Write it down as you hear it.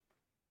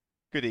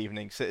Good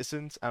evening,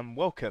 citizens, and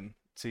welcome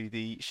to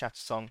the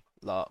Shattersong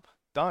LARP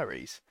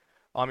Diaries.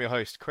 I'm your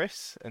host,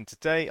 Chris, and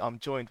today I'm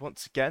joined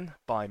once again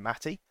by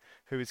Matty,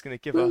 who is going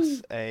to give us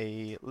Woo.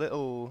 a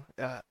little.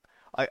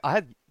 I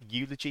had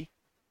eulogy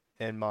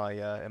in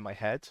my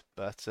head,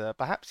 but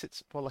perhaps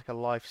it's more like a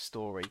life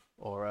story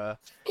or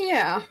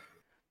Yeah,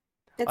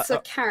 a, it's a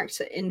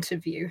character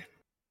interview. Like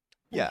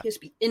yeah, he has to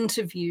be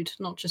interviewed,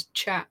 not just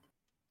chat.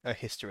 a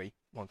history,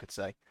 one could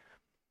say.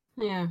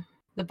 Yeah,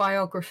 the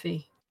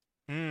biography.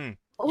 Yeah.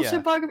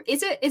 Autobiography.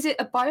 Is it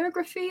a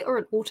biography or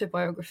an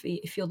autobiography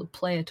if you're the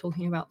player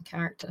talking about the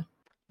character?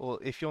 Well,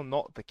 if you're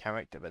not the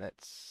character, then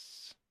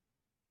it's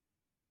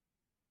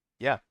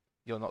yeah,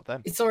 you're not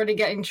them. It's already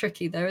getting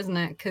tricky there, isn't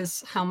it?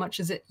 Because how much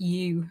is it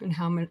you and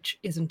how much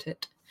isn't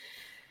it?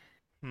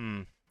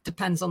 Hmm.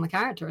 Depends on the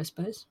character, I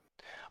suppose.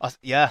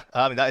 Yeah,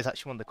 I mean that is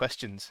actually one of the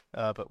questions,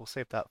 but we'll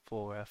save that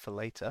for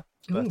later.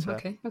 Ooh, But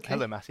okay.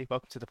 hello, Matty.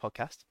 Welcome to the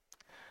podcast.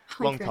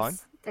 Hi, Long time.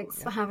 Chris. Thanks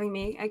Yeah. for having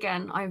me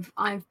again.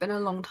 I've been a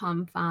long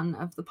time fan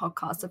of the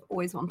podcast. I've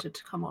always wanted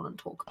to come on and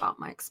talk about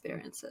my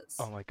experiences.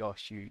 Oh my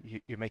gosh,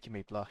 you're making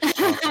me blush.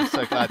 Oh, I'm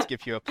so glad to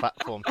give you a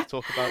platform to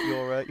talk about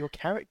your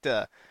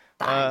character.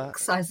 Uh,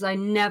 Thanks, as I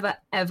never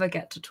ever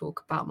get to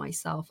talk about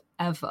myself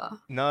ever.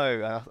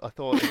 no, I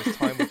thought it was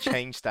time we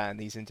changed that in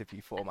these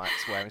interview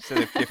formats, where instead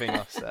of giving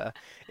us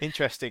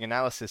interesting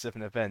analysis of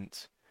an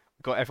event,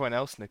 we got everyone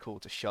else in the call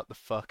to shut the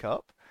fuck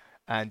up,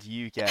 and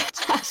you get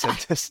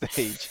center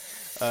stage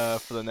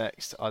for the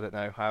next, I don't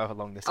know, however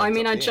long this I ends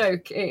mean, up I being.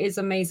 joke. It is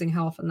amazing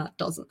how often that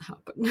doesn't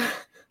happen.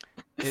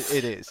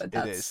 It is, But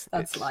it is.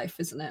 that's life,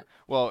 isn't it?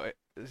 Well,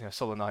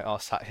 Sol and I are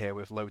sat here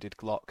with loaded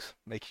Glocks,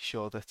 making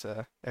sure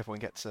that everyone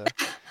gets a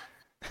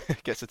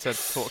gets a turn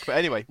to talk. But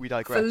anyway, we For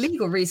digress.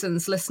 legal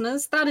reasons,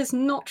 listeners, that is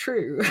not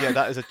true. Yeah,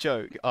 that is a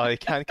joke. I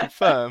can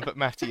confirm that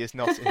Matty is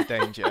not in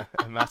danger.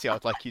 And Matty,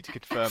 I'd like you to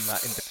confirm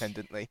that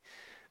independently.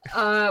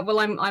 Well,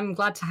 I'm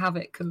glad to have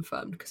it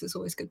confirmed because it's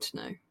always good to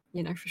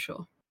know. For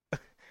sure.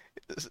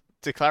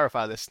 To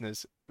clarify,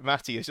 listeners,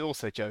 Matty is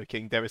also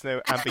joking. There is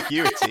no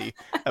ambiguity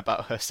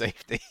about her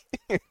safety.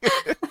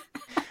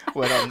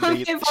 When on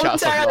the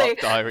Involuntarily,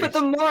 Shattersong Diaries. but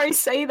the more I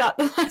say that,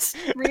 the less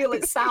real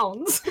it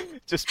sounds.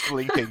 Just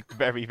blinking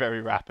very,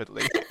 very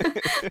rapidly.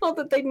 Not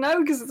that they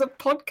know because it's a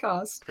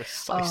podcast.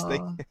 Precisely.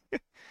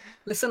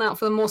 Listen out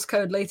for the Morse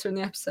code later in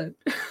the episode.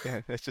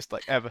 Yeah, it's just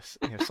like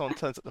someone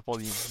turns up the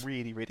volume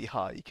really, really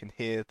high. You can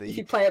hear If you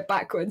the. play it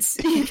backwards,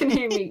 you can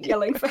hear me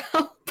yelling for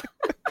help.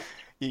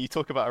 You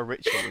talk about a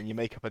ritual and you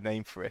make up a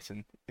name for it,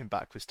 and in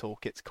backwards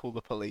talk, it's call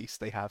the police.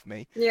 They have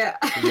me. Yeah.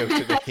 The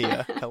Jotun are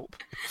here. Help.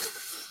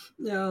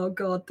 Oh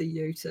God, the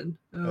Jotun.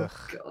 Oh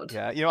Ugh. God.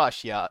 Yeah,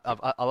 actually, yeah,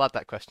 I'll add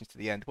that question to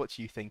the end. What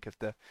do you think of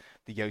the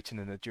Jotun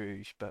and the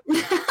Druge? But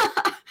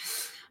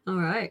All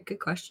right, good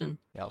question.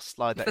 yeah, I'll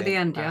slide that For the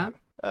in end,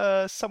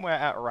 yeah. somewhere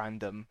at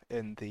random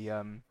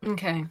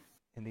Okay,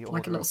 in the like a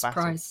order little of battle.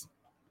 surprise.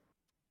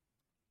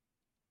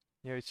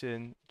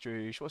 Jotun,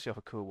 Druge. What's the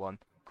other cool one?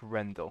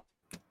 Grendel.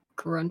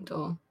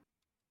 Grendel.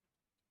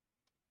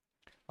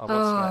 I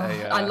once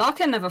met a.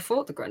 Larkin never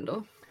fought the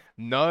Grendel.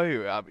 No,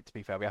 to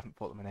be fair, we haven't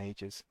fought them in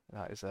ages.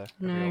 That is a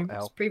real No, it's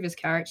L. previous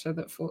character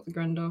that fought the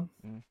Grendel,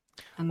 Mm.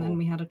 and then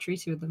we had a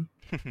treaty with them.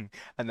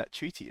 And that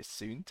treaty is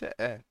soon to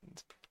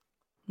end.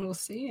 We'll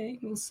see, eh?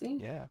 We'll see.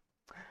 Yeah.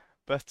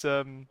 But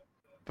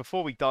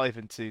before we dive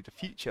into the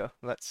future,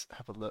 let's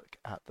have a look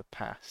at the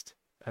past.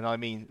 And I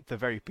mean the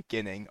very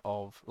beginning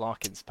of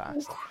Larkin's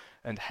past Ooh,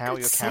 and how good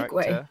your segue.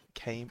 character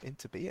came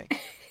into being.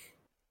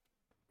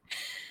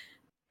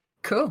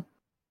 Cool.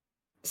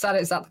 Is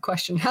that the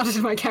question? How did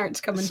my character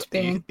come into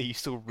being? Are you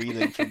still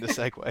reeling from the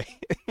segue?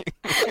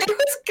 It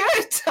was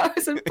good. I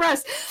was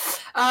impressed.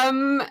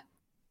 How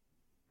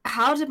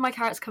did my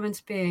character come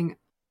into being?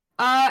 In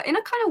a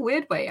kind of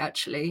weird way,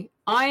 actually.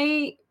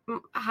 I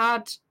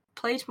had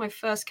played my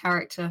first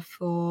character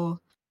for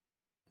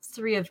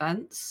 3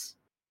 events.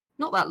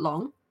 Not that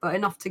long, but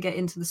enough to get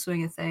into the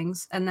swing of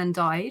things, and then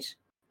died.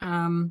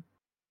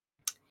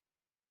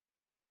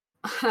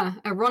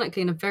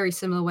 Ironically, in a very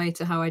similar way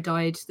to how I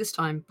died this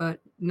time, but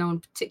no one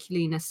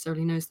particularly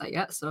necessarily knows that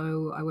yet,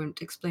 so I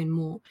won't explain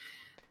more.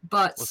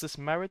 But Was this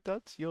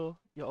Meredith, your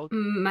old?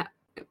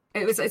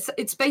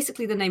 it's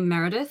basically the name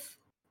Meredith,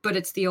 but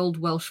it's the old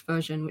Welsh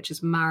version, which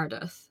is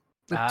Meredith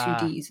with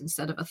 2 D's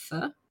instead of a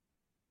th.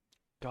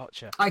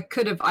 Gotcha. I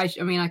could have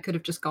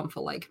just gone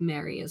for like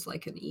Mary as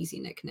like an easy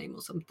nickname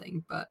or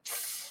something, but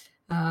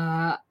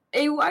I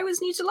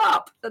was new to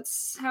LARP.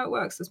 That's how it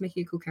works. That's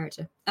making a cool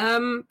character.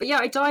 But yeah,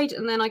 I died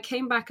and then I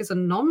came back as a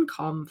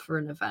non-com for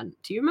an event.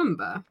 Do you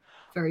remember?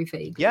 Very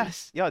vaguely.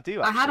 Yes, yeah, I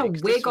do. Actually, I had a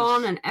 'cause wig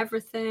on and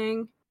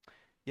everything.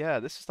 Yeah,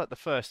 this is like the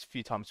first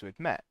few times we'd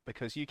met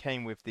because you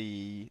came with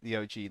the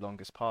OG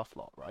longest path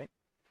lot, right?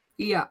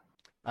 Yeah.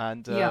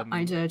 And Yeah,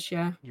 I did.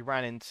 Yeah. you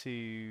ran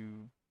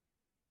into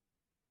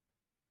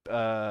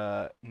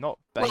not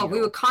Well, we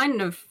Bail. were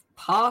kind of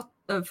part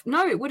of.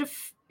 No, it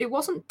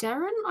wasn't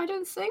Darren, I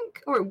don't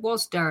think, or it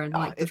was Darren,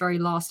 like the very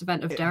last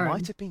event of Darren. It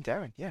might have been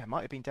Darren. Yeah, it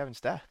might have been Darren's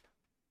death.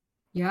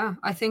 Yeah,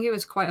 I think it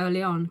was quite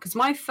early on because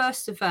my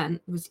first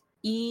event was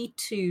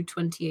E2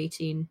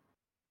 2018.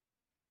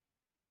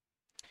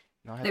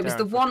 No, I had It was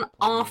the Darren for a one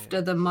couple of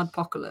after the years.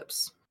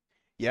 Mudpocalypse.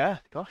 Yeah,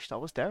 gosh, that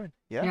was Darren.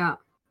 Yeah. Yeah,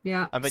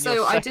 yeah. And then your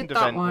So I did second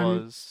that event one,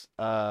 was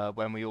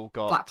when we all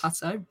Black got.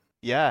 Plateau.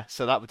 Yeah,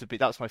 so that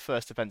was my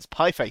first event.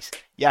 Pie face.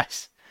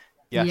 Yes.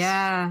 Yes.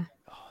 Yeah.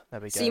 Oh, there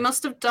we So you go.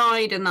 must have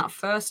died in that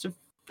first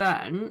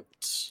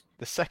event.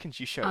 The second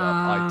you showed up,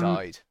 I Um,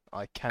 died.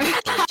 I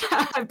cannot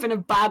think. I've been a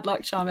bad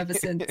luck charm ever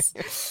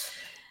since.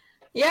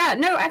 Yeah,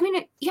 no, I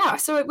mean,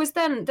 so it was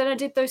then I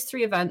did those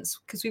 3 events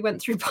because we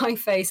went through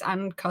Pieface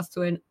and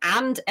Cuthwin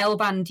and El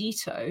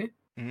Bandito.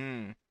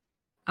 Mm.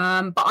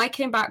 But I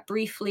came back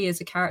briefly as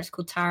a character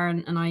called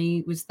Taryn, and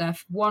I was there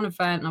for one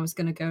event, and I was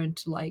going to go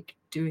into like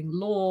doing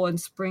lore and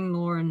spring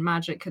lore and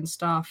magic and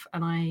stuff,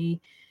 and I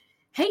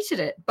hated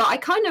it, but I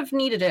kind of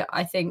needed it,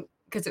 I think,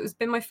 because it was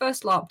been my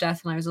first LARP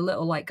death, and I was a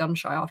little like gun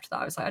shy after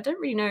that. I was like, I don't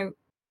really know.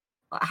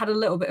 I had a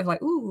little bit of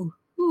like, ooh,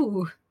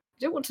 I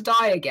don't want to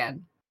die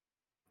again.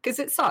 Because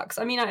it sucks.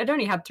 I mean, I'd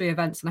only had 3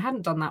 events and I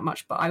hadn't done that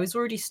much, but I was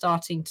already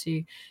starting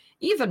to,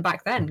 even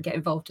back then, get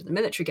involved in the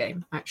military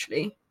game,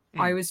 actually.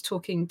 I was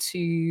talking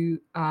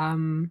to,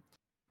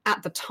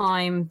 at the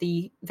time,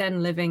 the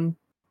then living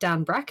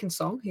Dan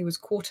Brackensong, who was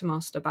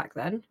quartermaster back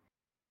then,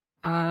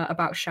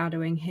 about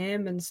shadowing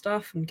him and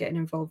stuff and getting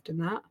involved in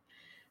that.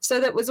 So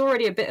that was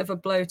already a bit of a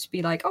blow to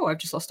be like, oh, I've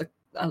just lost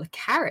a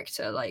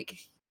character. Like,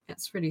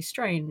 it's really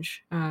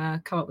strange.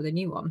 Come up with a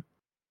new one.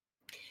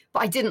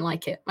 But I didn't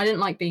like it. I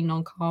didn't like being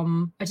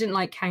non-com. I didn't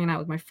like hanging out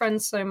with my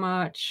friends so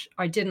much.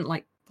 I didn't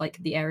like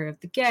the area of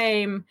the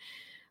game.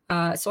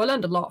 So I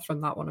learned a lot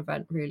from that one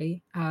event,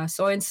 really.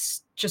 So I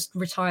just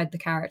retired the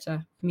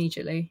character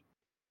immediately.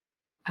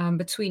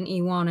 Between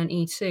E1 and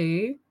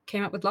E2,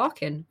 came up with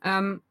Larkin.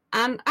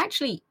 And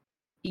actually,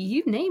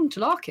 you named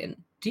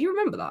Larkin. Do you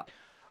remember that?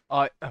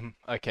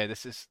 Okay,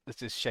 this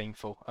is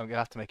shameful. I'm gonna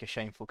have to make a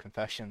shameful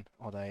confession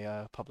on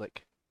a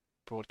public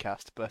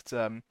broadcast, but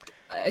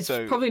It's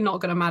so probably not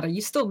going to matter. You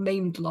still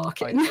named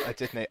Larkin.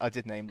 I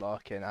did name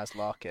Larkin as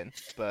Larkin,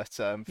 but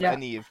for Yeah.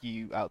 any of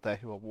you out there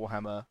who are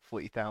Warhammer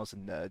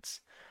 40,000 nerds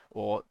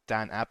or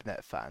Dan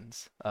Abnett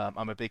fans,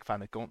 I'm a big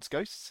fan of Gaunt's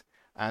Ghosts,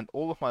 and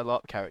all of my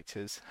LARP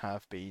characters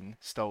have been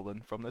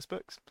stolen from those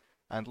books.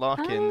 And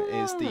Larkin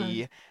is Ah,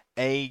 the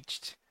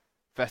aged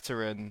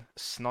veteran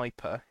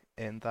sniper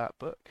in that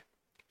book.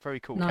 Very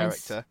cool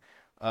nice. character.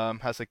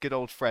 Has a good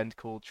old friend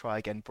called Try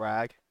Again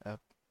Bragg.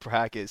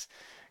 Bragg is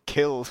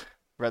killed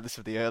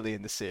relatively early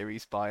in the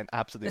series by an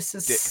absolute This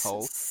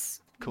dickhole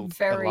is called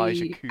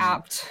Elijah very Koo.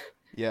 apt.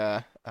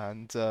 Yeah,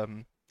 and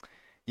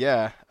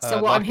yeah, So what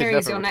I'm Larkin hearing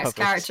is never your next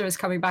recovered. character is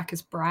coming back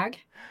as Bragg.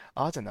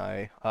 I don't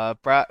know.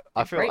 Bragg.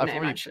 I A feel great I've name,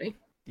 already, actually.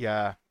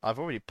 yeah, I've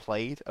already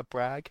played a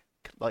Bragg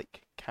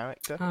like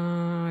character.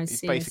 I He's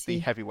see. I basically see.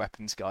 heavy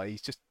weapons guy.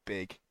 He's just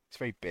big. He's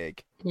very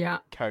big. Yeah.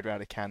 Carried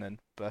around a cannon,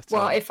 but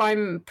Well, if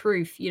I'm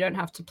proof, you don't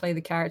have to play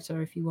the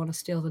character if you want to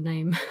steal the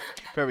name.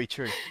 very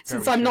true.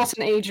 Since Very I'm true. not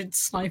an aged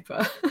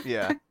sniper,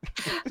 Yeah.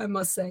 I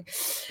must say.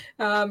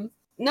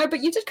 No,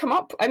 but you did come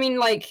up. I mean,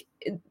 like,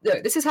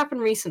 this has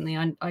happened recently.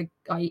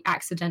 I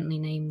accidentally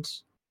named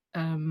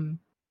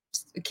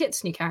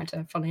Kit's new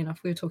character. Funny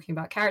enough, we were talking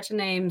about character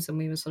names and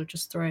we were sort of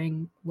just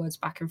throwing words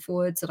back and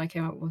forwards. And I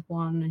came up with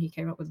one, and he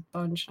came up with a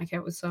bunch, and I came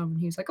up with some. And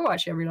he was like, "Oh,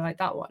 actually, I really like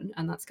that one,"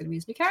 and that's going to be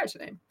his new character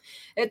name.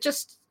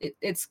 It's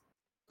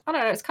I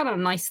don't know. It's kind of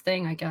a nice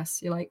thing, I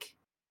guess. You're like,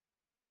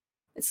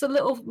 it's a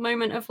little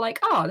moment of like,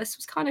 oh, this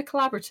was kind of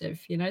collaborative.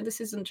 You know,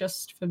 this isn't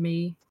just for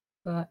me.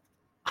 But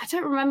I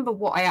don't remember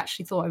what I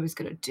actually thought I was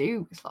going to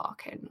do with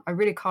Larkin. I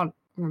really can't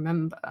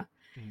remember.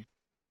 Mm.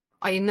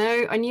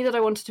 I knew that I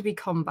wanted to be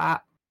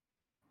combat.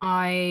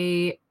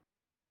 I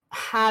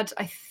had,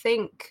 I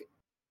think,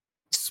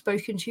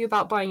 spoken to you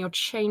about buying your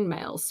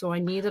chainmail, so I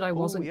knew that I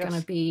wasn't yes.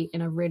 going to be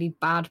in a really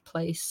bad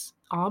place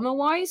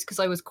armor-wise, because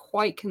I was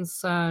quite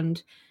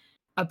concerned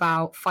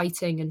about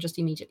fighting and just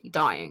immediately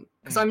dying.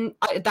 Because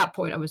at that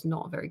point, I was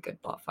not a very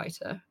good bot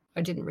fighter.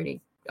 I didn't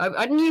really...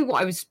 I knew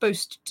what I was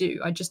supposed to do.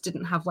 I just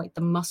didn't have like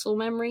the muscle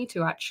memory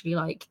to actually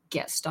like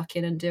get stuck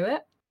in and do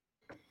it.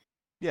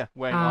 Yeah,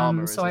 wearing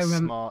armor is so a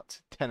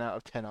smart 10 out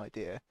of 10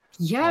 idea.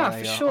 Yeah, on for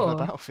a sure.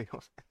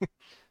 battlefield.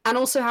 And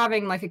also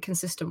having like a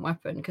consistent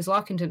weapon, because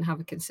Larkin didn't have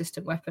a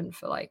consistent weapon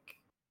for like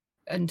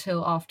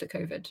until after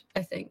COVID,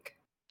 I think.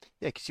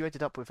 Yeah, because you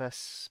ended up with a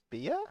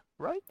spear,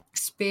 right?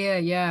 Spear,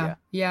 yeah.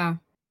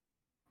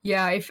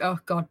 Oh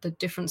god, the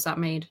difference that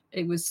made.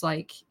 It was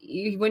like,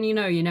 when you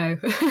know,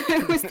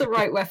 it was the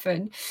right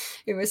weapon.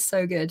 It was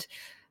so good.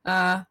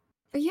 But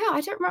yeah,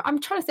 I don't remember. I'm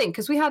trying to think,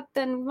 because we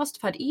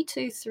must have had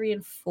E2, 3,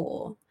 and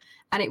 4,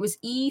 and it was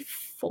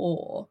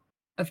E4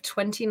 of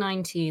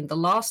 2019, the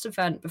last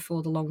event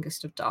before the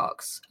Longest of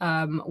Darks,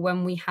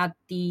 when we had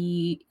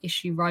the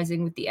issue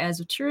rising with the heirs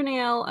of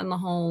Turuniel and the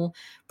whole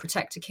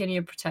protect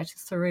Akinia, protect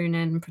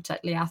Tharunin,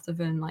 protect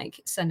Leathavan,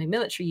 like sending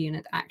military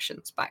unit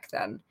actions back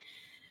then.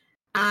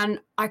 And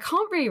I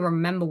can't really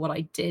remember what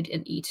I did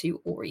in E2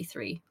 or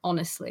E3,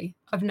 honestly.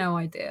 I've no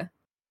idea.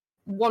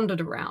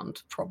 Wandered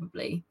around,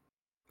 probably.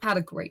 had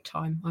a great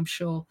time, I'm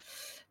sure.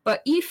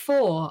 But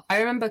E4, I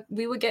remember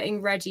we were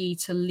getting ready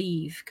to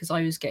leave because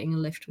I was getting a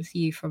lift with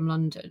you from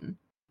London.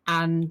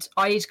 And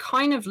I'd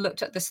kind of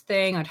looked at this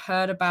thing, I'd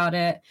heard about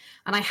it,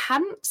 and I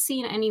hadn't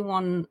seen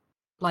anyone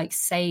like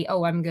say,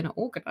 oh, I'm going to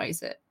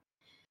organize it.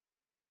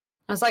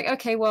 I was like,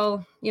 okay,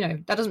 well,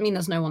 that doesn't mean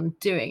there's no one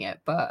doing it,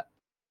 but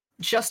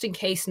just in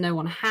case no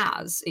one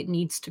has, it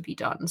needs to be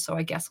done. So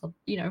I guess I'll,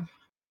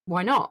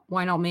 why not?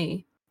 Why not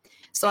me?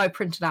 So I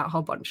printed out a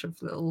whole bunch of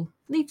little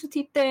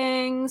leaflety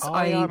things. Oh, yeah,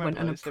 I I remember went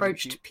and those. They were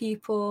approached cute.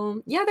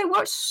 people. Yeah, they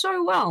worked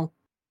so well.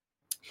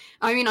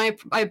 I mean, I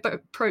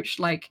approached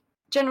like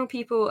general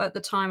people at the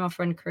time. Our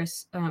friend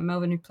Chris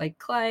Melvin, who plays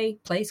Clay.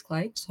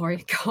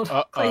 Sorry,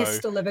 God, Clay is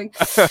still living.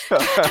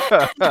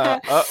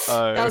 That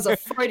was a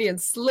Freudian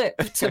slip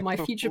to my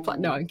future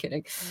plan. No, I'm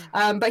kidding.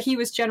 But he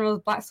was General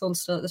Blackthorn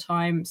still at the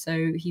time,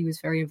 so he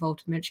was very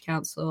involved in Military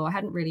Council. I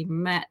hadn't really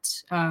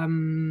met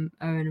Owen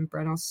and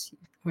Brenos.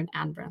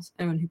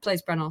 Owen, who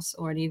plays Brenos,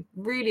 or any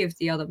really of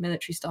the other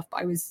military stuff,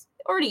 but I was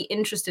already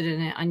interested in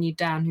it. I knew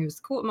Dan, who was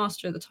the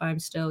quartermaster at the time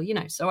still,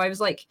 so I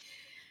was like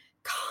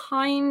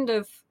kind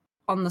of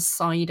on the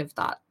side of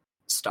that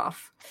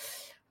stuff.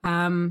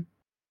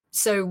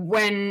 So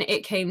when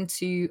it came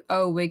to,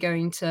 we're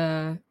going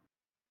to,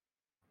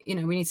 we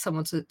need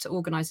someone to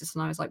organize this,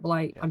 and I was like,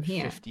 well, I'm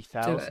here.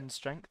 50,000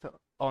 strength?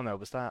 Oh no,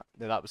 was that?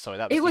 No, that was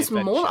it was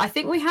more. I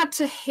think we had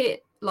to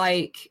hit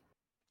like,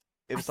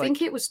 I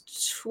think it was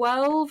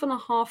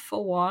 12.5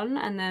 for one,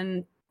 and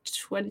then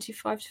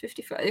 25 to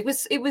 55.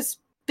 It was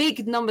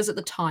big numbers at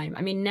the time.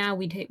 I mean, now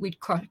we'd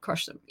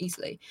crush them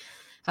easily.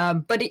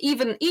 But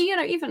even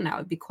now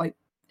it'd be quite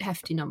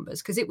hefty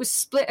numbers because it was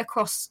split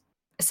across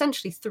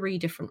essentially 3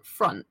 different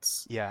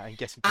fronts. Yeah, I'm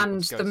guessing.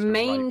 And the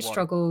main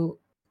struggle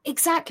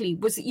exactly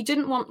was that you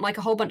didn't want like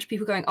a whole bunch of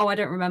people going, oh, I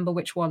don't remember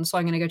which one, so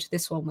I'm going to go to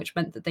this one, which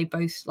meant that they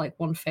both like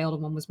one failed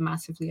and one was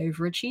massively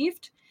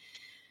overachieved.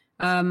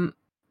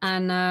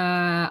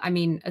 I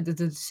mean, the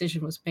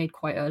decision was made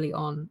quite early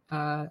on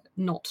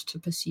not to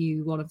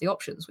pursue one of the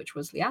options, which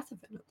was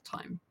Liathavin at the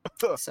time.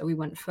 So we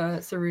went for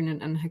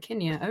Tharun and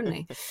Hakinia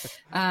only,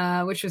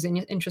 which was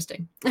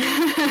interesting.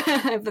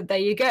 But there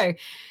you go.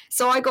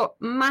 So I got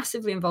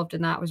massively involved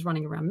in that. I was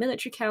running around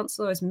Military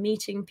Council. I was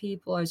meeting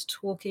people. I was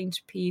talking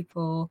to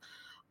people.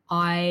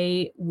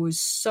 I was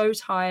so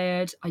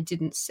tired. I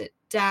didn't sit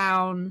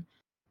down.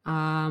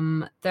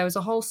 There was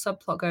a whole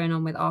subplot going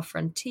on with our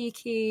friend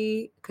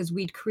Tiki because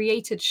we'd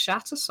created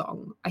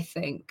Shattersong, I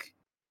think,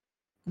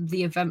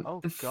 the event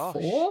before.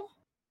 Gosh.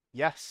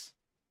 Yes,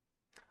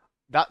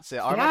 that's it.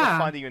 I remember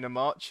finding you in the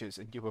marches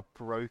and you were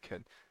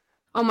broken.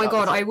 Oh my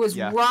God, I was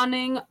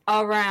running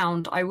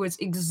around. I was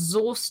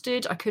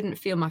exhausted. I couldn't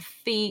feel my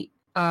feet.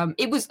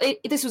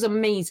 This was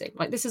amazing.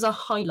 Like, this is a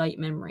highlight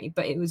memory,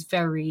 but it was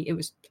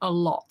a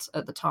lot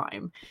at the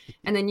time.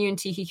 And then you and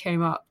Tiki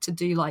came up to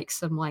do like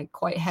some like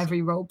quite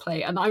heavy role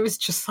play, and I was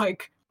just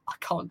like, I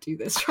can't do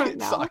this right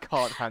now. I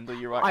can't handle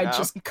you right now. I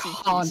just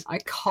can't. I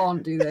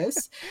can't do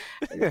this.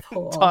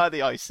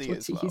 Entirely icy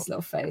as Tiki's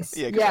little face.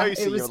 Yeah, OC,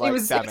 it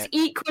was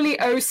equally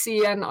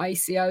OC and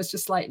icy. I was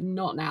just like,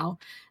 not now.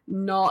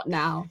 Not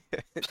now.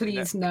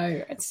 Please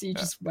no. And so you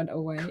just went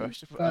away.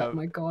 But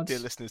my God. Dear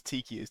listeners,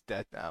 Tiki is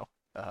dead now.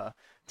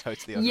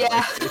 Totally unrelated.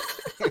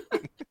 Yeah.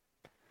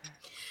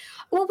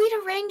 Well, we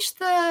arranged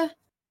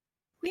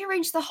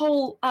the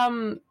whole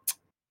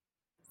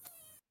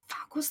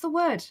what's the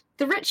word?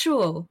 The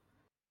ritual.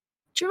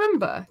 Do you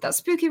remember that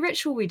spooky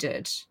ritual we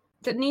did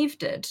that Neve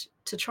did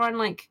to try and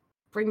like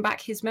bring back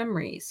his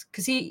memories?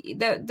 Because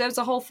there was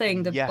a whole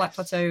thing, the Black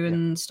Plateau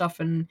and stuff,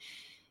 and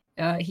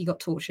he got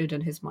tortured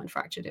and his mind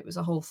fractured. It was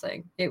a whole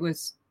thing. It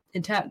was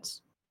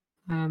intense.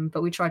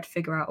 But we tried to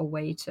figure out a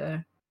way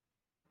to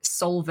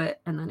solve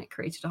it, and then it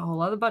created a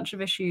whole other bunch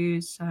of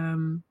issues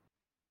in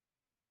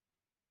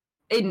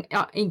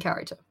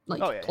character,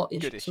 like plot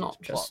issues,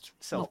 not just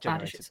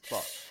self-generated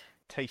plot.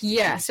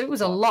 So it was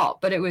a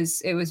lot, but it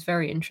was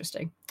very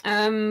interesting.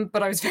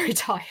 But I was very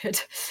tired,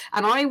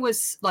 and I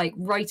was like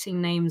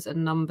writing names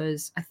and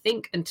numbers, I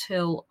think,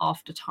 until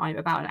after time,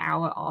 about an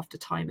hour after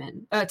time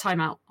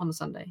out on the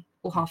Sunday,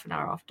 or half an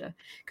hour after,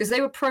 because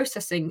they were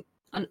processing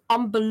an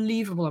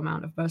unbelievable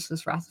amount of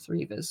Merciless Wrath of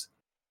Reavers.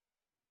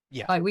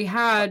 Yeah, like we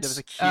had. There was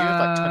a queue of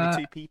like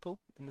 22 people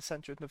in the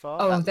center of Navarre.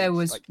 Oh, there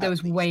was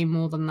way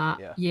more than that.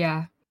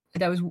 Yeah.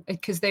 There was,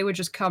 because they were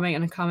just coming,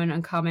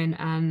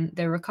 and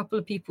there were a couple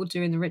of people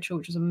doing the ritual,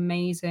 which was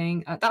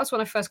amazing. That was when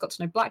I first got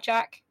to know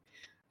Blackjack,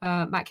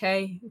 Matt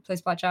Kay, who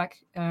plays Blackjack,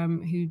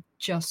 who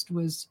just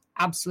was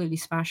absolutely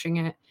smashing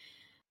it.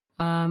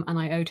 And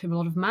I owed him a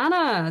lot of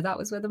mana. That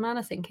was where the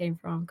mana thing came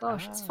from.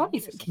 Gosh, it's funny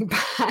thinking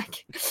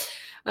back.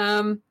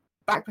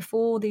 Back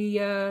before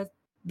the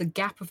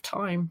gap of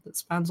time that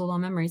spans all our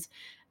memories.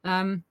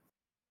 It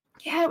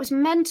was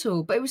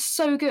mental, but it was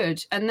so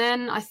good. And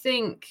then I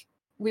think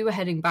we were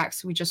heading back,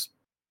 so we just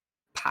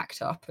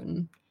packed up,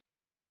 and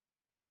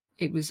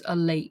it was a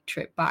late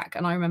trip back.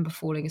 And I remember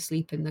falling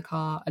asleep in the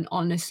car and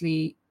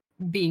honestly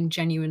being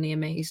genuinely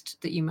amazed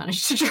that you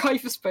managed to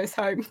drive us both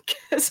home,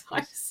 because I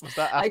was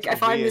like,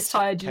 if I'm this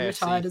tired, you were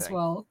tired as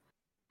well.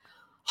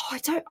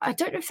 Oh, I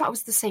don't know if that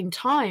was the same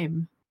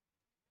time.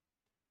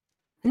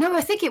 No,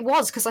 I think it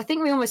was, because I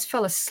think we almost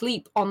fell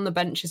asleep on the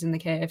benches in the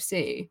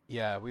KFC.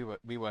 Yeah, we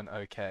weren't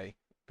okay.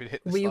 We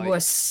hit this We like were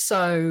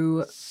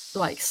so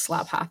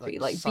slap happy,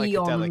 like psychedelic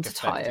beyond effect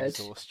tired.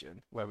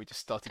 exhaustion where we just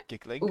started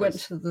giggling We went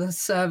because to the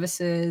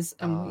services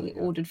and we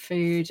ordered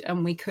food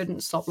and we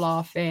couldn't stop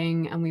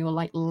laughing and we were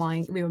like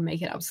lying. We were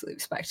making an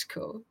absolute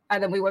spectacle.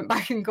 And then we went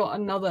back and got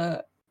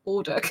another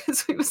order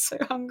because we were so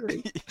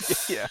hungry.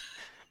 yeah,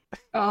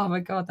 Oh my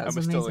god, that and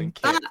was we're still in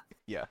amazing. kit.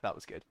 Yeah, that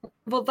was good.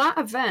 Well, that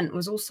event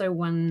was also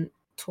when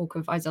talk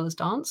of Izella's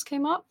dance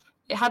came up.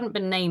 It hadn't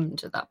been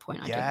named at that point,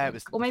 I don't think. It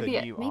was Or maybe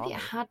the new maybe army. it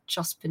had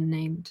just been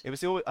named. It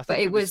was I But think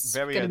it it was was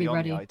very going to early be on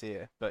ready. the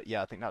idea, but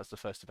yeah, I think that was the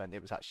first event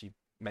it was actually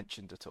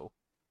mentioned at all.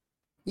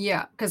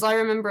 Yeah, because I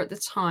remember at the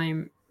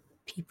time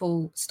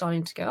people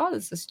starting to go, oh,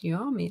 there's this new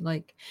army.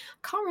 Like,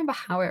 I can't remember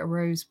how it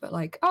arose, but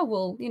like, oh,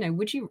 well, you know,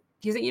 do you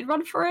think you'd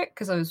run for it?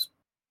 Because I was,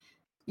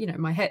 you know,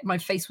 my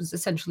face was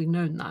essentially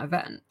known that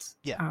event.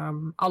 Yeah.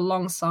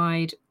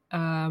 Alongside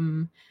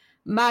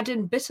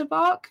Madden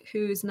Bitterbark,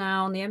 who is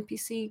now on the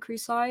NPC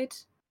Crusade,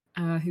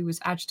 who was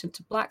adjutant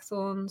to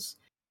Blackthorns.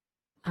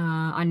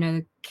 I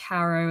know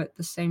Caro at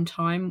the same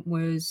time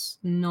was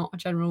not a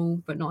general,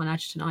 but not an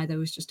adjutant either,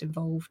 was just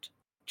involved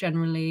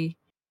generally.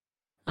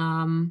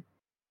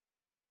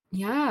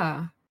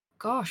 Yeah,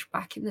 gosh,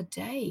 back in the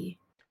day.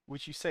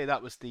 Would you say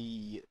that was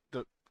the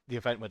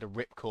event where the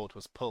ripcord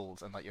was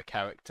pulled and like your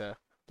character,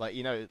 like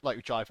like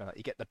you're driving, like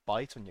you get the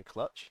bite on your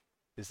clutch?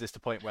 Is this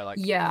the point where like,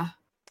 Yeah,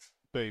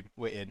 boom,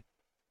 we're in,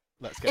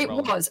 let's get it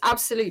rolling? was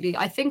absolutely.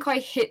 I think I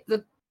hit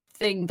the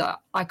thing that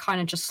I kind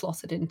of just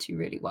slotted into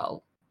really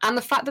well, and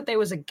the fact that there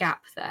was a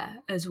gap there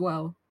as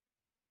well.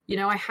 You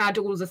know, I had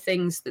all the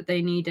things that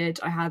they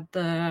needed.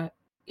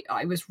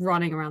 I was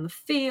running around the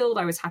field.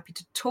 I was happy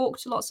to talk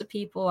to lots of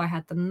people. I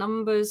had the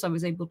numbers. I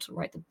was able to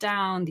write them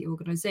down, the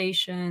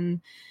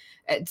organization,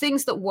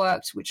 things that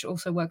worked, which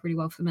also work really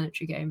well for the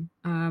military game.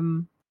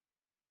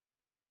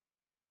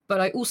 But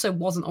I also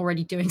wasn't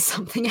already doing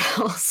something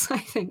else, I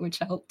think, which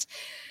helped.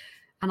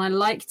 And I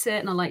liked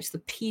it, and I liked the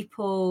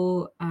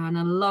people, and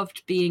I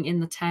loved being in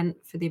the tent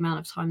for the amount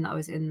of time that I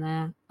was in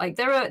there. Like,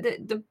 there are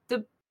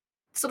the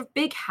sort of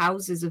big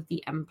houses of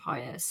the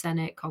Empire,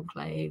 Senate,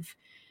 Conclave,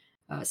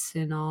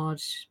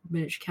 Synod,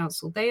 Military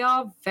Council, they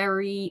are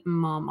very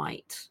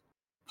Marmite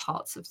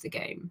parts of the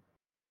game.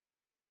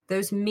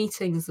 Those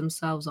meetings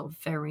themselves are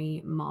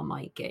very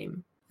Marmite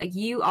game. Like,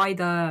 you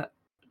either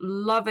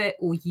love it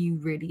or you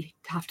really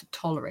have to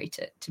tolerate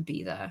it to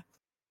be there.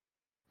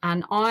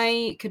 And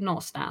I could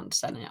not stand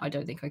Senate. I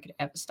don't think I could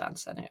ever stand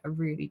Senate.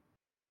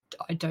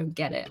 I don't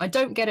get it. I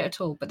don't get it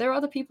at all. But there are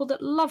other people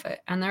that love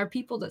it. And there are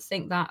people that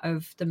think that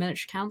of the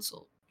Military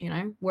Council, you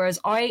know? Whereas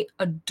I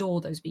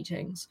adore those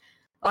meetings.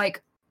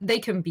 Like, they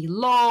can be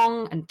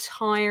long and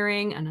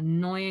tiring and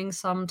annoying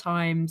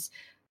sometimes,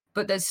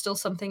 but there's still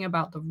something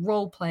about the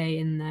role play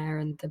in there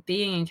and the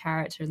being in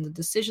character and the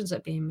decisions that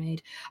are being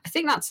made. I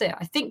think that's it.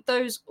 I think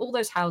all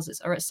those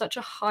houses are at such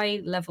a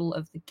high level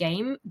of the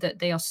game that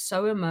they are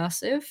so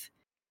immersive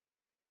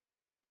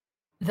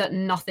that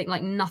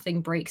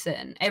nothing breaks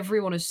in.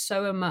 Everyone is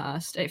so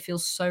immersed. It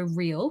feels so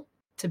real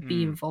to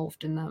be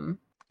involved in them.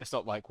 It's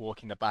not like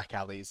walking the back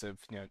alleys of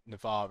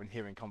Navarre and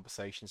hearing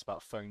conversations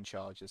about phone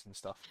charges and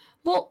stuff.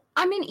 Well,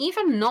 I mean,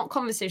 even not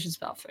conversations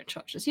about phone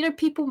charges. You know,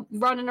 people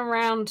running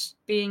around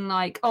being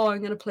like, "Oh, I'm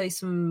going to play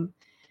some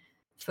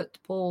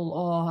football,"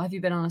 or "Have you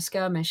been on a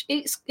skirmish?"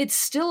 It's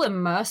still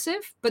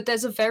immersive, but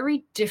there's a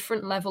very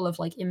different level of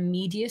like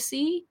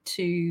immediacy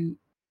to,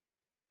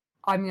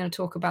 I'm going to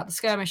talk about the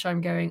skirmish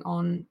I'm going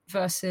on,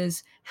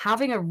 versus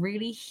having a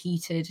really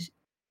heated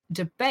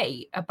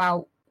debate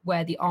about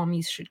where the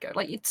armies should go.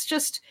 Like, it's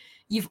just,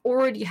 you've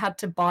already had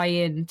to buy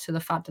into the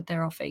fact that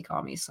there are fake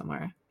armies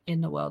somewhere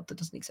in the world that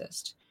doesn't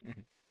exist. Mm-hmm.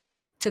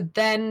 To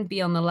then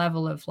be on the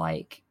level of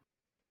like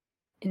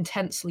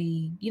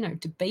intensely,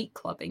 debate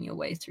clubbing your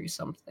way through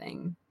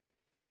something.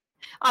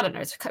 I don't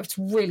know, it's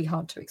really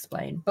hard to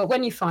explain, but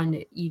when you find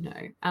it, you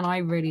know. And I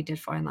really did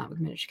find that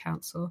with Miniature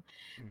Council.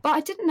 But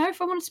I didn't know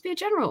if I wanted to be a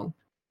general.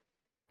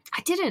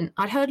 I didn't.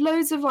 I'd heard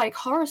loads of like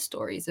horror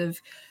stories of,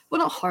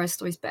 well, not horror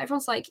stories, but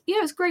everyone's like, yeah,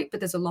 it's great,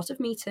 but there's a lot of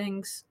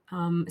meetings.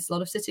 It's a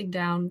lot of sitting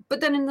down. But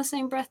then in the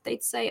same breath,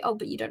 they'd say, oh,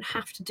 but you don't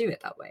have to do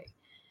it that way.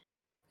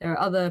 There are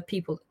other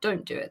people that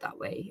don't do it that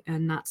way,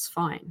 and that's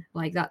fine.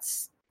 Like,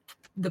 that's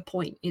the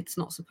point. It's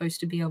not supposed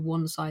to be a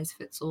one size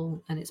fits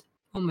all, and it's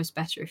almost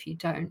better if you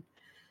don't.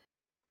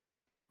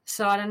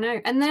 So I don't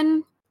know. And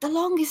then the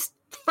longest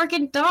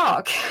friggin'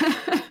 dark.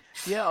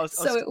 Yeah,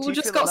 so it all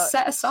just got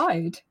set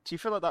aside. Do you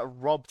feel like that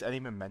robbed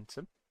any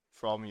momentum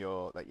from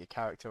your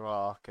character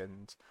arc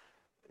and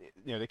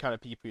the kind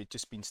of people you'd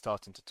just been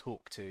starting to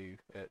talk to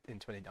in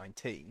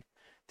 2019?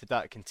 Did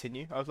that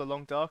continue over the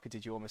long dark, or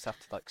did you almost have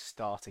to like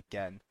start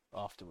again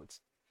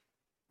afterwards?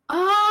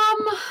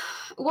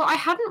 Well, I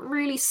hadn't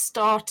really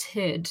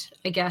started,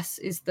 I guess,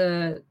 is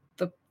the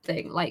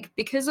thing. Like,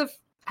 because of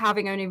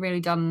having only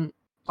really done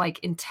like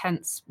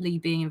intensely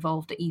being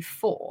involved at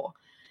E4,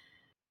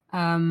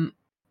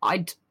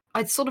 I'd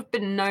I'd sort of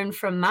been known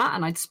from that,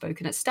 and I'd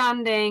spoken at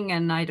standing,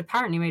 and I'd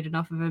apparently made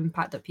enough of an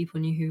impact that people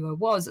knew who I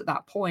was at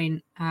that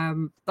point.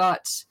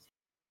 But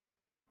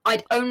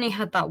I'd only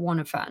had that one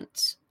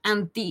event,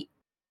 and the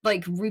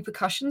like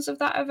repercussions of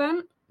that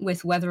event,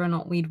 with whether or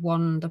not we'd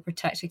won the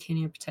Protector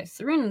King and Protector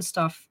Throne and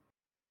stuff,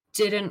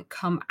 didn't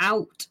come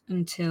out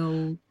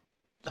until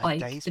Like like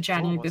days the before,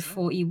 January wasn't it?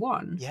 before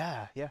E1.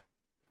 Yeah, yeah.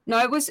 No,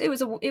 it was a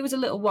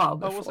little while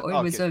Oh, was it? before. It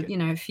Oh, was good, a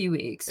good. a few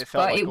weeks, It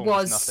felt but like it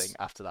almost nothing was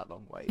after that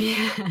long wait.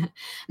 yeah.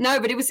 No,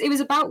 but it was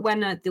about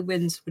when the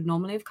wins would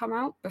normally have come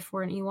out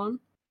before an E1.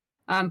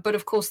 But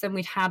of course, then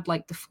we'd had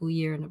like the full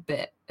year and a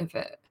bit of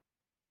it.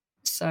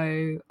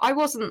 So I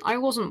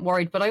wasn't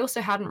worried, but I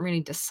also hadn't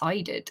really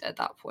decided at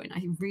that point.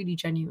 I really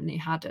genuinely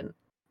hadn't.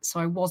 So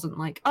I wasn't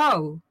like,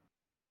 oh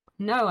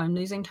no, I'm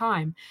losing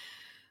time.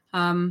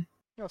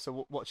 Yeah,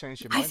 so what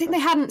changed your I mind think then?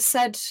 they hadn't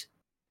said.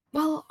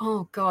 Well,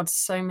 oh god,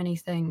 so many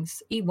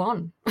things.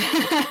 E1,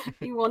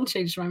 E1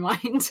 changed my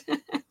mind.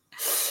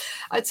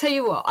 I tell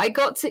you what, I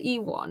got to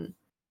E1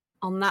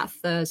 on that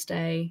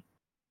Thursday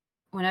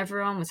when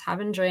everyone was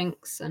having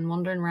drinks and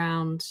wandering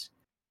around.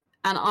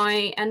 And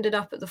I ended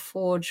up at the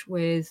Forge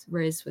with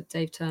Riz, with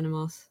Dave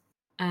Turnermoth.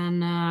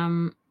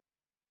 And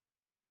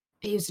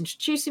he was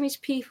introducing me to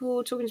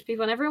people, talking to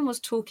people, and everyone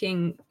was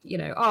talking,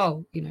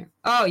 oh,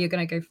 you're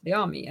going to go for the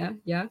army, yeah?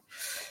 Yeah.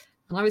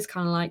 And I was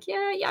kind of like,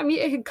 yeah, I mean,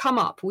 it had come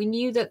up. We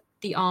knew that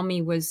the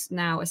army was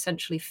now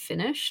essentially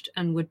finished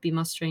and would be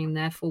mustering, and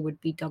therefore would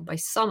be done by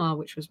summer,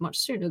 which was much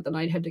sooner than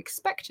I had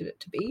expected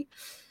it to be.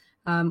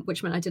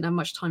 Which meant I didn't have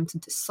much time to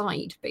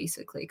decide,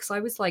 basically, because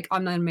I was like,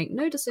 I'm going to make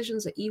no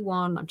decisions at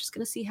E1. I'm just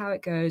going to see how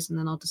it goes, and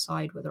then I'll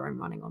decide whether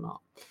I'm running or not.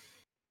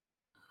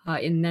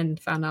 And then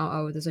found out,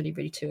 oh, there's only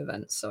really 2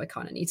 events, so I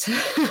kind of need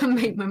to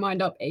make my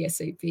mind up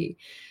ASAP.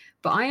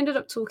 But I ended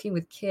up talking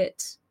with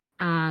Kit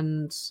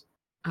and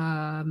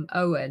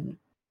Owen.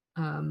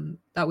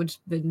 That would have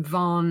been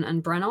Varn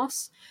and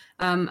Brenos.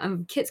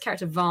 And Kit's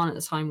character Varn at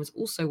the time was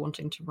also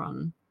wanting to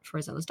run for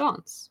Rosella's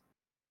Dance.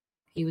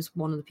 He was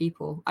one of the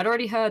people. I'd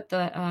already heard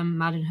that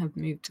Madden had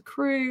moved to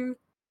crew.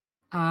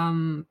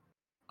 I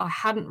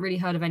hadn't really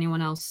heard of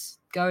anyone else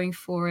going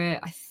for it.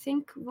 I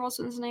think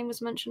Rosalind's name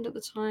was mentioned at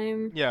the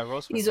time. Yeah,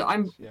 Rosalind.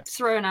 I'm Yeah.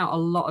 throwing out a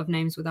lot of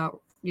names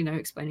without,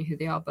 explaining who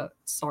they are, but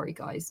sorry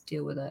guys,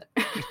 deal with it.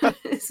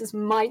 This is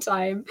my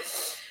time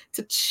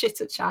to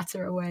chitter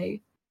chatter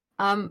away.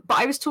 But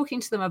I was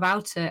talking to them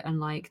about it, and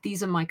like,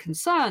 these are my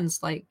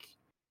concerns, like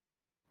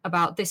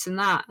about this and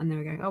that, and they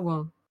were going, oh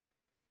well.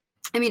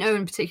 I mean, Owen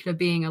in particular,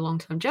 being a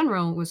long-term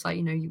general, was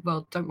like,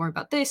 well, don't worry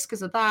about this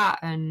because of that,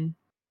 and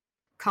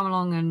come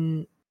along,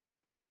 and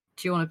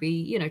do you want to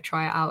be,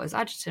 try it out as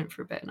adjutant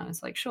for a bit? And I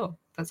was like, sure,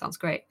 that sounds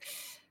great.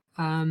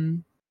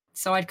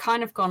 So I'd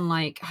kind of gone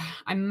like,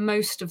 I'm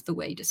most of the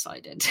way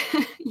decided,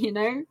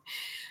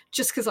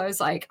 just because I was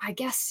like, I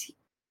guess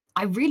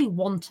I really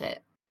want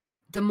it.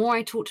 The more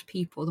I talked to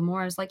people, the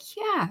more I was like,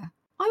 yeah,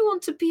 I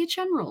want to be a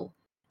general.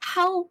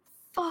 How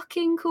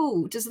fucking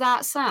cool does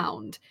that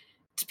sound?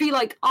 To be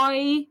like,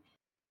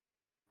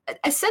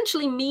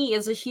 essentially me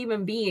as a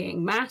human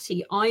being,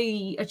 Matty,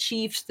 I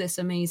achieved this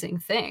amazing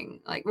thing.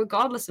 Like,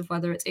 regardless of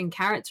whether it's in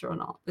character or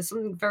not, there's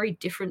something very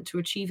different to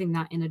achieving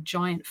that in a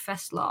giant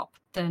fest LARP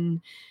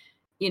than,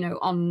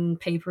 on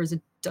paper as a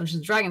Dungeons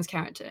and Dragons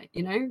character.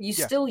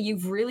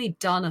 You've really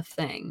done a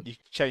thing. You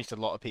changed a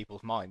lot of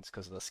people's minds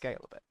because of the scale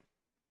of it.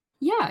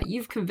 Yeah,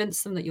 you've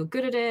convinced them that you're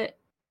good at it.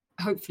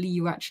 Hopefully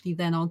you actually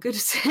then are good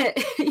at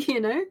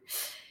it,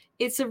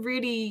 It's a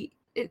really...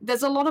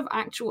 there's a lot of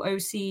actual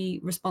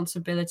OC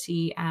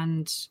responsibility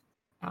and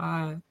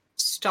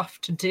stuff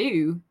to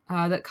do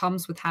that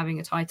comes with having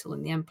a title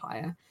in the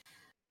Empire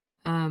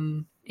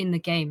in the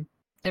game.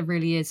 There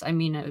really is. I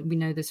mean, we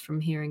know this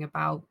from hearing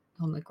about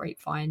on the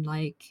grapevine,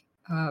 like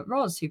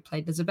Roz, who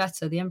played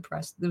Elizabetta, the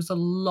Empress. There was a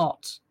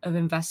lot of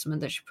investment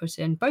that she put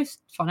in, both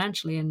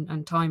financially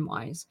and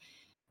time-wise,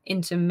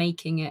 into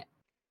making it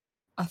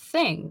a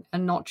thing,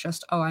 and not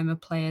just, oh, I'm a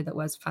player that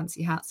wears a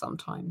fancy hat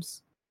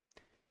sometimes.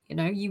 You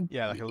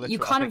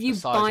kind of, you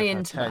buy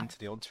into that. To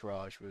the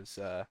entourage was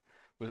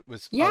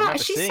yeah,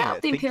 she set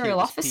up the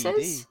Imperial offices.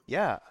 PD.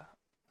 Yeah,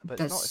 but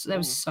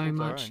there's so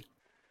much.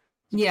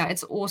 Yeah,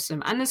 it's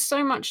awesome, and there's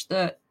so much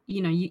that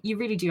you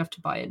really do have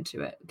to buy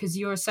into it, because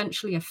you're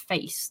essentially a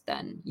face.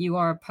 Then you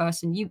are a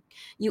person.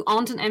 You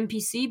aren't an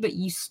NPC, but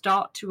you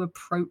start to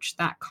approach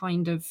that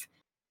kind of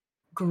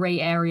gray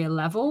area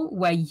level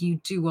where you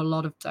do a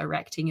lot of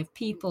directing of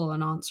people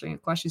and answering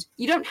of questions.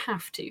 You don't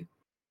have to.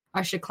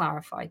 I should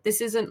clarify. This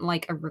isn't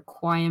like a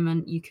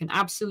requirement. You can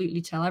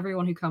absolutely tell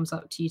everyone who comes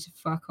up to you to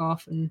fuck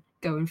off and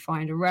go and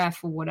find a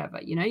ref or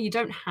whatever. You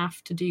don't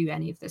have to do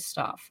any of this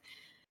stuff.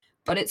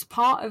 But it's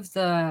part of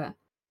I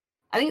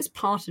think it's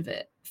part of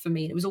it for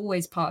me. It was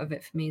always part of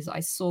it for me, is that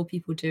I saw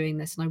people doing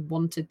this and I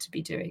wanted to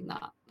be doing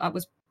that. That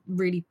was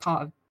really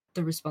part of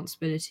the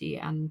responsibility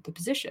and the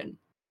position.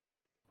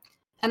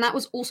 And that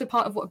was also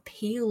part of what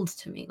appealed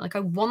to me. Like,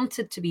 I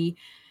wanted to be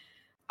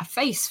a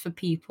face for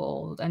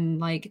people and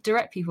like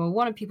direct people. I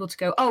wanted people to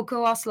go, oh,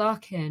 go ask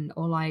Larkin,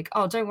 or like,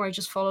 oh, don't worry,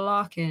 just follow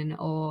Larkin,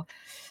 or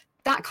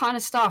that kind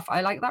of stuff,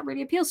 that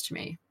really appeals to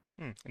me.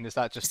 And is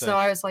that just So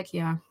I was like,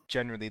 yeah.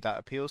 generally that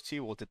appeals to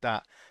you, or did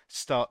that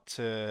start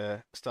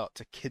to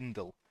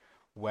kindle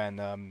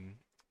when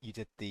you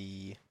did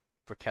the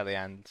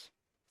Brokeliand,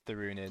 the I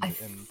Runin,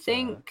 and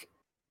think,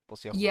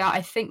 what's the other yeah, one?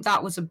 I think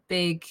that was a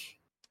big,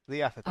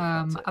 The I think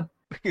that's it. a,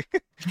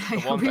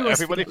 The one we that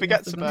always everybody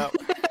forget the other forgets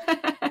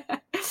them.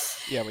 about.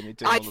 Yeah, when you're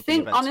doing I all of the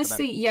think, events for them.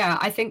 honestly, yeah,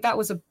 I think that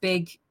was a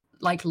big,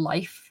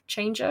 life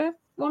changer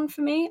one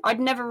for me. I'd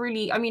never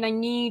really, I mean, I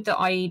knew that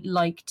I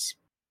liked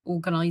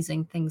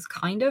organizing things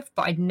kind of,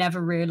 but I'd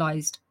never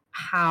realized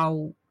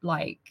how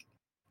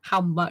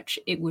much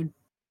it would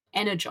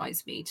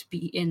energize me to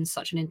be in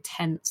such an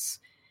intense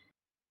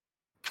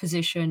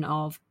position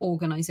of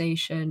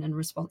organization and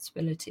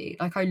responsibility.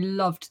 Like, I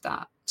loved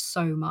that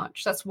so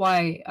much. That's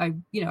why I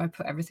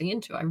put everything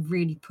into it. I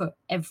really put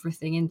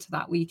everything into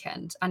that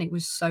weekend, and it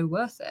was so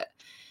worth it.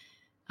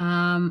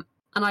 And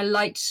I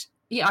liked,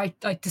 yeah,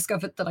 I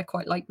discovered that I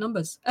quite like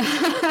numbers,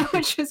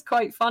 which is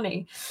quite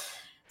funny.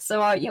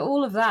 So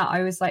all of that,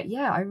 I was like,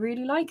 yeah, I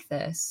really like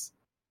this.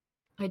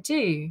 I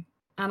do.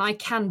 And I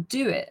can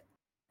do it,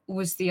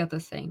 was the other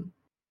thing.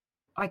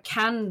 I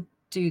can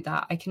do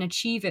that. I can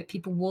achieve it.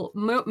 People will,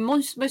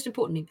 most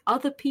importantly,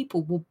 other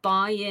people will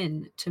buy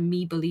in to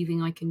me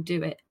believing I can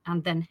do it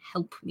and then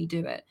help me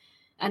do it.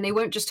 And they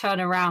won't just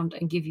turn around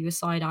and give you a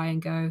side eye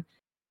and go,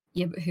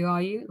 yeah, but who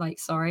are you? Like,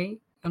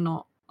 sorry, you're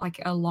not like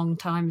a long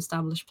time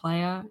established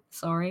player.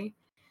 Sorry.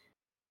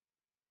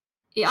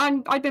 Yeah,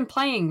 I've been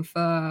playing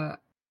for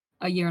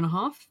a year and a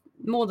half,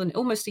 more than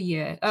almost a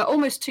year,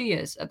 almost 2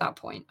 years at that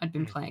point. I'd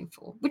been playing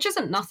for, which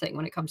isn't nothing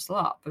when it comes to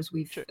LARP, as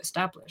we've Sure.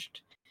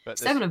 established. But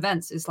 7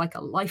 events is like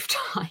a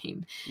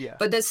lifetime, yeah,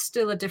 but there's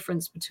still a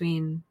difference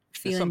between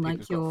there's some feeling people like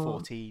who've got you're.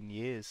 14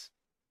 years.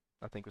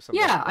 I think with some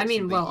of Yeah, the I some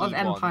mean, of the well, of E1,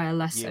 Empire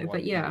less year so, one,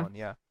 but yeah, E1,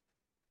 yeah.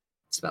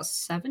 it's about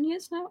 7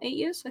 years now, 8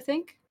 years, I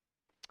think,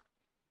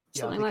 Yeah, I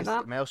something think like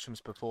it's that.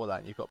 Maelstrom's before that,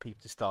 and you've got people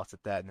who started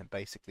then and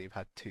basically have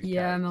had two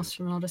Yeah, characters.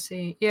 Maelstrom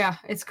Odyssey. Yeah,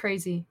 it's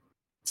crazy.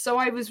 So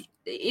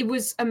it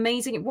was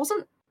amazing. It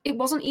wasn't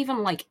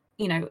even like,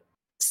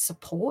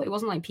 support. It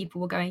wasn't like people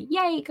were going,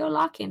 yay, go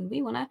Larkin.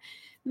 We want to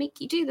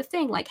make you do the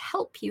thing, like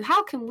help you.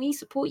 How can we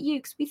support you?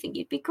 Because we think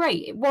you'd be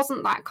great. It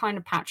wasn't that kind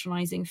of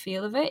patronizing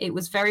feel of it. It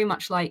was very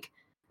much like,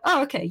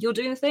 oh, okay, you're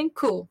doing the thing?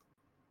 Cool.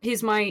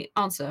 Here's my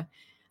answer.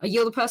 Are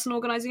you the person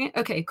organizing it?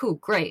 Okay, cool,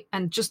 great.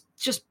 And just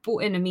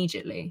bought in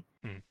immediately.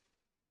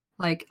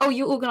 Like, oh,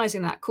 you're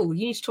organizing that. Cool.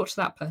 You need to talk to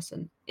that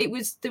person. There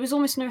was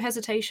almost no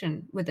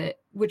hesitation with it,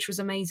 which was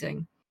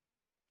amazing.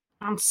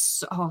 And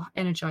so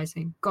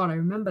energizing. God, I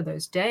remember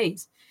those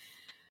days.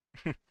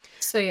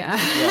 So yeah.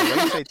 Yeah,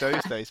 when you say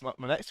those days, my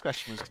next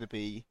question was going to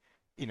be,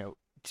 did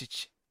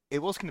you,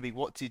 it was going to be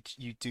what did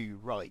you do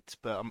right?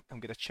 But I'm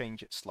going to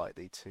change it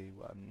slightly to,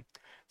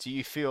 do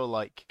you feel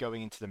like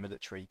going into the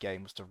military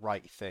game was the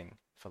right thing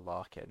for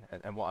Larkin?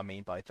 And what I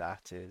mean by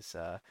that is,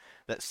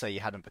 let's say you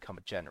hadn't become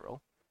a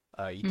general,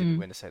 you didn't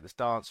win a Sailor's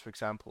Dance, for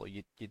example, or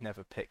you'd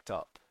never picked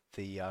up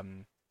the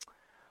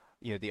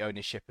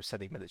ownership of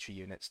sending military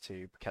units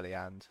to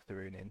Kellyanne, the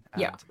Runin,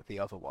 Yeah. and the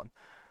other one.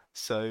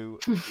 So,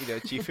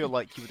 do you feel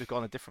like you would have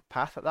gone a different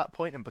path at that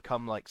point and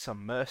become like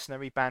some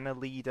mercenary banner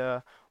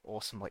leader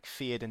or some like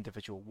feared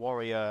individual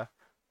warrior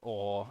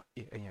or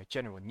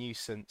general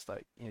nuisance?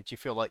 Like, do you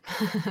feel like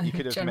you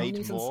could have General made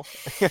nuisance.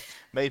 more,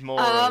 made more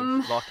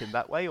of Larkin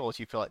that way, or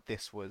do you feel like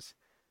this was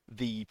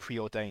the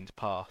preordained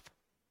path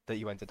that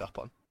you ended up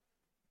on?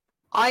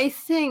 I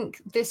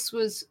think this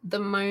was the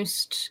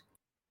most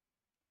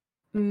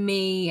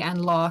me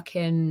and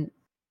Larkin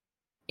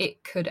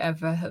it could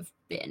ever have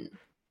been.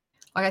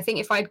 Like, I think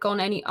if I'd gone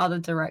any other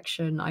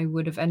direction, I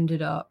would have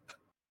ended up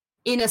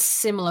in a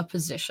similar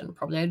position.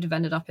 Probably I'd have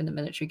ended up in the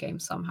military game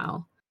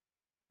somehow,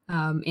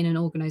 in an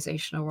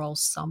organizational role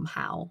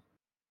somehow.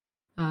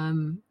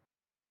 And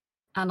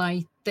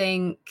I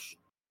think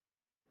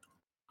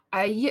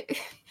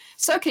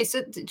so okay,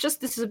 so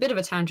just this is a bit of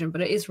a tangent, but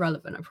it is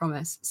relevant, I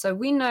promise. So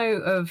we know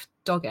of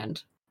Dog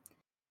End,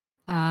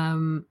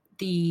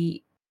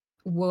 the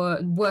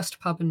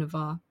worst pub in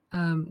Navarre.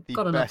 The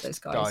Gotta love those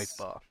best dive guys.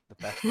 bar, the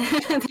best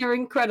dive bar. They're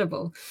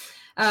incredible.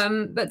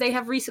 But they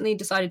have recently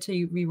decided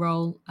to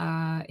re-roll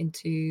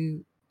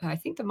into, I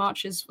think, the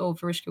Marches or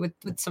Varishka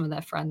with some of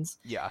their friends.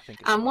 Yeah, I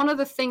think it's. And one of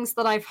the things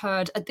that I've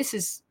heard, this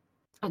is,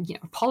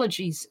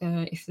 apologies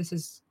if this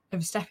is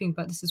overstepping,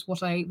 but this is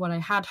what I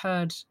had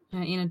heard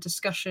in a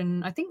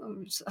discussion. I think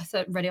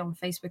I read it on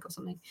Facebook or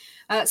something.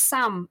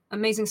 Sam,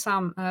 amazing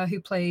Sam, who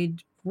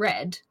played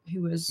Red,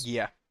 who was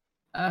Yeah.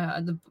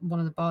 one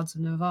of the bards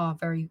of Navarre,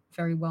 very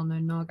very well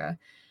known Naga.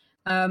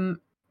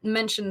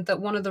 Mentioned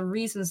that one of the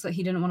reasons that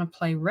he didn't want to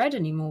play Red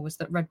anymore was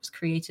that Red was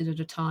created at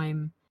a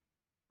time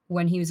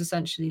when he was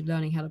essentially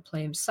learning how to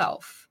play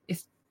himself.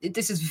 If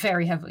this is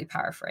very heavily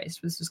paraphrased,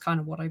 this is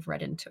kind of what I've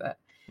read into it.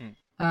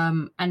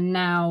 And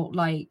now,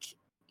 like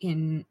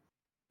in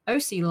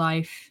OC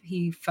life,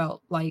 he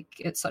felt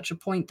like at such a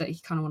point that he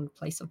kind of wanted to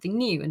play something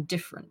new and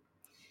different.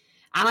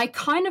 And I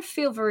kind of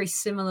feel very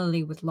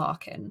similarly with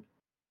Larkin,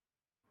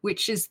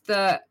 which is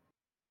that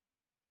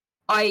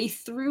I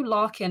through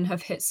Larkin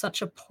have hit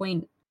such a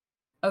point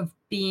of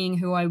being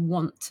who I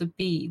want to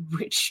be,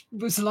 which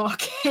was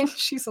Larkin.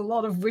 She's a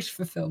lot of wish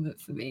fulfillment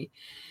for me.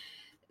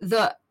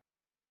 That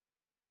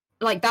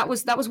like that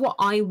was what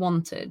I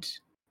wanted,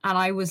 and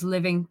I was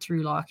living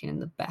through Larkin in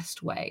the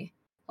best way.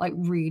 Like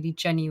really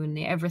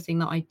genuinely, everything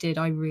that I did,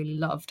 I really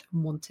loved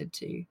and wanted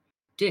to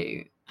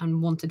do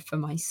and wanted for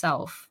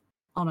myself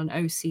on an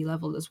OC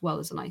level as well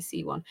as an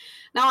IC one.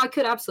 Now I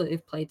could absolutely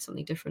have played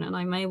something different, and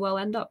I may well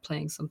end up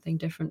playing something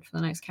different for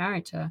the next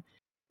character.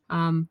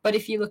 But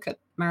if you look at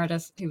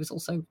Meredith, who was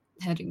also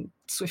heading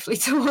swiftly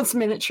towards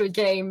miniature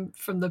game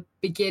from the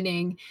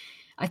beginning,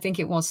 I think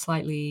it was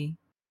slightly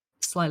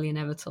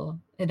inevitable.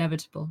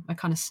 I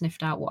kind of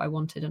sniffed out what I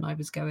wanted, and I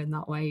was going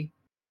that way,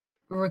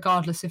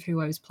 regardless of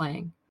who I was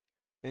playing.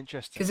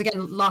 Interesting. Because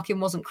again, Larkin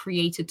wasn't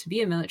created to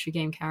be a military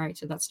game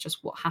character. That's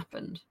just what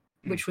happened,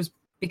 which was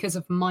because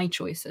of my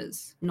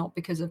choices, not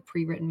because of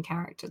pre-written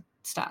character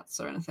stats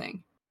or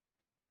anything.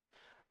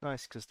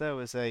 Nice, because there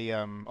was a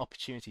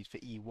opportunity for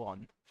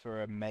E1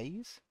 for a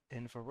maze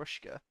in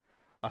Varushka.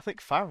 I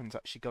think Farron's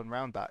actually gone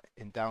round that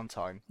in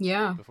downtime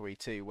Yeah. before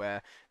E2,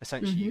 where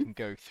essentially you can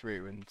go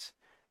through and,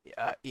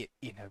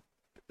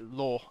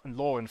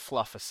 lore and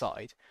fluff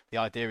aside, the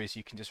idea is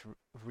you can just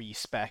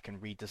respec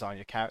and redesign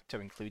your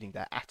character, including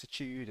their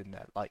attitude and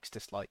their likes,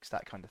 dislikes,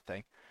 that kind of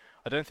thing.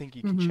 I don't think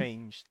you can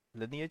change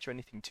lineage or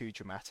anything too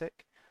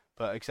dramatic,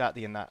 but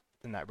exactly in that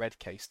red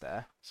case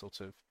there,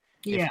 sort of,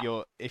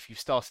 if you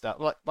started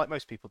out like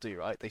most people do,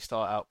 right? They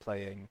start out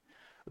playing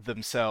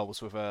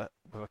themselves with a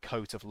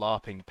coat of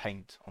LARPing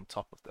paint on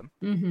top of them,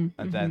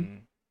 and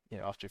then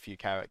after a few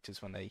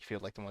characters, when they feel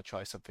like they want to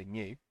try something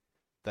new,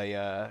 they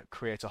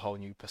create a whole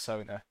new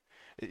persona.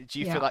 Do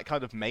you feel that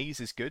kind of maze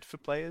is good for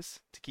players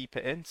to keep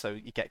it in, so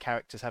you get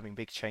characters having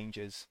big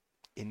changes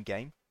in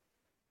game?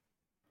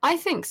 I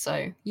think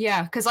so.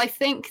 Yeah, because I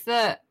think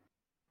that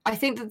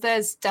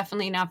there's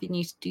definitely an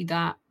avenue to do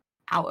that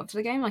out of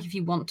the game. Like if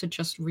you want to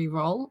just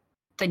re-roll,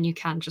 then you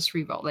can just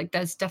re-roll. Like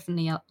there's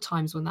definitely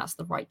times when that's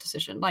the right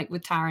decision. Like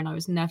with Taryn, I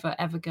was never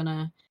ever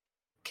gonna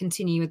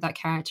continue with that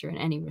character in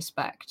any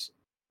respect.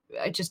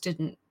 I just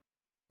didn't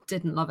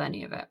love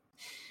any of it.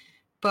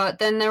 But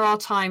then there are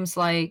times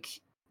like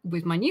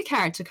with my new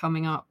character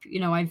coming up,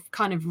 I've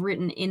kind of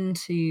written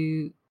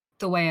into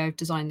the way I've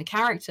designed the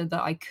character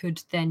that I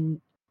could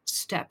then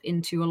step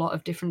into a lot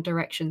of different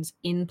directions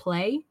in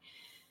play.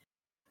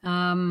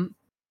 And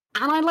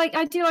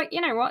I do like,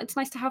 what? It's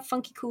nice to have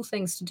funky, cool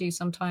things to do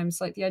sometimes.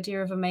 Like the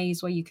idea of a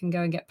maze where you can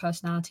go and get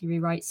personality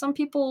rewrite. Some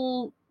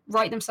people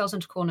write themselves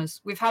into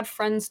corners. We've had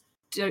friends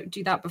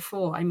do that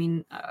before. I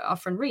mean, our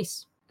friend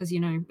Reese, as you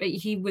know,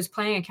 he was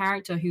playing a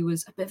character who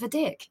was a bit of a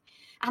dick,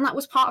 and that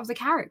was part of the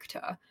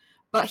character.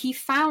 But he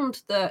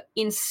found that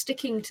in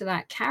sticking to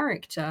that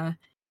character,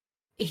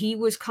 he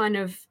was kind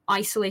of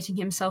isolating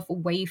himself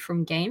away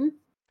from game.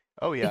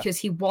 Oh yeah, because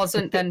he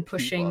wasn't then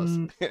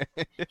pushing.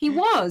 He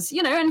was,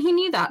 and he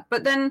knew that.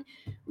 But then,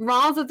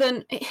 rather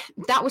than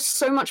that was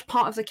so much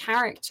part of the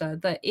character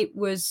that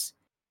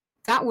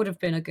that would have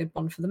been a good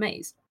one for the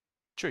maze.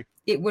 True.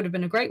 It would have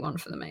been a great one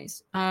for the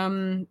maze.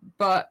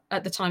 But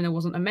at the time there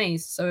wasn't a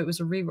maze, so it was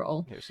a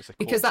reroll. It was just a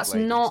because that's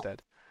not.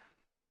 Instead.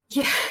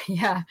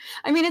 Yeah.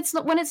 I mean, it's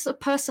not when it's a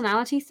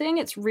personality thing.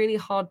 It's really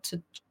hard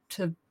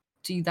to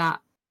do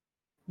that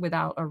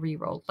without a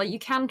reroll. Like you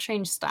can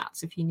change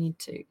stats if you need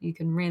to. You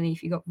can really,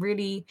 if you got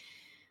really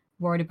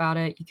worried about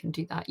it, you can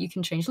do that. You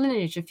can change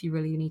lineage if you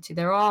really need to.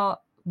 There are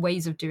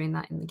ways of doing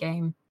that in the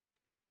game.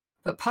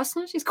 But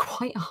personality is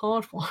quite a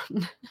hard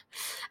one.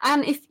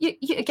 And if you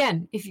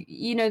again, if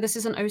this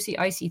is an OC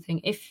IC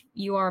thing, if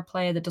you are a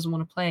player that doesn't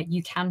want to play it,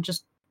 you can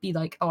just be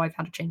like, oh, I've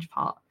had a change of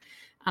heart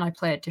and I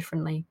play it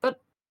differently.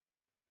 But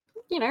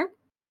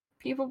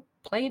people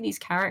play these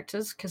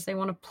characters because they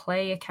want to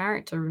play a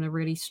character in a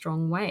really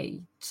strong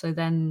way. So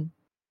then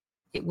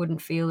it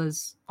wouldn't feel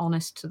as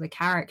honest to the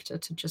character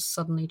to just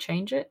suddenly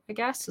change it, I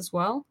guess, as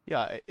well.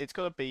 Yeah, it's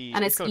got to be...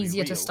 And it's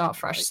easier to start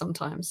fresh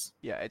sometimes.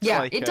 Yeah,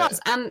 it does.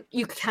 And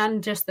you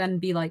can just then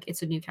be like,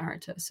 it's a new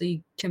character. So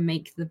you can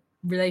make the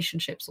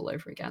relationships all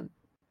over again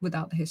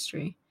without the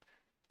history.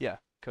 Yeah,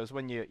 because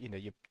when you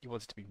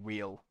want it to be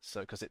real,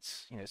 so because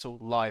it's it's all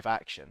live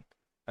action,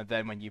 and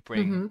then when you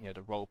bring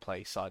the role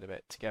play side of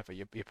it together,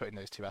 you're putting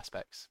those two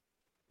aspects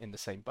in the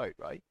same boat,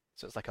 right?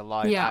 So it's like a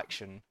live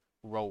action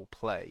role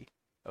play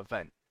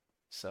event.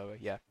 So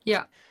yeah,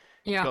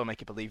 gotta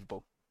make it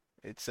believable.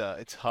 It's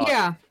hard.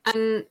 Yeah,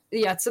 and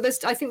so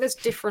I think there's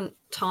different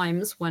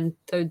times when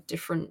the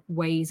different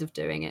ways of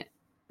doing it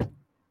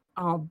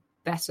are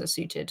better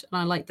suited,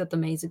 and I like that the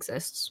maze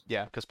exists.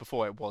 Yeah, because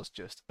before it was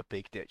just a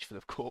big ditch full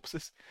of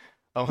corpses.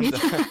 I wonder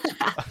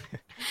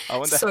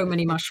so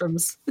many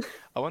mushrooms.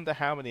 I wonder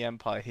how many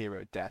Empire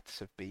hero deaths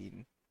have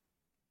been,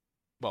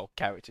 well,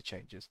 character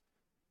changes.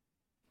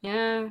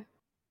 Yeah.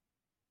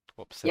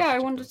 What percentage? Yeah, I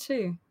wonder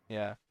too.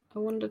 Yeah. I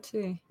wonder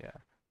too. Yeah,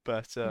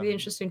 but it'd be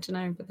interesting to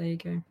know. But there you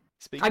go.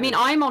 I mean,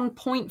 I'm on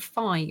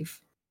 0.5.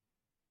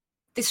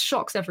 This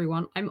shocks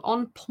everyone. I'm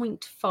on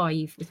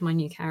 0.5 with my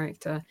new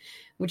character,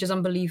 which is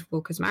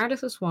unbelievable because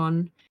Meredith was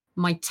 1,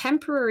 my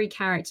temporary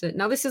character,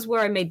 now this is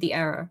where I made the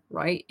error,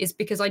 right? Is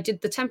because I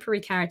did the temporary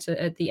character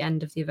at the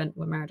end of the event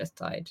where Meredith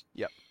died.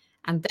 Yep.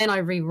 And then I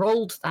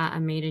re-rolled that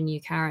and made a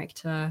new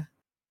character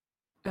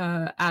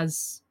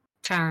as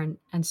Sharon.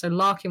 And so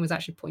Larkin was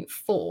actually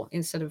 0.4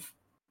 instead of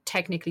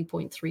technically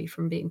 0.3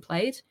 from being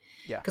played.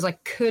 Yeah. Because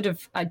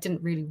I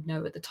didn't really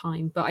know at the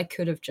time, but I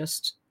could have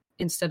just,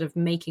 instead of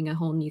making a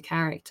whole new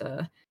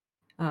character,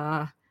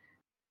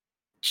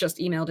 just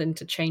emailed in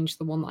to change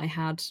the one that I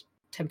had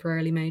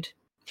temporarily made.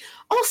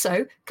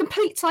 Also,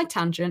 complete side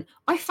tangent,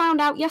 I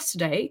found out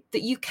yesterday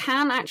that you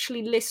can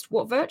actually list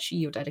what virtue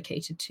you're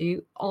dedicated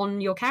to on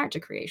your character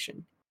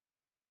creation.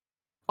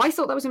 I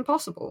thought that was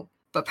impossible,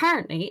 but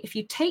apparently if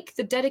you take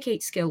the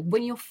dedicate skill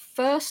when you're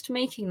first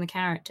making the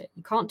character,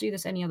 you can't do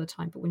this any other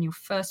time, but when you're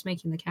first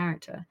making the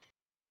character,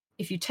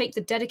 if you take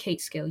the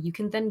dedicate skill, you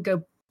can then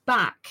go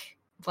back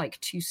like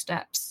 2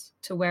 steps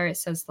to where it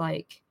says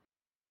like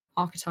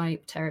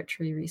archetype,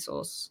 territory,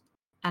 resource,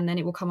 and then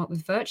it will come up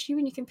with virtue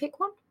and you can pick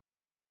one.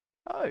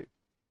 Oh.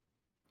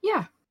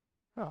 Yeah.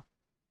 Oh.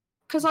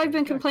 Because I've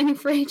been complaining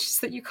for ages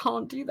that you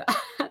can't do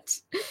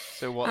that.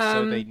 So what?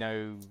 So they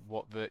know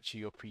what virtue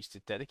your priest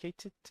is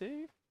dedicated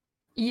to?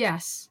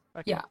 Yes.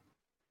 Okay. Yeah.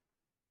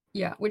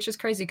 Yeah, which is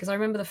crazy because I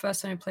remember the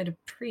first time I played a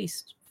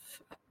priest,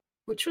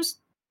 which was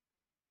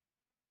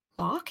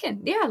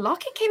Larkin. Yeah,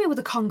 Larkin came in with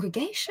a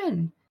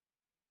congregation.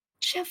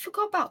 Shit, I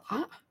forgot about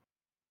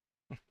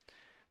that.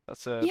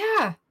 That's a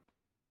Yeah.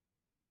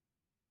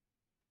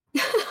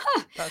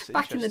 That's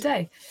back in the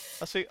day.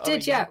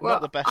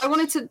 Well, I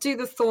wanted to do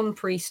the Thorn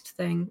Priest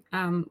thing,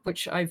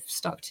 which I've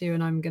stuck to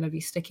and I'm going to be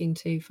sticking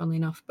to, funnily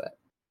enough, but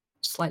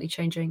slightly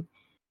changing.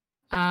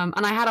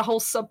 And I had a whole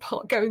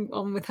subplot going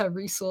on with her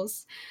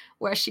resource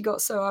where she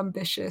got so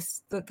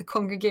ambitious that the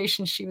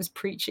congregation she was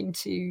preaching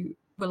to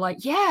were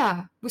like,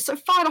 yeah, we're so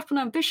fired up on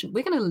ambition.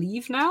 We're going to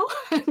leave now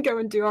and go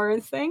and do our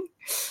own thing.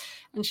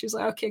 And she was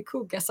like, okay,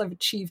 cool. Guess I've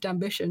achieved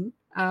ambition.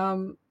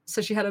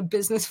 So she had a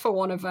business for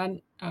one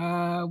event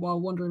while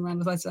wandering around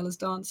with Izella's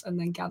Dance and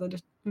then gathered a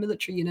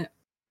military unit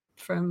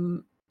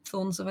from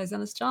Thorns of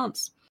Izella's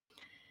Dance.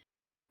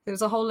 There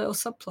was a whole little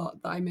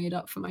subplot that I made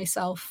up for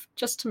myself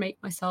just to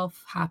make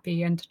myself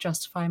happy and to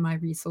justify my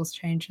resource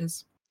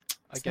changes.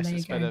 I guess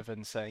it's better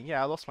than saying,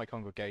 yeah, I lost my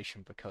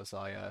congregation because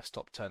I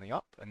stopped turning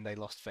up and they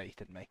lost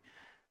faith in me.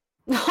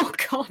 Oh,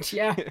 God,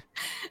 yeah.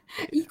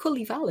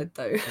 Equally valid,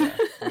 though. Yeah.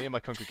 Me and my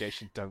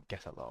congregation don't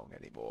get along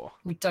anymore.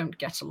 We don't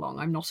get along.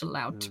 I'm not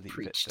allowed to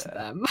preach to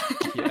them.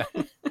 Yeah.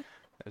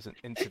 There's an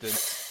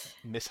incident,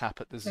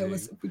 mishap at the zoo.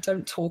 We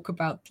don't talk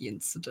about the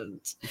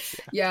incident.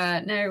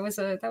 Yeah, no,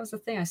 that was the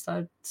thing. I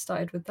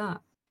started with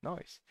that.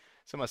 Nice.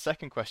 So my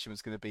second question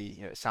was going to be,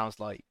 it sounds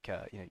like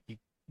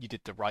you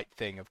did the right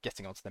thing of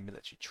getting onto the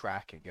military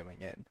track and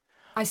going in.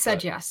 I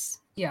said yes.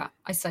 Yeah,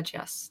 I said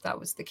yes. That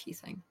was the key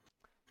thing.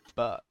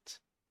 But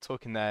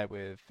talking there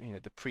with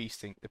the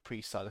priest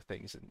side of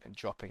things and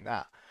dropping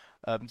that,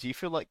 do you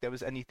feel like there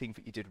was anything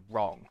that you did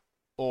wrong,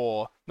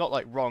 or not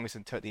like wrong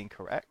isn't totally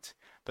incorrect,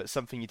 but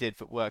something you did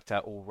that worked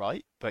out all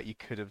right, but you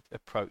could have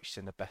approached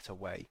in a better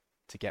way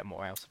to get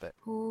more out of it?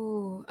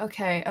 Ooh,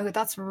 okay. Oh,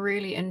 that's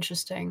really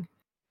interesting.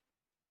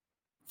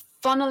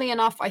 Funnily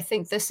enough, I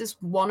think this is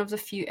one of the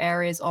few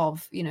areas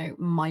of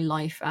my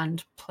life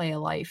and player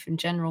life in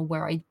general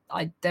where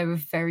I there were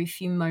very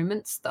few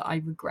moments that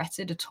I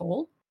regretted at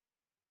all.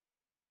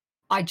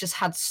 I just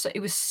had it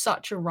was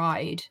such a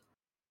ride.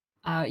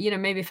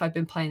 Maybe if I'd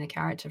been playing the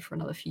character for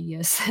another few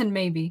years, then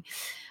maybe.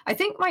 I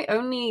think my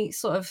only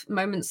sort of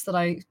moments that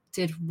I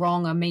did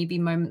wrong are maybe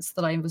moments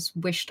that I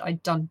wished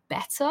I'd done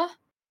better.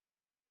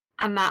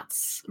 And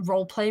that's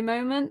roleplay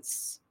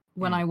moments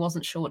when I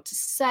wasn't sure what to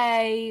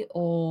say,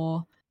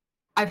 or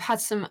I've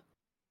had some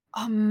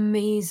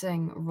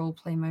amazing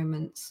roleplay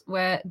moments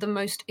where the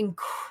most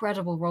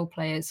incredible role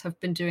players have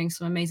been doing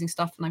some amazing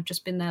stuff and I've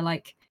just been there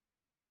like,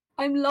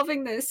 I'm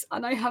loving this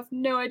and I have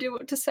no idea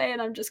what to say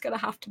and I'm just going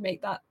to have to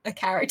make that a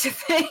character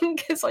thing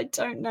because I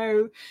don't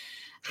know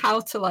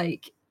how to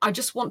I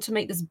just want to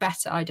make this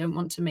better. I don't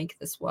want to make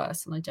this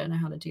worse and I don't know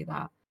how to do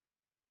that.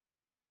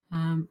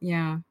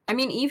 Yeah. I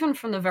mean, even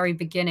from the very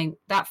beginning,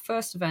 that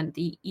first event,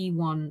 the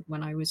E1,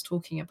 when I was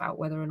talking about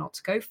whether or not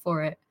to go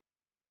for it,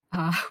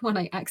 when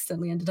I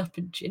accidentally ended up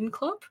in Gin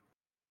Club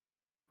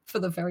for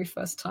the very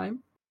first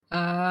time.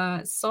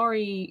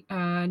 Sorry,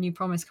 New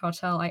Promise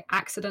Cartel. I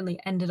accidentally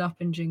ended up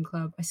in Gin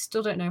Club. I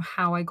still don't know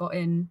how I got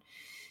in.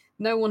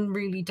 No one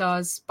really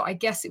does, but I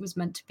guess it was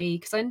meant to be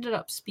because I ended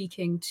up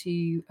speaking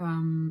to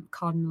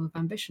Cardinal of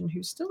Ambition,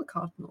 who's still a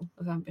Cardinal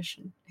of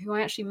Ambition, who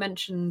I actually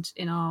mentioned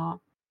in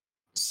our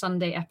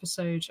Sunday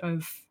episode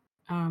of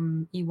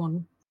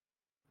E1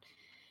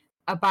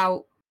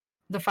 about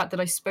the fact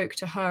that I spoke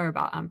to her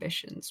about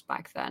ambitions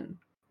back then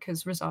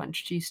because Rizal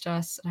introduced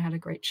us and I had a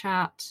great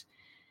chat.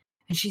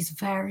 And she's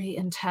very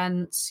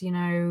intense,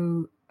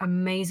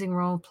 amazing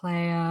role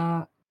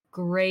player,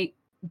 great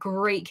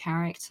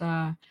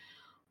character.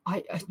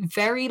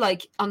 Very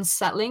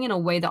unsettling in a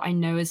way that I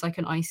know is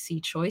an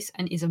IC choice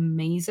and is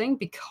amazing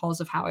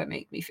because of how it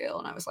made me feel.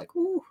 And I was like,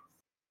 ooh,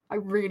 I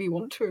really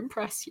want to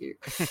impress you.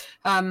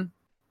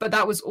 But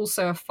that was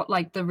also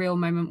like the real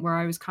moment where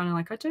I was kind of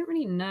like, I don't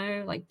really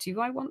know. Like, do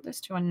I want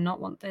this? Do I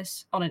not want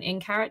this? On an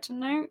in-character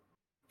note,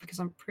 because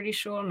I'm pretty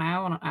sure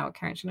now on an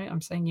out-character note, I'm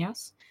saying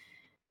yes.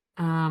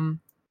 And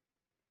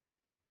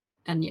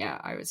yeah,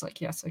 I was like,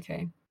 yes,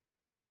 okay.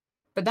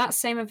 But that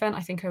same event,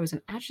 I think I was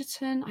an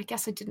adjutant. I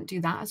guess I didn't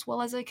do that as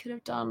well as I could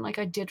have done. Like,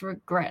 I did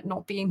regret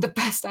not being the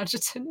best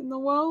adjutant in the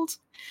world.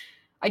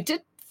 I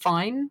did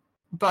fine,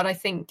 but I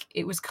think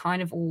it was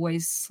kind of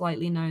always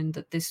slightly known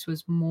that this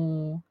was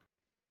more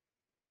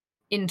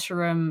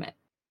interim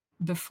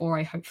before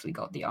I hopefully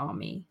got the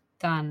army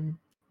than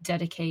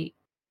dedicate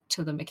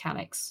to the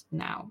mechanics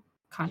now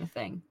kind of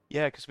thing.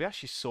 Yeah, because we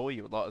actually saw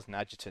you a lot as an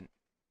adjutant,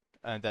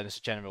 and then as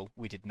a general,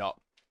 we did not.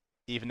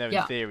 Even though in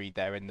Yeah. theory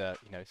they're in the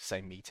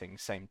same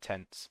meetings, same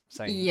tents,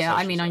 same Yeah, I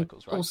social mean,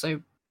 circles, I right?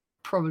 also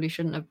probably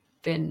shouldn't have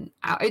been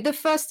out. The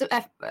first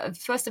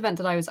event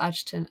that I was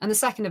adjutant, and the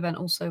second event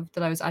also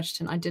that I was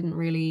adjutant, I didn't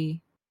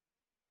really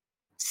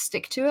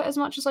stick to it as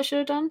much as I should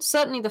have done.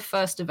 Certainly the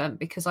first event,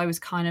 because I was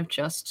kind of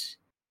just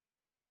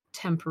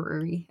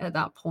temporary at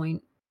that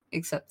point,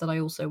 except that I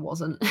also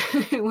wasn't.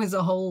 It was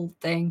a whole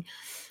thing.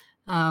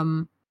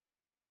 There's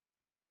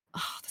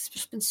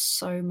just been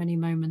so many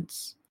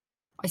moments.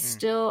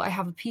 I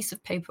have a piece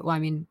of paper. Well, I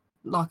mean,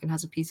 Larkin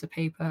has a piece of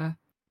paper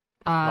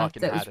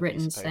Larkin that had was a piece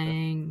written of paper.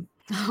 saying,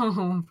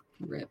 "Oh,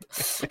 rip."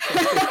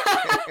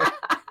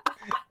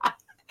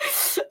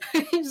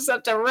 You just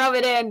have to rub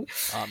it in.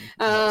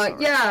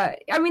 Yeah,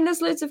 I mean,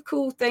 there's loads of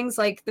cool things.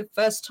 Like the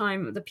first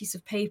time, the piece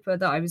of paper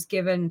that I was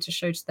given to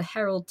show to the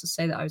herald to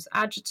say that I was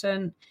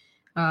adjutant,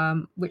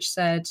 which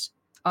said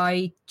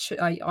I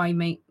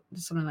make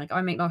something like I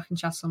make Larkin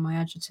Shattersong my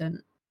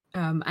adjutant,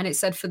 and it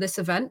said for this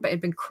event, but it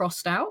had been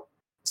crossed out.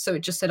 So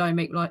it just said I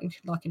make Larkin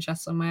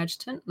Shattersong my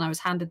adjutant, and I was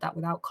handed that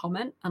without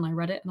comment, and I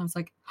read it, and I was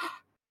like,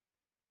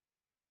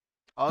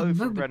 oh,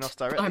 from Brenos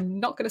directly? I'm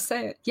not going to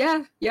say it.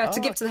 Yeah, to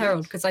give to the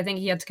herald, because I think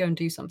he had to go and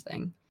do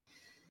something.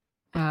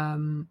 But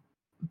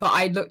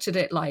I looked at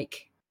it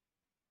like,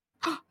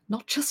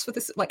 not just for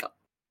this, like,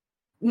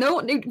 no,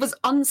 it was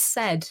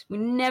unsaid. We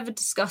never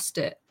discussed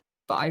it,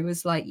 but I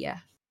was like, yeah.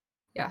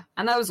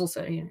 And that was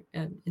also,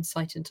 an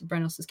insight into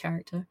Brenos's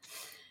character.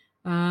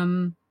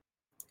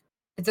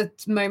 The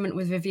moment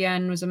with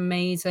Vivienne was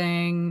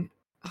amazing.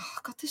 Oh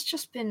God, there's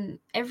just been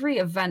every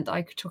event that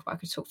I could talk about. I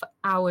could talk for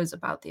hours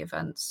about the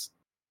events,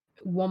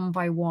 one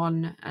by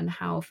one, and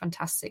how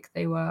fantastic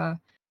they were,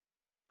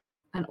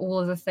 and all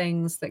of the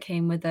things that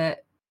came with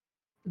it.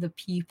 The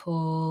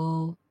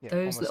people,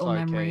 those little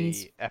like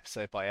memories. A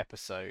episode by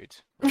episode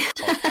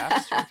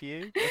podcast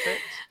review of it.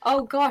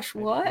 Oh gosh,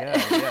 what?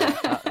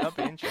 Yeah, that'd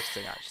be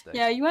interesting actually.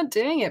 Yeah, you weren't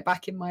doing it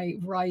back in my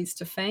rise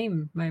to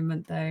fame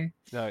moment though.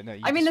 No.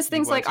 I mean, there's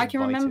things like I can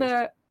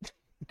remember.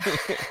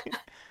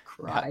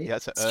 Cry. You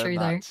had to earn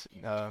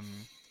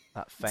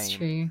that fame. It's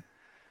true.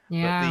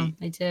 Yeah,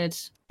 I did.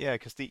 Yeah,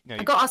 because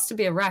I got asked to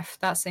be a ref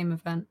that same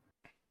event.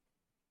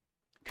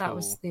 Cool. That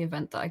was the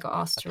event that I got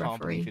asked to referee. I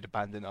can't believe you'd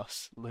abandon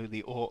us,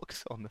 lowly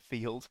orcs, on the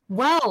field.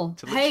 Well,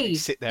 to literally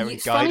sit there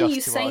and guide funny us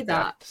you to say our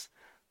that. deaths.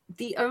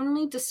 The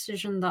only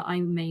decision that I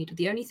made,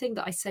 the only thing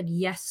that I said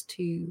yes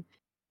to,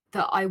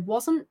 that I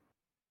wasn't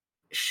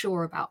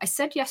sure about, I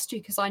said yes to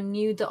because I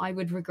knew that I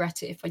would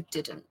regret it if I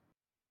didn't.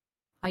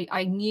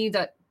 I knew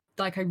that,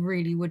 like, I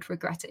really would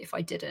regret it if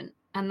I didn't,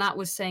 and that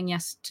was saying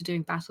yes to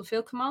doing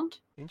Battlefield Command.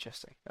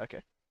 Interesting.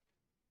 Okay.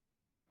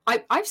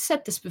 I've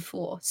said this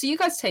before, so you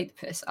guys take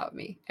the piss out of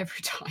me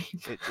every time.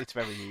 It's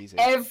very easy.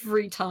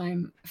 Every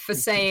time for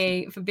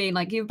being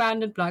like, you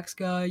abandoned Black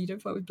Sky, you don't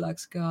fight with Black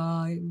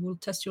Sky, we'll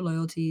test your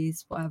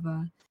loyalties,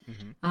 whatever.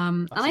 Mm-hmm.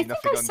 And I think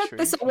I said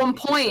this at one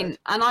point,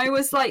 and I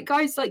was like,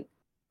 guys, like,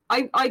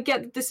 I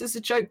get that this is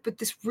a joke, but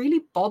this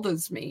really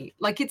bothers me.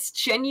 Like, it's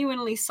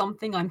genuinely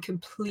something I'm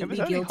completely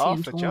guilty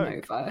and torn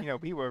over. You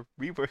know,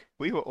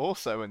 we were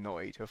also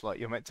annoyed with, like,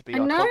 you're meant to be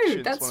our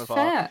conscience, one of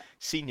our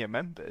senior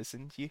members,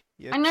 and you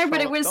I know,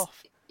 but it was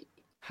off.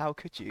 How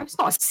could you? I was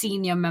not a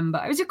senior member.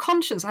 I was your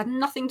conscience. I had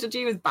nothing to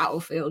do with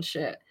Battlefield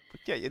shit. But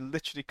yeah, you're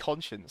literally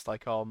conscience,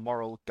 like our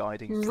moral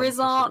guiding compass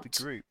Rizart of the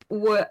group.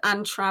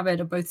 And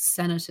Travid are both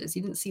senators.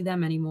 You didn't see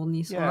them any more than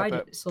you saw I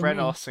did.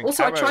 Brenos and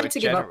also, Caro I tried to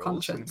give up generals,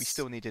 conscience. And we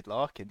still needed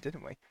Larkin,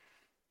 didn't we?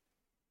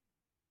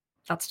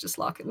 That's just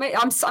Larkin. Mate,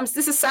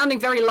 this is sounding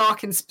very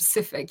Larkin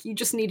specific. You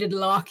just needed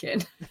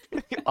Larkin.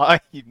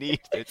 You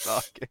needed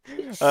Larkin.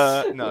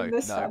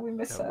 We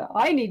miss her.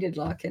 I needed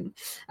Larkin.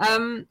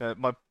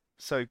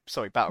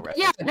 Sorry, battle ref.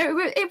 Yeah, no,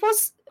 it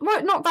was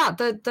not that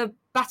the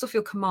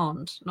Battlefield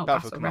Command, not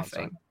Battlefield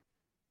Reffing.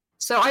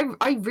 So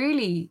I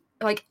really,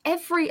 like,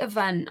 every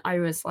event I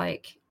was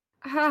like,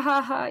 ha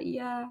ha ha,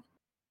 yeah,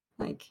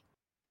 like,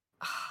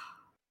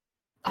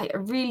 I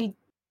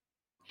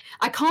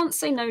can't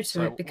say no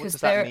to it because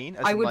what does that mean?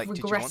 I would regret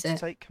did you want it. To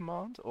take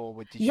command,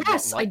 or did you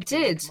yes, not like I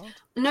did.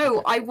 No,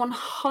 okay. I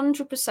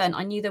 100%.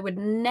 I knew there would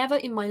never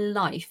in my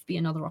life be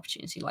another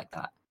opportunity like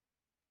that.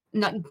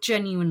 Not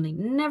genuinely,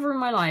 never in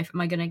my life am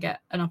I going to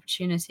get an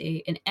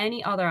opportunity in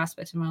any other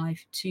aspect of my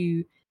life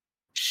to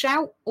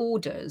shout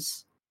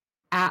orders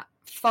at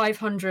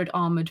 500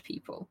 armored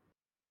people.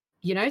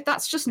 You know,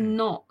 that's just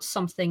not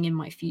something in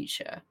my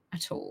future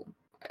at all.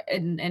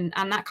 And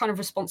that kind of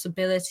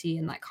responsibility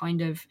and that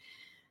kind of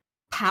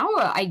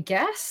power, I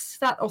guess,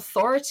 that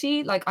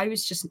authority, like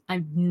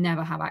I'd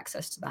never have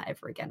access to that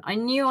ever again. I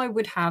knew I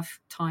would have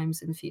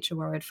times in the future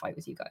where I'd fight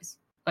with you guys.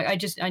 Like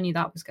I knew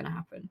that was going to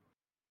happen,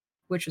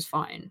 which was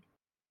fine.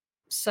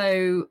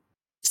 So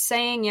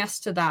saying yes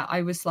to that,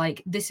 I was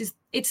like,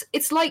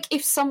 it's like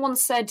if someone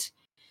said,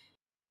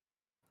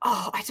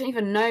 oh, I don't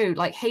even know,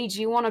 like, hey,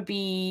 do you want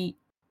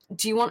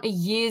a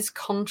year's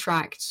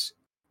contract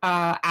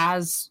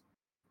as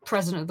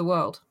president of the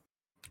world?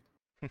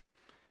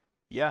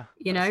 Yeah,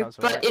 you know,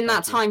 but right. in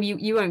that time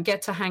you won't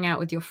get to hang out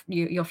with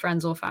your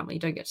friends or family. You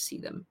don't get to see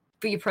them,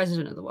 but you're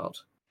president of the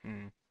world.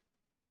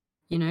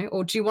 You know,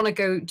 or do you want to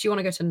go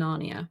to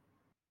Narnia,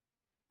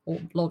 or,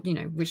 you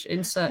know, which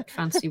insert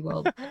fantasy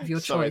world of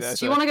your choice?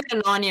 Do you want to go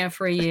to Narnia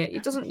for a year?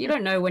 You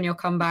don't know when you'll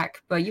come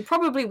back, but you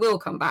probably will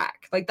come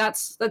back. Like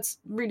that's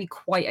really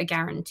quite a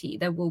guarantee.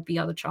 There will be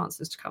other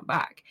chances to come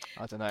back.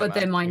 I don't know, but man.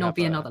 There might not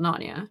be another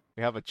Narnia.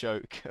 We have a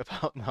joke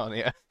about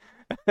Narnia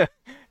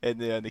in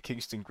the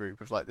Kingston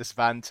group of like this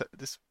van,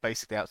 this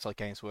basically outside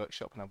Games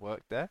Workshop, and I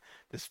worked there.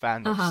 This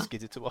van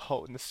skidded to a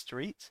hole in the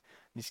street.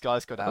 These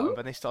guys got out and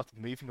then they started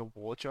moving a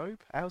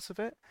wardrobe out of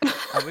it,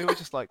 and we were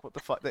just like, "What the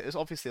fuck?" It was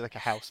obviously like a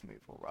house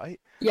move, all right?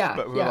 Yeah.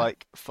 But we were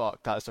like,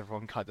 "Fuck, that is the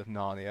wrong kind of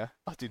Narnia.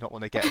 I do not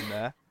want to get in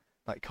there."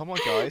 Like, come on,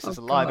 guys! There's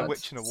a lion, a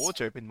witch, and a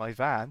wardrobe in my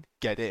van.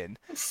 Get in.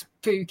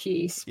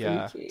 Spooky.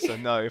 Yeah. So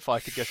no, if I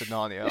could go to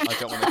Narnia, I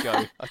don't want to go.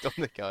 I don't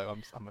want to go.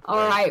 I'm afraid.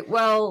 All right.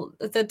 Well,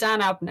 the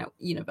Dan Abnett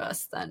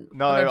universe then.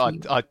 No,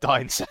 I'd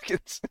die in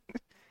seconds.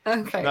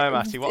 Okay. No,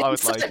 Matty. What I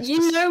would like.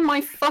 You know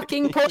my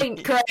fucking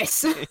point,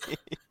 Chris.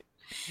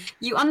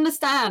 You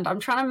understand. I'm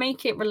trying to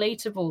make it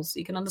relatable so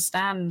you can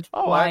understand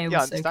why I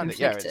was so conflicted.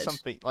 Yeah, it's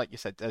something like you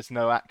said. There's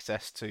no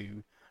access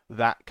to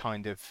that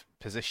kind of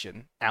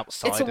position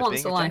outside of being a general.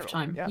 It's a once a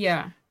lifetime.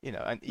 Yeah. You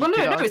know, and no,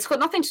 it's got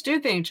nothing to do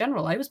with being a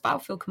general. I was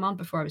Battlefield Command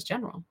before I was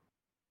general.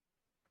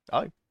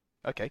 Oh,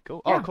 okay,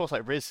 cool. Yeah. Oh, of course,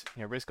 like Riz.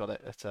 Riz got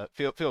it at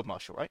Field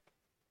Marshal, right?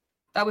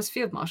 That was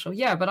Field Marshal.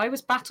 Yeah, but I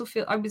was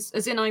Battlefield. I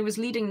was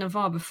leading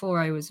Navarre before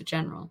I was a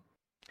general.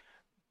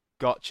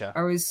 Gotcha.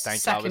 I was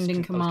second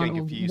in command,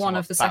 or one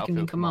of the second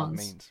in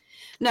commands.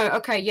 No,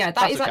 okay, yeah,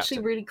 that is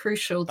actually really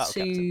crucial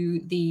to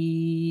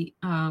the.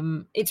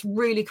 It's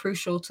really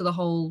crucial to the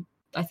whole,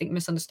 I think,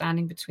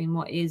 misunderstanding between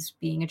what is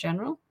being a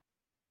general,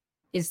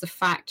 is the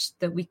fact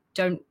that we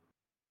don't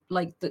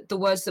like the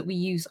words that we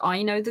use.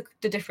 I know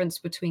the difference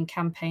between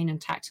campaign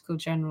and tactical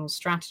general,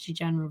 strategy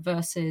general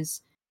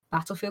versus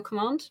battlefield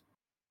command.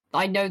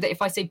 I know that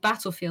if I say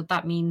battlefield,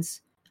 that means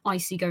I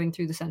see going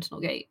through the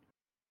Sentinel Gate.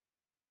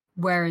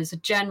 Whereas a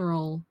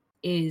general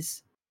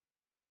is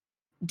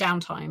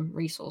downtime,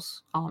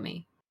 resource,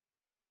 army.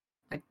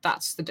 Like,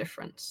 that's the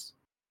difference.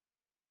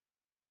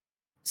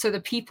 So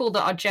the people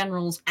that are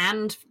generals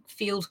and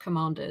field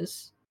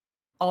commanders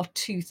are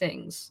two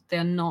things.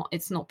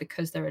 It's not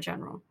because they're a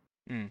general.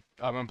 I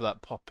remember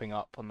that popping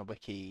up on the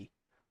wiki.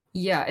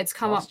 Yeah, it's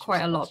come up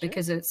quite a lot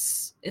because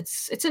it's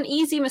an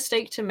easy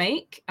mistake to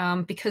make,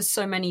 because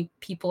so many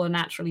people are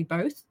naturally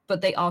both,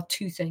 but they are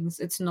two things.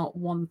 It's not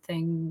one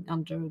thing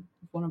under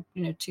one,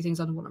 two things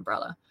under one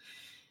umbrella.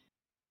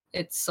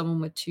 It's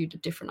someone with two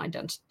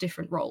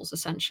different roles,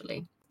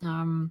 essentially.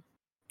 You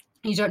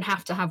don't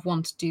have to have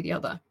one to do the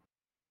other,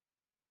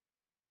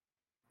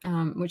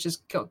 which has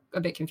got a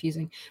bit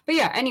confusing. But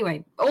yeah,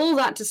 anyway, all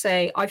that to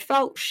say, I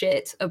felt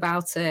shit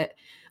about it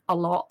a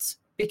lot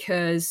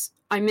because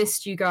I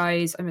missed you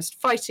guys. I missed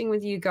fighting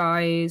with you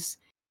guys.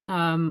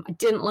 I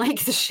didn't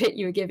like the shit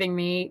you were giving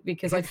me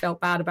because I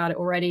felt bad about it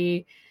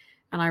already.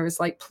 And I was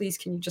like, please,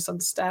 can you just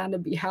understand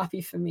and be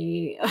happy for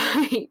me?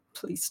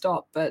 Please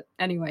stop. But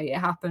anyway, it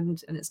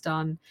happened and it's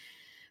done.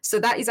 So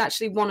that is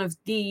actually one of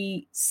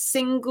the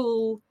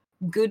single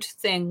good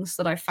things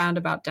that I found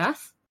about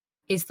death,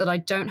 is that I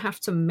don't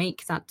have to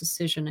make that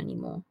decision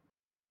anymore.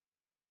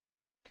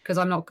 Because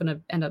I'm not going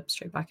to end up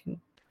straight back in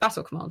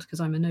Battle Command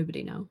because I'm a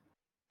nobody now.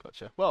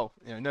 Gotcha. Well,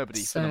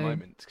 nobody for the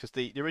moment, because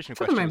the original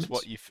question was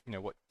what you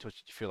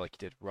feel like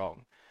you did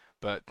wrong,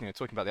 but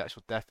talking about the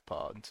actual death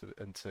part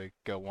and to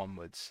go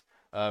onwards,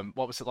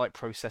 what was it like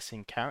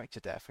processing character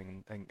death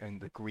and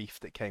the grief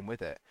that came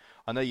with it?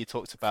 I know you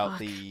talked about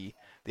the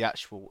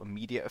actual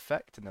immediate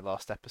effect in the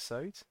last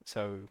episode,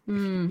 so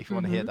if you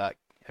want to hear that,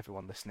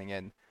 everyone listening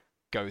in,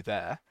 go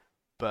there.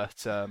 But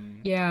for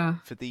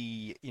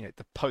the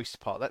the post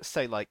part, let's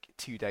say like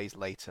 2 days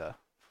later.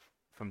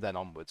 From then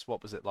onwards,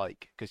 what was it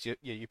like? Because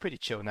you're pretty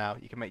chill now.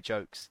 You can make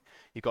jokes.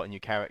 You've got a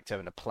new character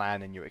and a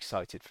plan, and you're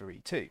excited for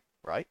E2,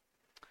 right?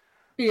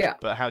 Yeah.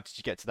 But how did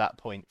you get to that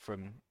point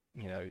from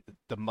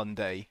the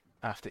Monday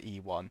after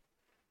E1?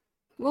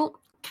 Well,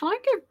 can I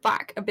go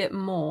back a bit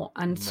more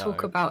and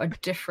talk about a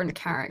different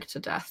character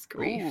death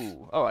grief?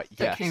 Ooh, all right.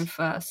 That came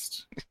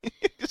first.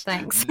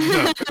 Thanks.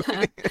 No.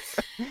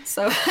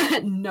 So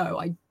no,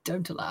 I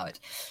don't allow it.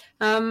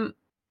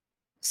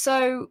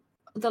 So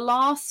the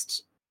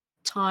last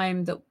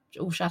time that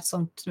all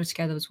Shattersong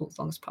together was Walk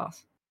the Longest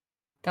Path.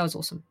 That was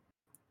awesome.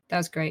 That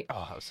was great.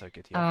 Oh, that was so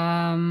good.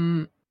 Yeah.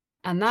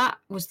 And that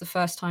was the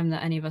first time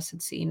that any of us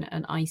had seen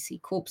an icy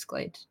corpse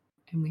glade.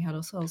 And we had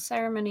our whole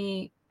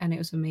ceremony, and it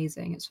was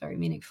amazing. It's very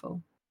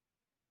meaningful.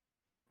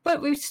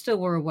 But we still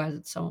were aware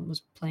that someone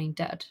was playing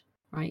dead,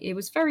 right? It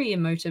was very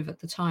emotive at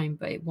the time,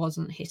 but it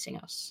wasn't hitting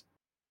us.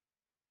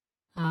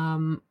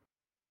 And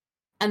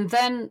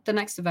then the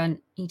next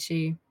event,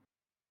 E2,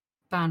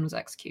 Ban was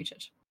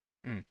executed.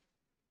 Mm.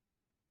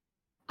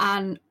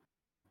 And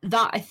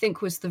that, I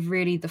think, was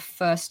the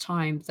first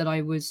time that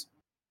I was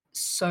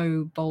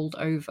so bowled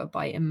over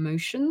by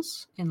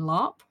emotions in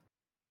LARP.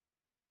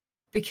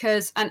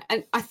 Because, and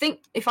I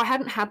think if I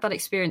hadn't had that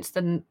experience,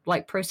 then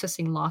like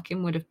processing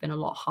Larkin would have been a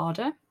lot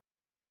harder.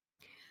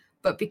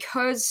 But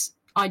because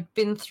I'd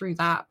been through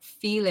that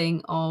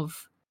feeling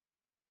of,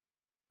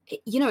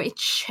 you know, it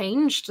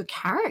changed the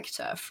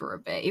character for a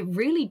bit. It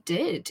really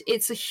did.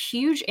 It's a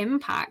huge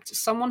impact.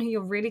 Someone who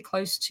you're really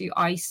close to,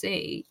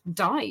 IC,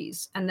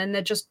 dies, and then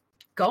they're just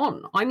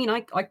gone. I mean,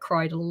 I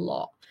cried a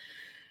lot.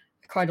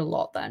 I cried a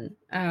lot then.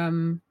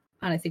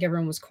 And I think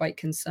everyone was quite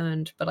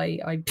concerned, but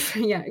I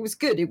yeah, it was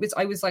good.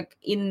 I was like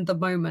in the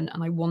moment,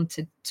 and I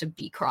wanted to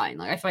be crying.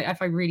 Like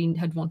if I really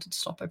had wanted to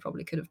stop, I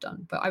probably could have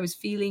done. But I was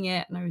feeling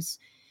it, and I was,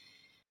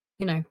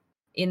 you know,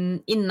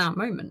 in that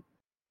moment,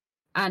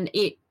 and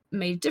it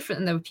made it different.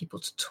 And there were people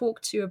to talk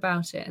to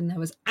about it, and there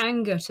was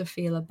anger to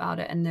feel about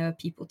it, and there were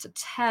people to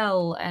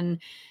tell, and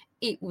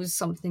it was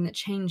something that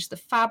changed the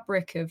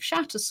fabric of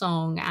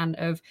Shattersong and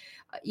of,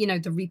 you know,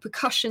 the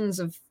repercussions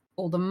of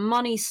all the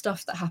money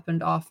stuff that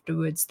happened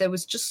afterwards. There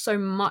was just so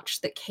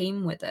much that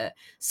came with it,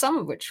 some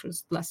of which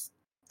was less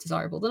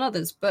desirable than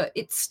others, but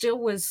it still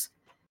was,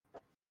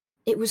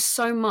 it was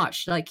so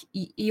much. Like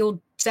your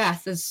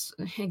death, as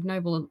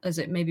ignoble as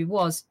it maybe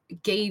was,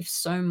 gave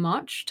so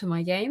much to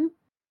my game,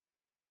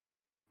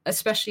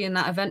 especially in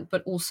that event,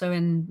 but also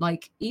in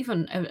like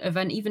even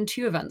even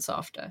 2 events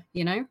after,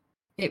 you know,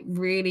 it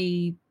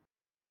really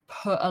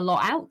put a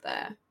lot out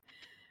there.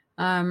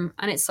 And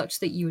it sucks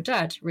that you were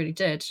dead, really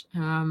did.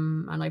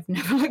 And I've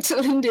never looked at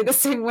Lindy the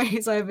same way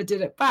as I ever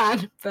did at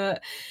Ban,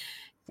 but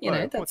you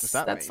know, What does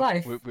that that's mean?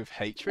 life. With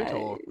hatred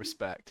or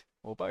respect,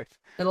 or both?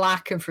 The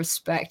lack of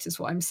respect is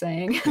what I'm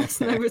saying.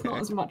 There was not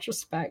as much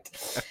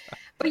respect.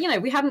 But you know,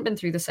 we hadn't been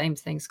through the same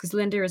things, because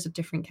Linda is a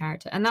different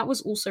character, and that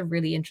was also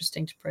really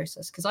interesting to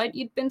process, because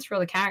you'd been through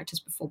other characters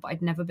before, but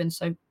I'd never been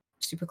so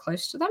super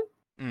close to them.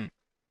 Mm.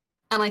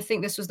 And I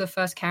think this was the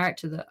first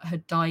character that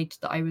had died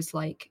that I was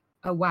like,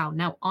 oh wow,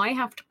 now I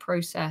have to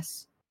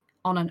process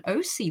on an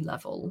OC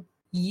level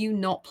you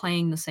not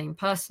playing the same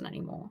person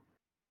anymore.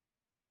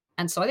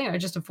 And so I think I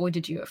just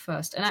avoided you at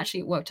first. And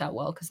actually it worked out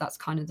well, because that's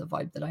kind of the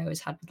vibe that I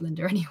always had with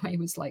Linda anyway,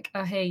 was like,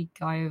 oh hey,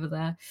 guy over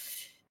there.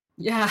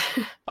 Yeah.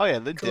 Oh yeah,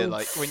 Linda, Cool.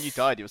 like when you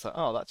died, it was like,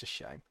 oh, that's a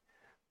shame.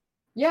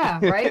 Yeah,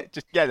 right?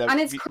 Just yeah, no, And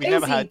it's we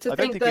never crazy had. to I don't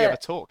think think we that- ever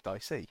talked. I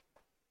see.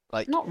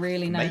 Like Not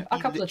really, no. maybe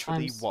A couple of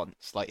literally times.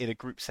 once, like in a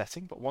group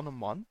setting, but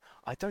one-on-one,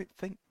 I don't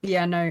think.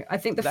 Yeah, no. I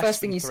think the Less first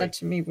thing than you 3. said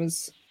to me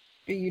was,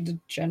 are you the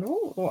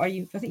general? Or are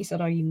you, I think you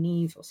said, are you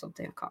Neve or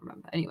something? I can't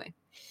remember. Anyway.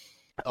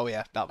 Oh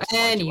yeah, that was to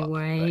wind you up, but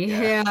Anyway,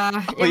 yeah.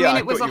 yeah. Oh, I yeah, mean, I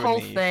it was thought a you were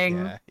whole Neve.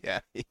 thing. Yeah.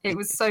 It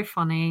was so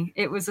funny.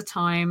 It was a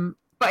time,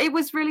 but it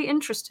was really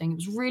interesting. It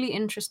was really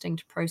interesting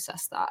to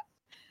process that.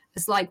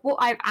 It's like what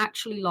I've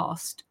actually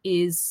lost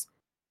is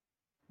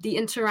the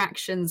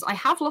interactions. I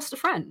have lost a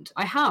friend.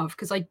 I have,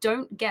 because I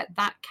don't get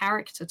that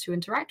character to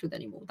interact with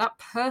anymore. That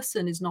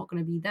person is not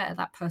going to be there.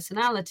 That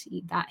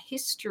personality, that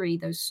history,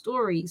 those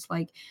stories,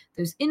 like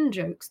those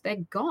in-jokes,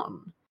 they're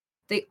gone.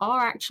 They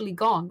are actually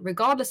gone,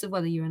 regardless of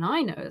whether you and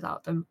I know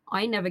about them.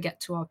 I never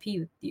get to RP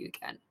with you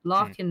again.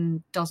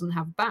 Larkin doesn't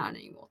have ban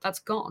anymore. That's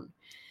gone.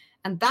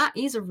 And that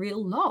is a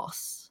real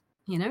loss.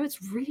 You know,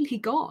 it's really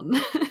gone.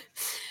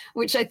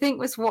 Which I think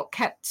was what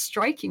kept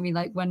striking me,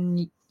 like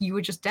when you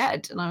were just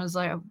dead. And I was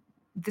like, oh,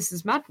 this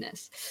is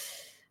madness.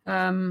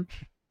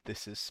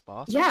 This is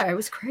Sparta. Yeah, it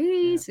was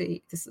crazy. Yeah.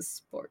 This is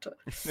Sparta.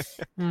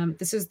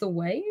 This is the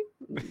way.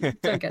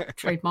 Don't get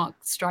trademark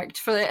striked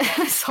for it.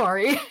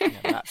 Sorry. Yeah,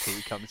 Matt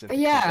P comes in with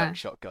a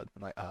shotgun.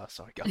 I'm like,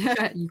 sorry,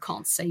 guys. You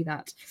can't say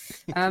that.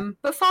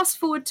 But fast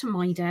forward to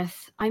my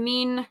death. I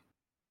mean,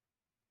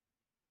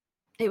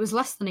 it was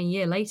less than a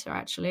year later,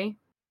 actually.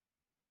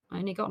 I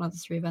only got another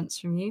 3 events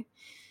from you.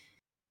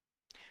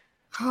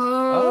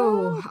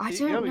 I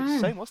don't know.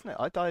 Same, wasn't it?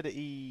 I died at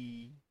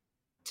E2.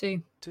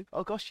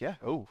 Oh gosh, yeah.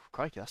 Oh,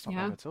 crikey, that's not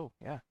long at all.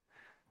 Yeah.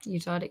 You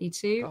died at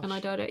E2, and I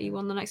died at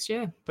E1 the next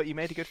year. But you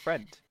made a good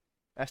friend,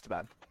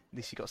 Esteban. At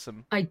least you got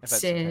some. I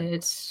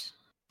did.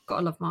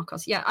 Gotta love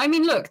Marcos. Yeah, I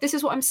mean, look, this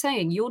is what I'm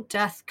saying. Your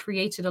death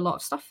created a lot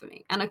of stuff for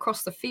me, and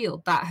across the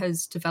field, that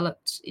has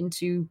developed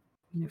into, you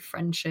know,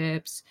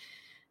 friendships.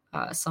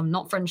 Some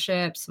not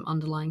friendships, some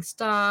underlying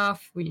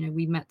stuff. We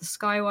met the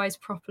Skywise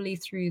properly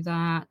through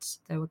that.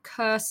 There were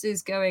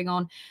curses going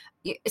on.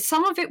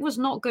 Some of it was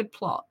not good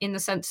plot, in the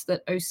sense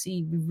that OC,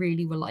 we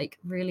really were like,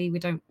 really, we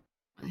don't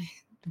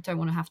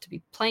want to have to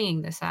be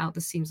playing this out.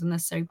 This seems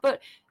unnecessary. But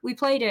we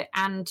played it,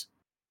 and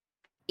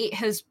it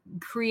has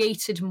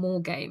created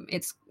more game.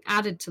 It's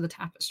added to the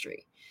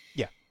tapestry.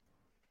 Yeah.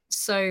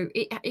 So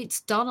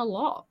it's done a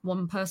lot,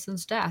 one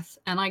person's death.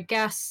 And I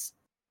guess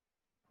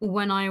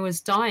when I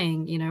was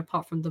dying, you know,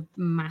 apart from the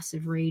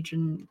massive rage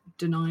and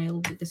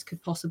denial that this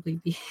could possibly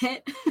be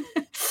it,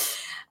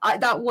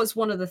 that was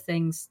one of the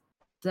things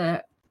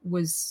that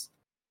was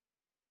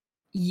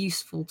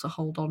useful to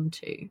hold on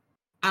to.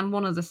 And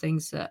one of the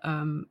things that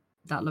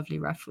that lovely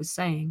ref was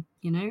saying,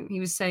 you know, he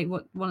was saying,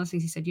 one of the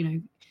things he said, you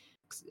know,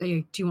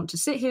 do you want to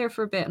sit here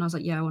for a bit? And I was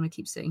like, yeah, I want to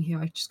keep sitting here.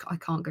 I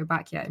can't go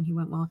back yet. And he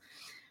went, well,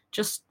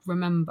 just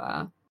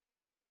remember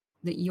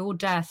that your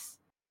death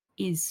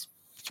is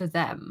for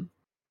them.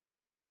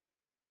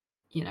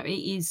 You know, it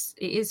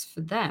is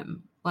for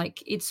them.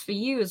 Like, it's for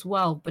you as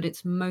well, but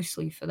it's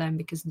mostly for them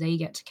because they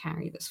get to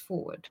carry this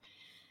forward.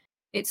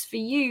 It's for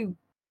you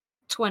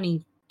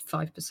 25%.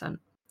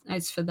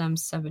 It's for them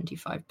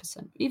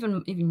 75%.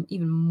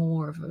 Even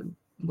more of a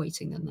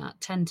weighting than that,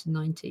 10 to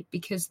 90,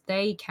 because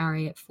they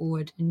carry it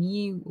forward and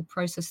you will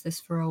process this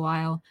for a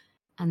while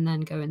and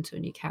then go into a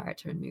new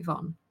character and move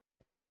on.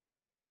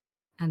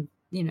 And,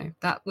 you know,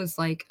 that was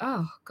like,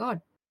 oh,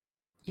 God,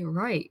 you're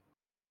right.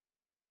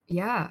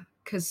 Yeah,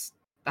 because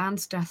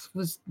Ban's death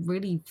was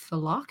really for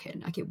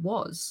Larkin. Like, it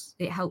was.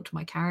 It helped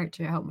my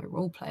character, it helped my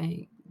role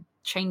playing,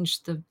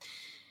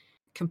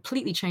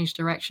 completely changed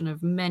direction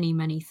of many,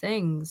 many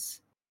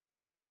things.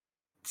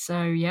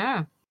 So,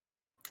 yeah,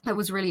 that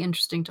was really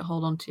interesting to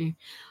hold on to.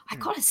 I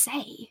gotta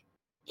say,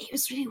 it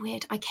was really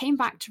weird. I came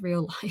back to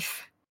real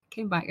life.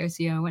 Came back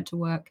OCO, I went to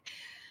work.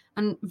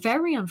 And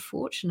very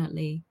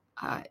unfortunately,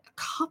 a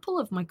couple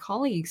of my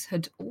colleagues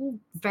had all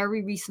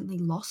very recently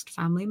lost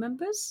family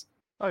members.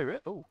 Oh, really?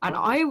 Oh, and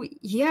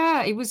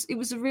it was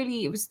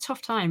a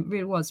tough time, it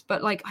really was.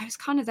 But like, I was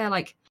kind of there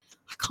like,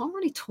 I can't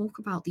really talk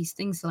about these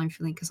things that I'm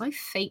feeling because I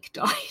fake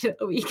died at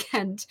the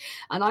weekend,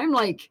 and I'm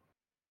like,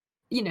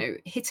 you know,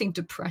 hitting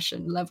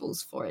depression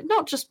levels for it.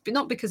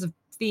 Not because of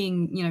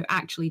being, you know,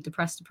 actually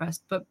depressed,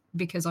 but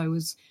because I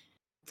was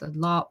the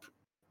LARP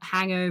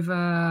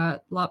hangover,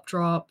 LARP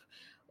drop,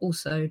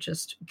 also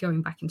just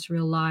going back into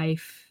real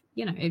life.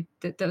 You know,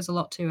 there was a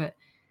lot to it.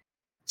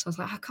 So I was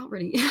like, I can't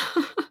really.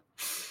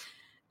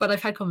 But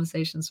I've had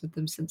conversations with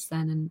them since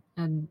then,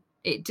 and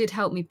it did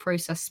help me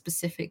process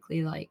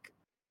specifically like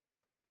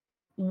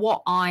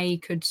what I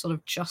could sort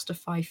of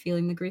justify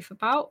feeling the grief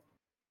about,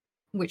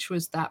 which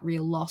was that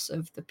real loss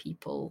of the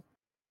people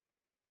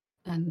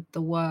and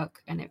the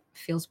work. And it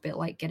feels a bit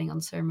like getting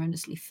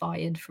unceremoniously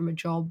fired from a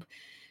job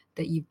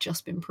that you've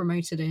just been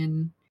promoted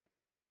in.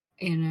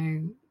 You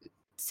know,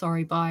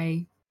 sorry,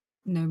 bye,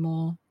 no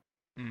more.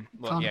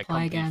 Well, Can't yeah, apply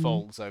company again.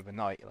 folds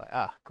overnight. You're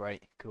like,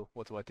 great, cool.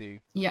 What do I do?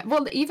 Yeah,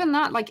 well, even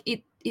that, like,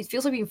 it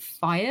feels like being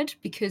fired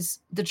because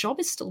the job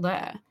is still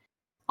there.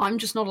 I'm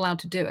just not allowed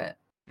to do it.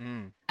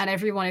 And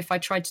everyone, if I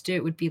tried to do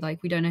it, would be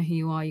like, we don't know who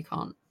you are, you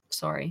can't.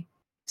 Sorry.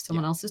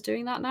 Someone else is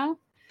doing that now.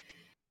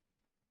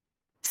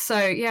 So,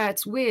 yeah,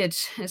 it's weird.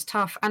 It's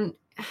tough. And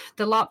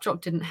the LARP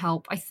drop didn't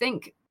help. I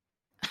think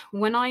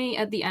when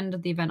at the end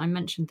of the event, I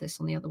mentioned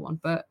this on the other one,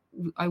 but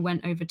I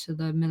went over to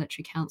the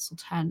military council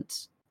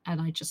tent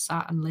and I just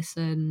sat and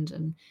listened,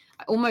 and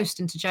I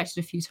almost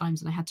interjected a few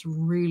times and I had to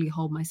really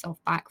hold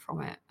myself back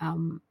from it,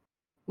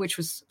 which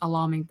was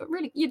alarming, but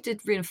really, you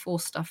did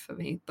reinforce stuff for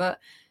me. But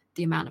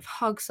the amount of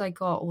hugs I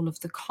got, all of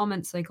the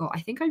comments I got, I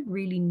think I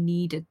really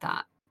needed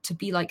that to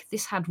be like,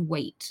 this had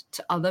weight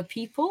to other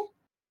people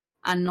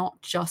and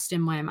not just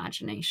in my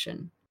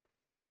imagination.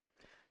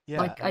 Yeah,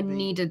 like, I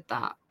needed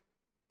that.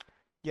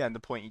 Yeah, and the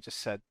point you just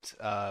said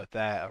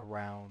there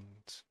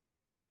around,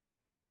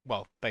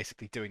 well,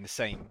 basically doing the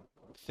same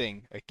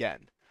thing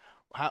again.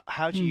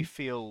 How do you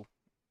feel?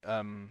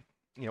 You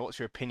know, what's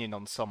your opinion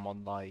on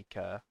someone like?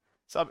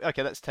 So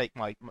okay, let's take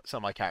some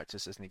of my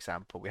characters as an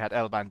example. We had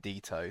El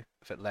Bandito,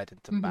 if it led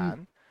into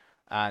Ban,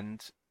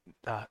 and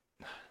uh,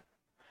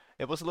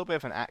 it was a little bit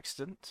of an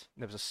accident.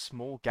 There was a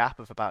small gap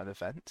of about an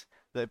event,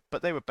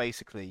 but they were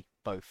basically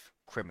both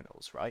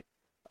criminals, right?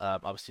 I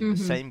was in the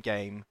same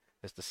game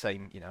as the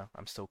same, you know,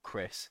 I'm still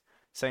Chris.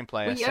 Same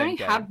player, Well, you same only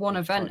game had one each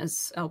event time.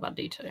 as El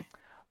Bandito.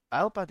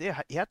 El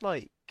Bandito, he had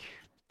like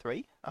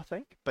three, I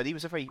think, but he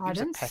was I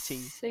didn't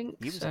think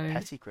he was a so.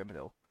 petty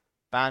criminal.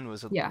 Ban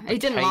Yeah, it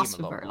didn't became last a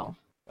for lot very more. long.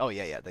 Oh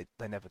yeah,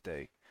 they never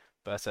do.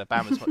 But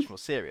Ban was much more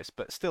serious.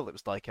 But still, it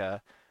was like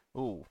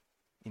oh,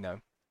 you know,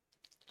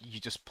 you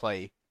just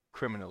play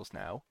criminals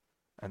now,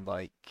 and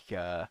like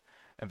and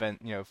then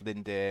you know,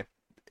 Lindir,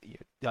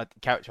 the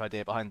character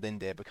idea behind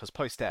Lindir, because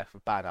post death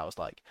with Ban, I was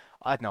like,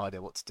 I had no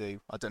idea what to do.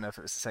 I don't know if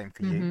it was the same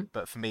for you,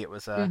 but for me, it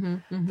was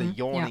the Yeah.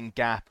 yawning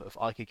gap of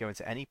I could go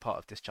into any part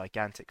of this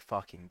gigantic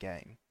fucking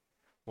game.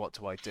 What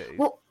do I do?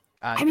 Well,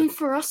 I And mean,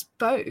 for us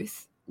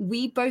both,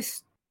 we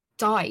both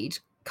died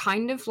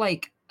kind of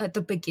like at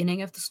the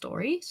beginning of the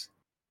stories.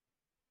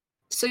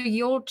 So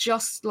you're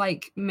just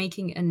like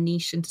making a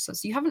niche into stuff.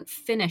 So you haven't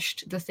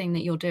finished the thing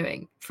that you're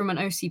doing from an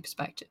OC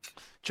perspective.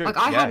 true, Like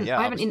I yeah, haven't I I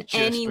was haven't in just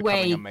any becoming a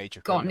way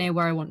major got criminal. near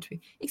where I want to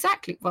be.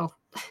 Exactly. Well,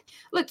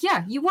 look,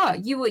 yeah, you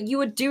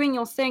were doing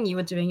your thing, you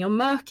were doing your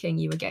murking,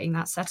 you were getting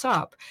that set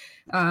up.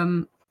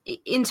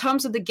 In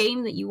terms of the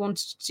game that you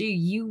wanted to do,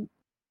 you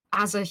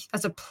as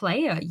a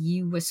player,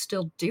 you were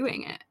still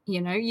doing it.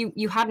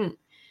 You hadn't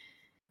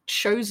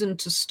chosen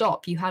to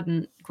stop, you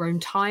hadn't grown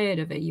tired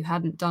of it, you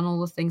hadn't done all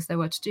the things there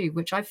were to do,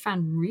 which I've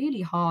found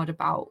really hard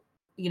about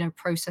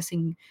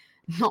processing,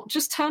 not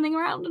just turning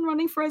around and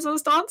running for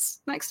Ozo's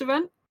Dance next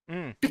event,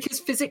 because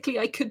physically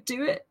I could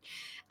do it,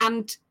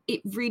 and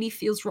it really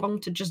feels wrong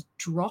to just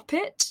drop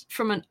it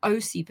from an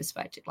OC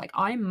perspective. Like,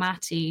 I,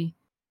 Matty,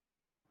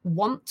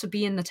 want to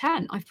be in the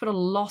tent. I've put a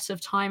lot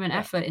of time and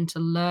effort into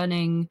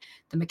learning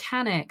the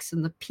mechanics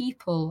and the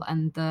people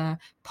and the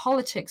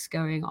politics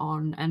going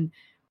on, and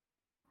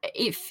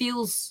it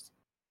feels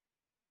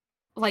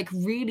like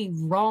really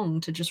wrong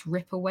to just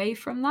rip away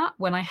from that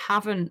when I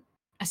haven't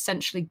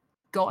essentially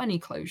got any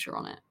closure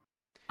on it.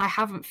 I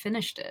haven't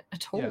finished it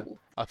at all. Yeah,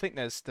 I think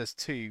there's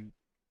two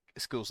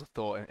schools of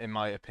thought in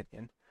my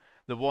opinion.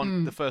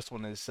 The first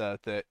one is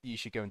that you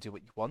should go and do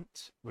what you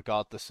want,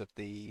 regardless of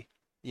the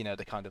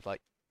the kind of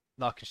like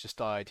Larkin's just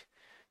died.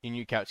 Your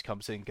new character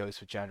comes in, goes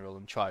for general,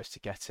 and tries to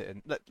get it.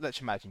 And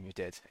let's imagine you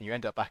did, and you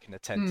end up back in the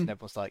tent, and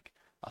everyone's like,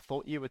 "I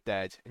thought you were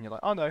dead," and you're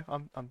like, "Oh no,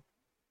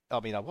 I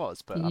mean, I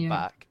was, but I'm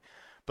back."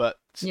 But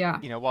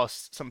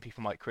whilst some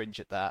people might cringe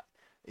at that,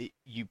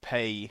 you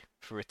pay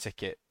for a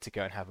ticket to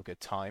go and have a good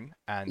time,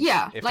 and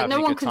if like, having no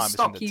a one good can time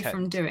stop is in the you tent,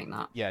 from doing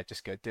that. Yeah,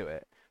 just go do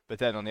it. But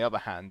then on the other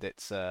hand,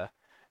 it's I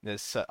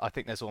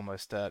think there's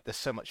almost there's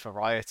so much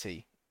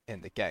variety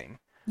in the game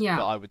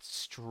that I would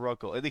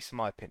struggle, at least in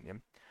my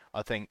opinion.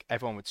 I think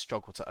everyone would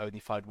struggle to only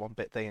find one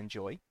bit they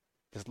enjoy.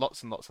 There's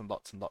lots and lots and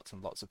lots and lots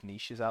and lots of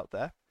niches out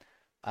there,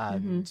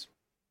 and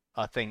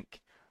I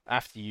think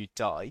after you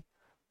die,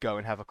 go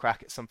and have a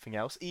crack at something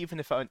else, even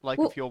if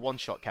if you're a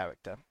one-shot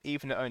character,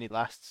 even if it only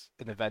lasts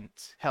an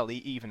event, hell,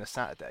 even a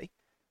Saturday,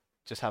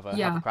 just have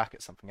a crack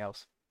at something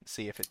else and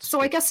see if it's. So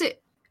good. I guess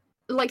it,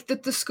 like,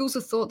 the schools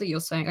of thought that you're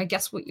saying, I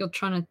guess what you're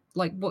trying to,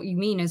 like, what you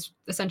mean is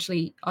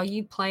essentially, are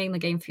you playing the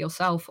game for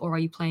yourself, or are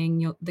you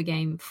playing the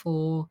game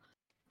for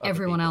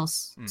everyone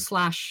else?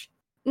 Slash,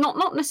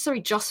 not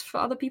necessarily just for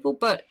other people,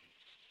 but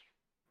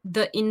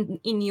that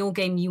in your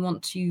game you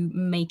want to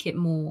make it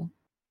more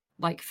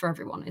like for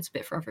everyone. It's a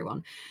bit for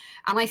everyone.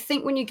 And I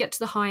think when you get to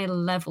the higher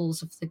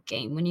levels of the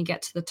game, when you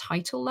get to the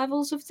title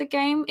levels of the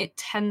game, it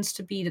tends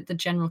to be that the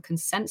general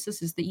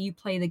consensus is that you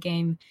play the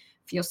game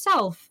for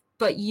yourself,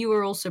 but you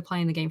are also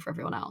playing the game for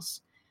everyone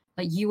else.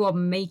 Like, you are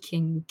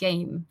making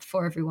game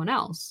for everyone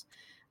else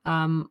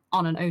on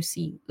an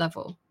OC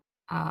level.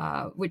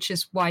 Which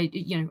is why,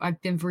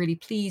 I've been really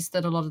pleased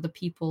that a lot of the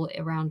people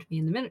around me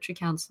in the military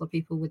council are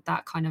people with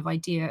that kind of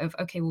idea of,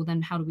 okay, well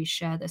then how do we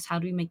share this? How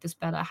do we make this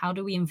better? How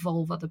do we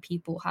involve other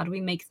people? How do we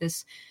make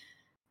this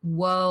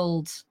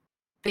world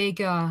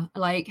bigger?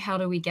 Like, how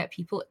do we get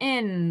people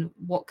in?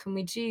 What can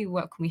we do?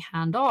 What can we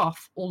hand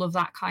off? All of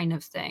that kind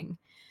of thing.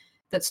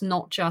 That's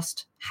not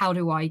just, how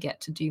do I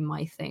get to do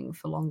my thing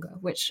for longer?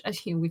 Which,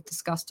 as we've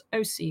discussed,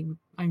 OC,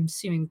 I'm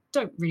assuming,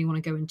 don't really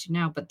want to go into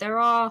now, but there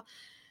are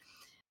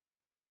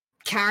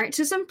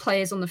characters and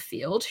players on the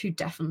field who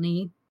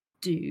definitely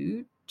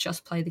do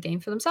just play the game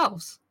for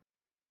themselves.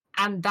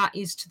 And that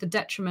is to the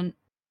detriment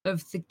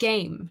of the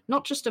game,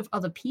 not just of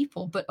other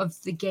people, but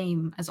of the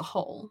game as a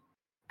whole,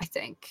 I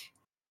think.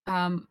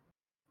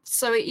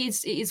 So it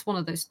is one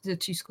of the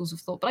two schools of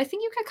thought. But I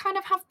think you can kind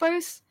of have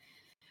both.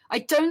 I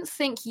don't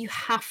think you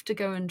have to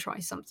go and try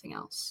something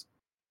else.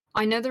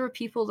 I know there are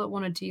people that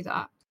want to do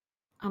that.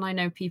 And I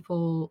know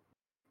people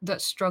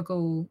that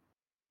struggle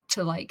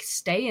to, like,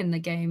 stay in the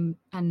game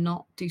and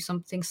not do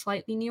something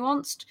slightly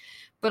nuanced.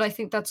 But I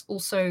think that's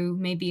also,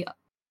 maybe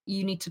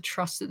you need to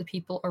trust that the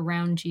people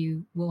around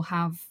you will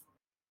have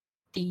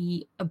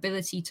the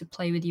ability to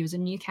play with you as a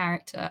new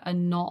character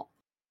and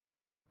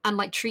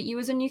treat you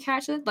as a new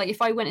character. Like,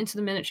 if I went into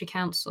the military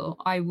council,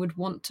 I would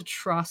want to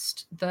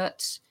trust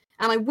that,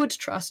 and I would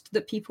trust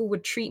that people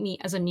would treat me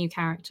as a new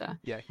character.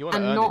 Yeah, you want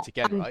to earn it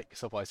again, right?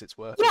 Because otherwise it's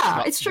worth.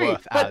 Yeah, it's true.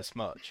 Worth as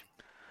much.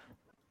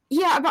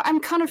 Yeah, but I'm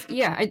kind of,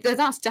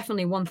 that's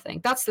definitely one thing.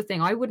 That's the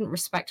thing. I wouldn't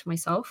respect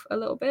myself a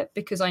little bit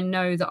because I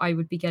know that I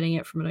would be getting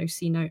it from an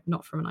OC note,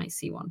 not from an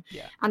IC one.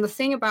 Yeah. And the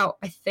thing about,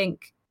 I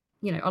think,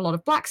 a lot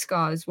of Black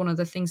Scars, one of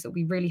the things that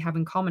we really have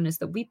in common is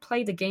that we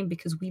play the game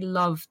because we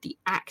love the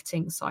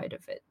acting side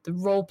of it, the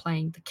role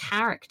playing, the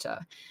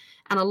character.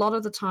 And a lot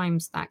of the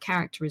times that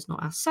character is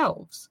not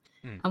ourselves.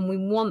 And we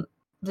want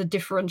the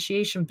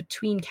differentiation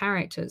between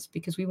characters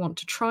because we want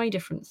to try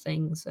different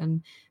things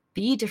and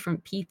be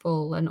different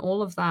people and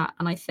all of that.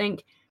 And I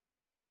think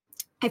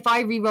if I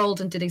re-rolled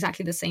and did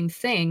exactly the same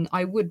thing,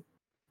 I would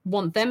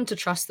want them to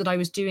trust that I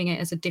was doing it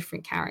as a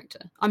different character.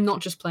 I'm not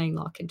just playing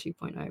Larkin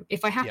 2.0.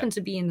 If I happen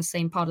to be in the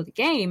same part of the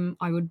game,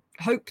 I would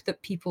hope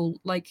that people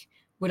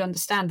would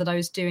understand that I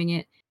was doing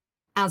it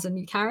as a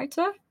new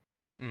character.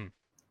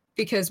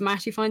 Because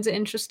Matty finds it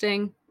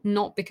interesting,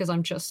 not because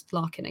I'm just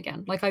Larkin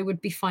again. Like, I would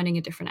be finding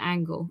a different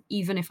angle,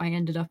 even if I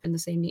ended up in the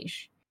same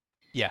niche.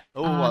 Yeah.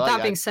 Oh, I like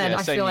That being that. said, Yeah,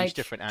 I same feel niche, like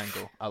different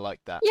angle. I like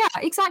that. yeah,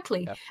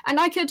 exactly. Yeah. And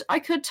I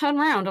could turn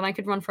around and I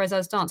could run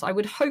Frez's dance. I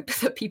would hope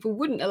that people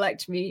wouldn't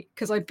elect me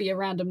because I'd be a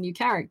random new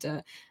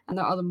character and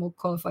there are other more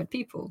qualified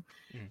people.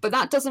 Mm. But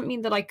that doesn't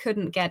mean that I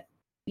couldn't get,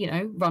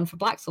 run for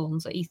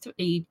Blackthorns at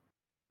E3.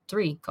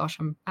 Gosh,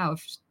 I'm out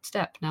of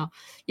step now.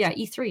 Yeah,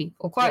 E3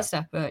 or Quiet Yeah.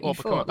 Step at Or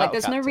become a E4. Like, battle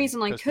there's no captain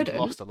reason I because we've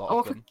couldn't. lost a lot Or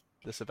of them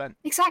this event.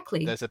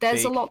 exactly. There's a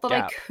There's a big lot that I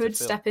gap to could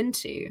fill. step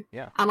into.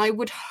 Yeah. And I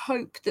would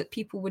hope that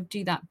people would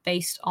do that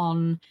based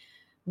on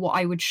what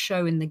I would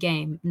show in the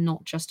game,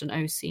 not just an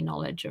OC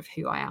knowledge of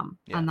who I am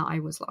and that I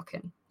was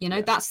Larkin.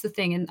 That's the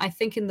thing. And I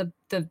think in the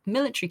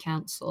military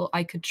council,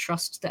 I could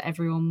trust that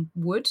everyone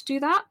would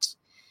do that.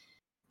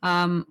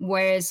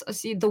 Whereas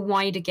the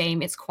wider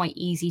game, it's quite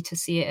easy to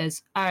see it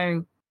as,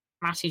 oh,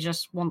 Matty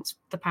just wants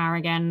the power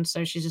again,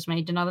 so she's just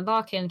made another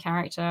Larkin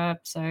character,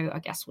 so I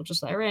guess we'll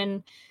just let her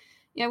in.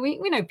 Yeah, we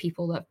know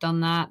people that have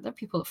done that. There are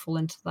people that fall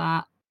into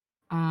that.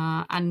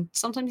 And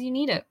sometimes you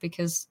need it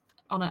because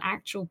on an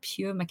actual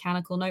pure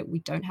mechanical note, we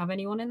don't have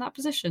anyone in that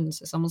position.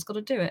 So someone's got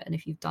to do it. And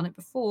if you've done it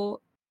before,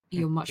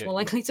 you're much more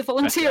likely to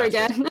volunteer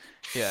again.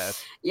 Yeah.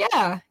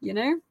 Yeah,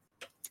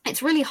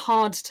 it's really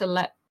hard to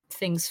let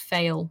things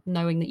fail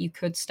knowing that you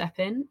could step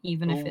in,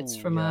 even if it's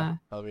from I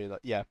really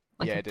like,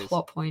 a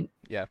plot point.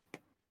 Yeah.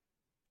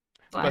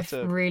 But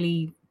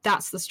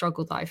that's the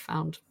struggle that I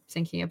found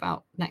thinking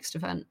about next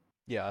event.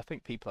 Yeah, I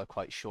think people are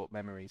quite short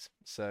memories.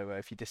 So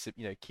if you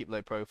keep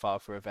low profile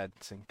for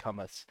events and come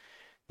at,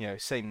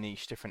 same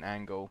niche, different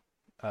angle,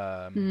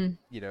 for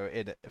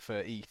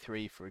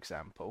E3, for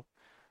example,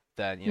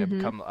 then,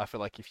 I feel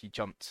like if you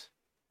jumped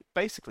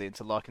basically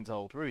into Larkin's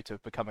old route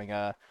of becoming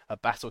a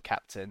battle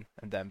captain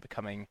and then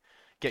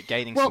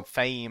gaining some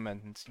fame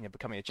and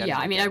becoming a general.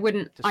 Yeah, I mean,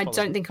 I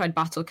don't think I'd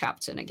battle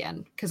captain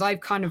again because I've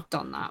kind of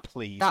done that.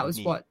 Please, that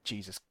was what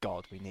Jesus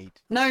God we need.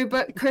 No,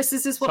 but Chris,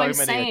 this is what I'm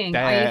saying.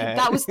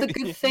 That was the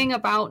good thing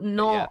about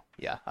not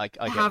I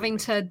having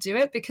to do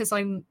it because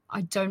I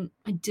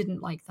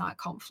didn't like that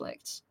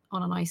conflict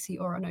on an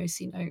IC or an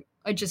OC note.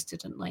 I just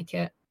didn't like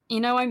it.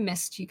 I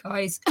missed you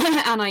guys,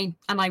 and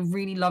I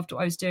really loved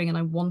what I was doing, and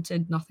I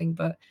wanted nothing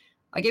but.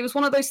 Like, it was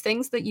one of those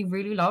things that you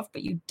really love,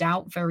 but you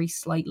doubt very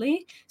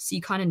slightly. So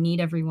you kind of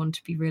need everyone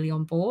to be really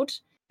on board.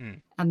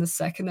 Mm. And the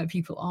second that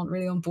people aren't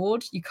really on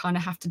board, you kind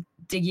of have to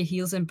dig your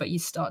heels in, but you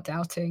start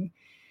doubting.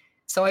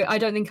 So I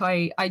don't think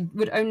I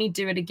would only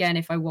do it again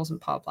if I wasn't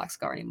part of Black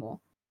Scar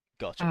anymore.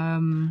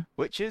 Gotcha.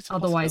 Which is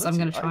otherwise I'm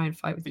going to try and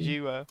fight with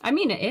you. I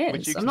mean,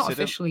 it is. I'm not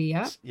officially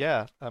yet.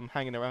 Yeah, I'm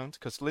hanging around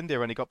because Linda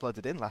only got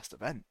blooded in last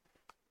event.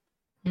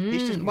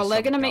 Well,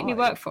 they're going to make me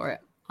work for it.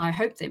 I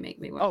hope they make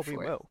me work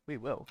for it. We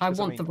will. I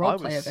want the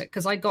roleplay of it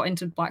because I got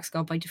into Black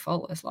Scar by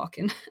default as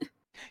Larkin.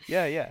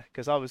 Yeah,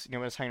 because I was,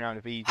 when I was hanging around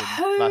with Eden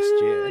last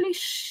year. Holy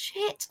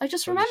shit! I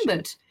just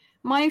remembered.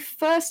 My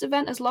first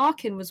event as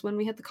Larkin was when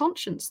we had the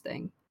conscience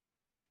thing.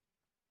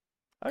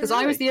 Because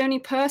I was the only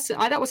person.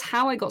 That was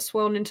how I got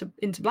sworn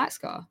into Black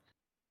Scar.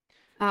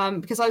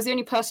 Because I was the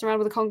only person around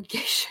with a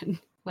congregation.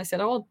 I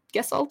said, "Oh, I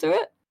guess I'll do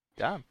it."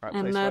 Damn, right.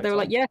 And they were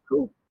like, "Yeah,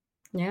 cool,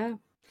 yeah."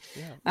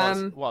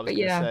 Yeah. What I was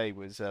going to say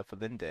was for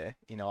Linda,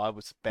 I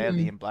was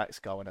barely in Black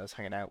Scar when I was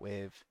hanging out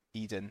with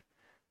Eden,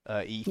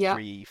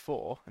 E3,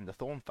 E4, and the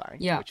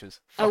Thornfang, which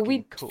was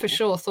fucking cool. For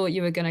sure thought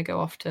you were going to go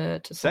off to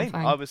Same.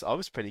 Thornfang. I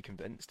was pretty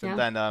convinced. And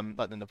then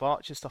like the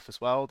Navajas stuff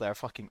as well. They're a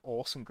fucking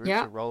awesome group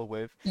to roll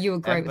with. You were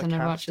great with the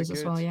Navajas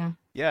as well, yeah.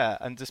 Yeah,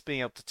 and just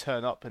being able to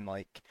turn up in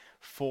like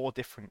 4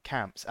 different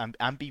camps and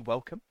be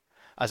welcome.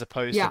 As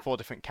opposed to 4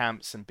 different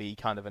camps and be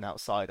kind of an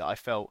outsider. I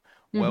felt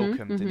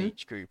welcomed in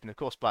each group, and of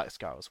course Black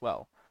Scar as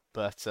well.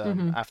 But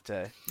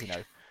after,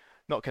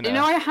 not gonna.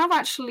 I have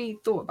actually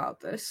thought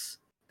about this.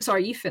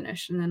 Sorry, you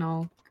finish, and then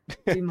I'll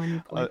do my new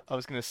point. I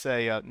was gonna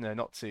say,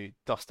 not to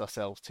dust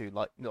ourselves too,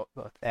 not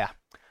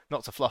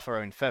to fluff our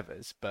own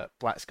feathers, but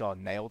Black Scar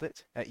nailed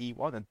it at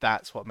E1, and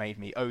that's what made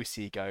me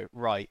OC go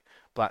right.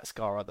 Black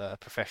Scar are the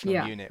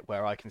professional unit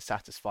where I can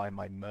satisfy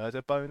my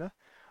murder boner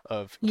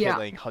of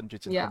killing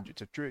hundreds and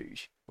hundreds of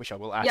Druge, which I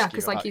will ask you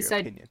about like you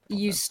said,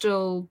 you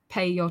still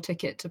pay your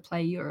ticket to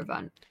play your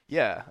event.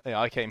 Yeah,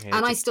 I came here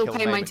and I still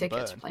pay my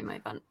ticket to play my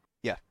event.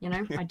 Yeah.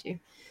 I do.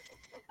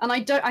 And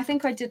I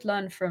think I did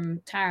learn from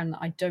Taryn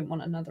that I don't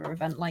want another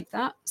event like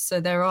that. So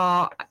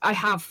I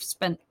have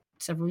spent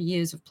several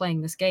years of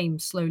playing this game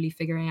slowly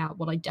figuring out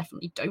what I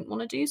definitely don't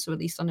want to do, so at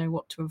least I know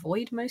what to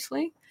avoid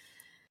mostly.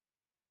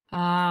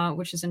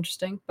 Which is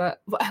interesting.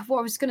 But what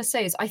I was going to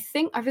say is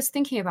I was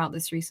thinking about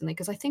this recently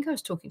because I think I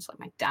was talking to like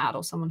my dad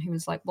or someone who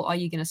was like, well, are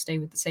you going to stay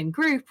with the same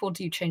group or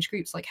do you change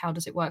groups? Like, how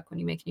does it work when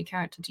you make a new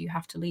character? Do you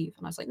have to leave?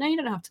 And I was like, no, you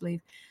don't have to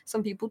leave.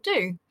 Some people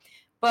do.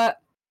 But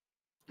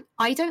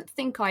I don't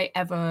think I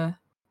ever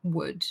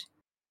would,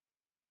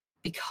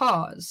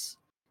 because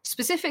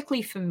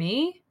specifically for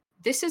me,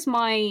 this is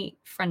my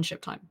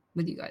friendship time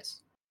with you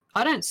guys.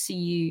 I don't see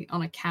you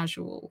on a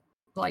casual,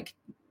 like,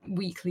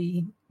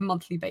 weekly,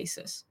 monthly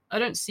basis. I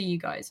don't see you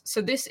guys.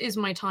 So this is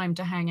my time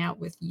to hang out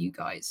with you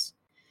guys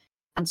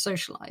and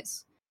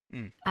socialize.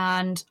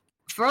 And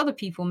for other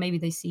people, maybe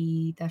they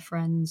see their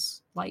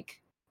friends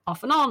like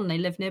off and on. They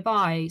live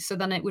nearby. So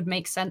then it would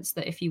make sense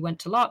that if you went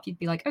to LARP, you'd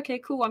be like, okay,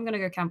 cool, I'm going to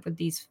go camp with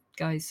these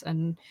guys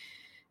and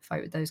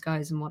fight with those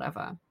guys and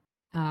whatever.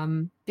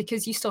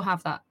 Because you still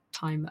have that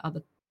time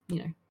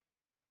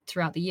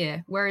throughout the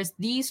year. Whereas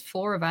these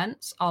 4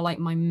 events are like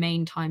my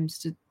main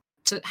times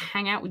to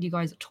hang out with you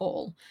guys at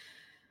all.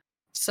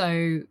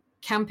 So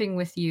camping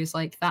with you is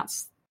like,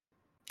 that's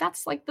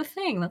like the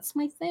thing. That's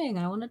my thing.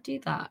 I want to do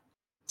that.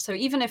 So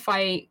even if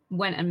I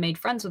went and made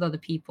friends with other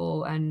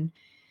people, and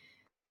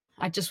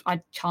I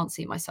can't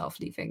see myself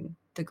leaving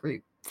the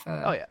group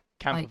for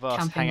camp like with us,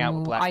 camping hang out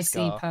with or Black IC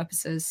Scar.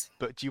 purposes.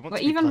 But do you want but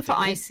to be even for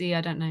blooded IC,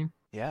 I don't know.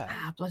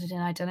 Yeah. Blooded in,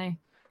 I don't know.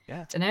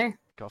 Yeah. Don't know.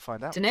 Gotta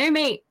find out. Don't know,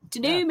 mate.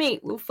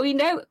 We'll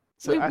find out.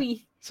 So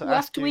we'll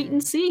have to wait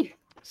and see.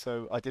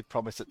 So I did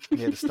promise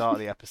near the start of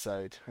the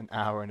episode, an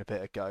hour and a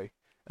bit ago,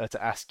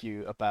 to ask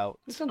you about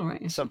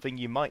something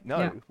you might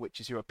know, which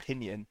is your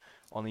opinion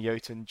on the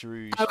Jotun,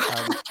 Druge,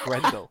 and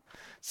Grendel.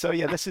 So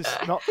yeah, this is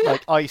not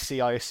like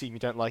IC. I assume you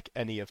don't like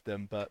any of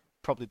them, but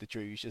probably the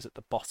Druge is at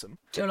the bottom.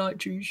 Don't like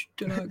Druge,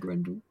 don't like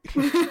Grendel.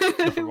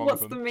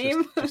 What's the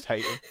meme? Just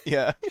hate him.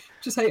 Yeah.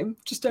 Just hate him.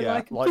 Just don't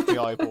like him. Like the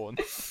Eyeborn.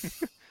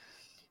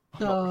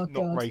 not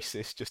God.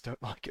 Racist, just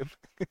don't like him.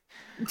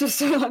 Just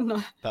don't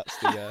like. That's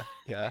the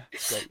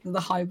it's great. The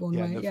Highborn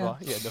way.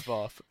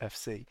 Navarre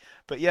FC.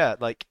 But yeah,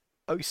 like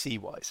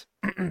OC wise,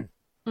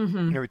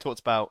 we talked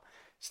about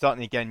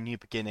starting again, new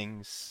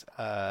beginnings.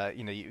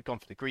 You've gone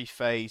for the grief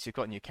phase. You've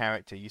got a new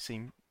character. You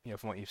seem,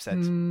 from what you've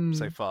said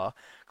so far,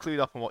 clued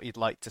up on what you'd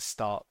like to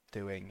start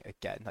doing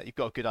again. Like you've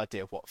got a good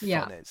idea of what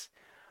fun is.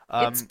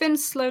 It's been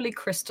slowly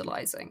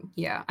crystallizing.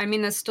 Yeah, I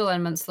mean, there's still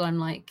elements that I'm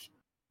like,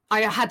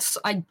 I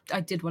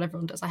did what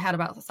everyone does. I had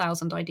about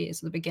 1,000 ideas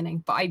at the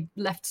beginning, but I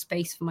left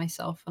space for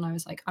myself, and I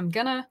was like, I'm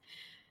gonna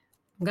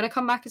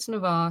come back as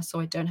Navarre,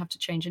 so I don't have to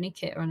change any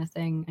kit or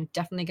anything. I'm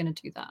definitely gonna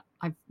do that.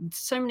 I've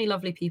so many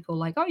lovely people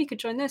like, oh, you could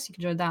join this, you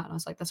could join that, and I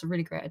was like, that's a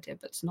really great idea,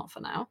 but it's not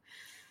for now.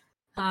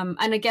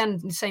 And again,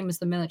 the same as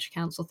the military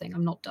council thing.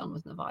 I'm not done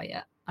with Navarre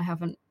yet. I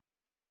haven't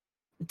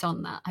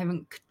done that. I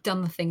haven't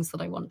done the things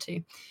that I want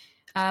to.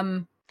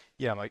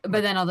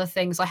 But then other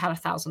things, I had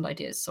 1,000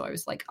 ideas, so I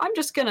was like, I'm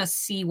just gonna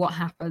see what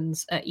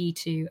happens at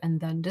E2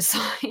 and then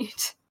decide.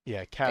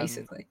 Yeah,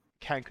 basically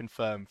can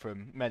confirm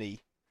from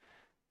many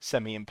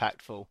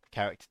semi-impactful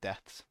character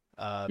deaths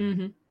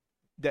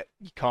that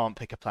you can't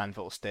pick a plan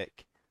that'll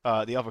stick.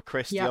 The other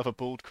Chris, the other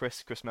bald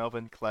Chris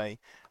Melvin Clay.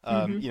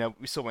 We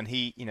saw when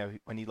he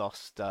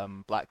lost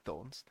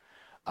Blackthorns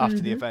after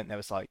the event, there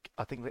was like,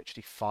 I think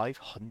literally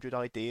 500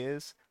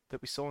 ideas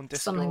that we saw on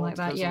Discord. Something like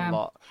that, a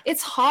lot.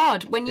 It's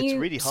hard when you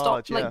really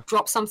stop,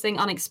 drop something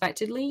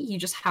unexpectedly. You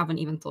just haven't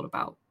even thought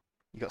about.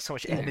 You got so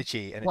much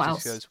energy, and it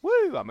just goes,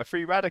 "Woo! I'm a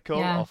free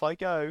radical. Off I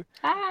go."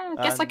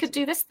 Guess I could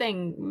do this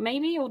thing,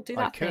 maybe, or do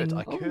that thing.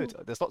 I could.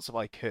 There's lots of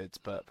I coulds,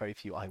 but very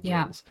few I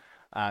wills.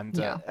 And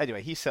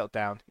anyway, he's settled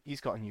down.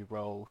 He's got a new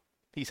role.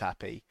 He's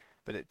happy,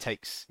 but it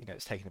takes,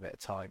 it's taken a bit of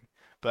time.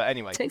 But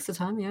anyway, it takes the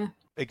time, yeah.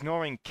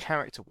 Ignoring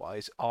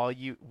character-wise,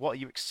 what are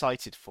you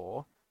excited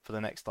for the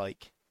next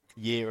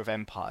year of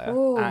Empire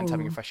and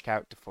having a fresh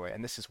character for it?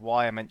 And this is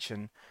why I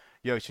mention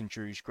Jotun,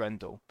 Druge,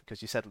 Grendel,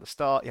 because you said at the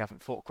start you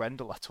haven't fought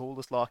Grendel at all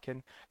as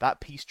Larkin. That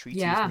peace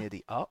treaty is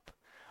nearly up.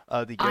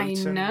 The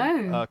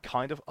Jotun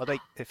kind of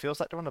it feels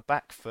like they're on the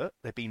back foot.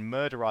 They've been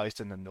murderized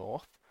in the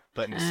north,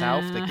 but in the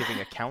south they're giving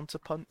a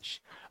counterpunch,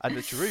 and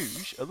the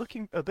Druge are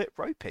looking a bit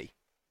ropey.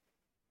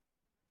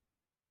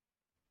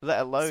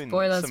 Let alone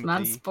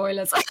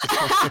spoilers.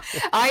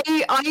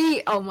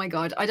 Oh my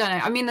god, I don't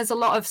know. I mean, there's a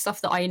lot of stuff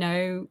that I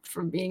know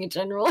from being a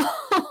general,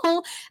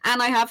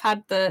 and I have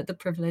had the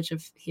privilege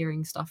of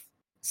hearing stuff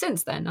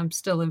since then. I'm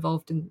still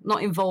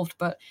not involved,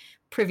 but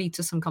privy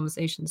to some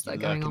conversations that are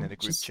going on. In a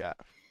group chat.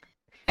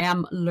 I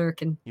am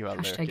lurking. You are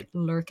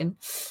lurking.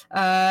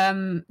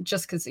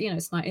 Just because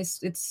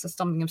it's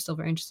something I'm still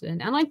very interested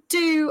in, and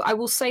I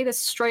will say this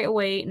straight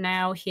away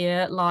now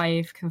here,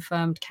 live,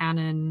 confirmed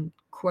canon.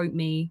 Quote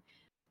me.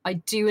 I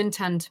do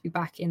intend to be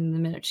back in the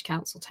military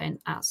council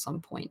tent at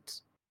some point.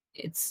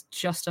 It's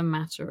just a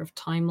matter of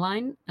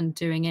timeline and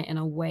doing it in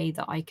a way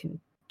that I can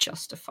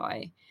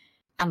justify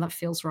and that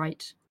feels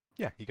right.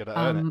 Yeah, you got to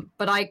earn it.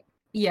 But I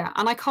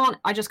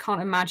just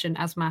can't imagine,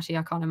 as Matty,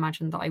 I can't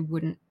imagine that I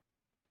wouldn't,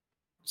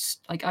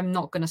 I'm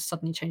not going to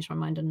suddenly change my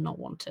mind and not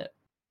want it.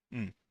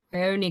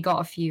 I only got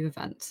a few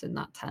events in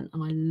that tent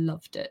and I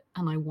loved it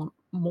and I want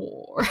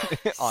more.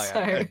 I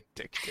am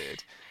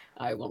addicted.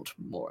 I want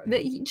more.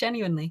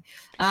 Genuinely.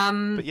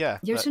 But yeah.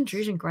 Jotun,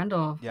 Druge, and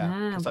Grendel.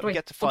 Yeah. What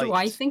do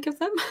I think of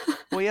them?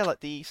 Well, yeah,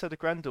 the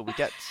Grendel, the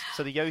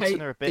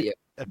Jotun are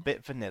a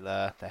bit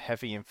vanilla. They're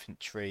heavy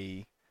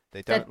infantry.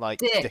 They don't like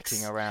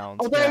dicking around.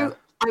 Although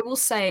I will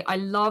say I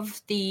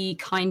love the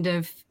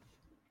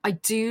I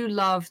don't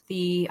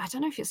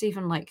know if it's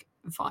even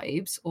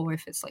vibes or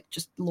if it's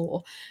just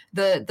lore.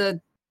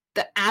 The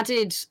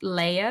added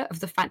layer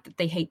of the fact that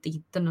they hate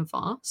the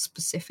Navarre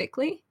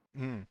specifically.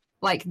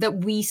 That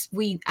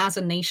we as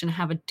a nation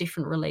have a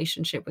different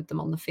relationship with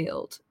them on the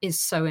field is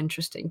so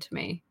interesting to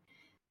me.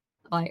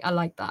 Like, I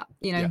like that.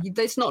 You know, Yeah.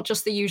 it's not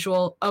just the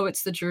usual, oh,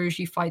 it's the Druge,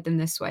 you fight them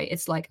this way.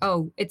 It's like,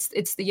 oh, it's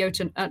the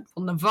Jotun,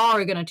 well, Navarre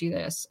are going to do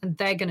this, and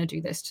they're going to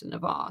do this to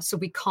Navarre. So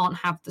we can't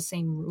have the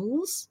same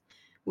rules,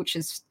 which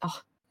is,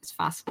 it's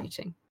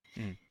fascinating.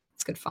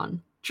 It's good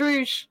fun.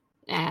 Druge,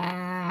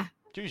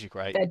 Druge are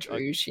great. they're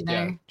Druge, you know.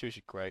 Yeah, Druge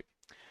are great.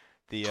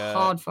 The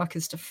hard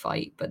fuckers to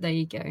fight, but there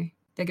you go.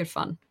 They're good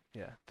fun.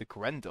 Yeah, the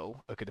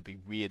Grendel are going to be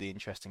really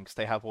interesting because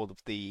they have all of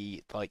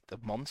the the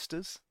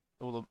monsters,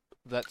 all of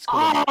let's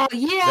call them,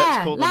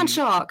 let's call them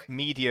Landshark.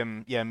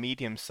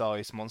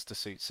 medium-sized monster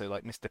suits. So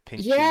like Mr.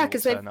 Pinchy Yeah, will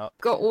because they've turn up.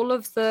 got all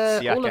of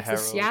the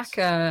Heralds.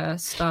 Siaka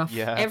stuff.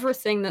 Yeah.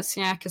 Everything that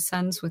Siaka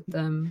sends with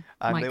them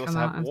And might they also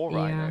come have out war of the,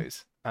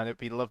 rhinos, and it'd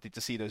be lovely to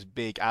see those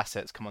big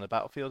assets come on the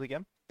battlefield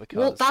again. Because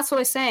well, that's what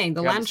I'm saying.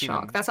 The we haven't seen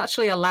Landshark. them. That's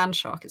actually a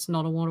Landshark. It's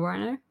not a war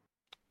rhino.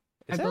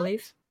 Is I it?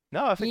 believe.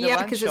 No, I think the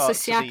Yeah, because it's a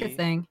Landsharks are Siaka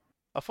thing.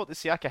 I thought the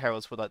Siaka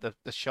heralds were like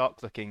the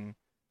shark-looking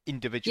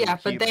individual. Yeah,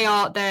 but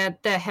humans.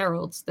 they're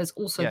heralds. There's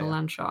also the Yeah.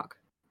 Landshark,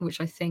 which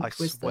I think I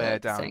was swear the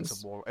down things.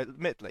 it's a war.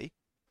 Admittedly,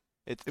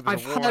 it was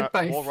I've a heard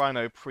both. war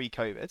rhino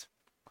pre-COVID.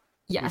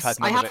 Yes,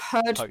 I have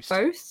heard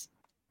both.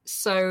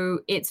 So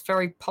it's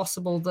very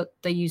possible that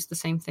they use the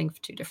same thing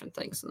for two different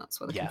things, and that's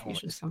where the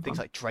confusion is coming from. Things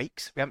like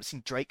drakes. We haven't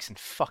seen drakes in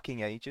fucking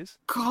ages.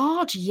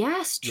 God,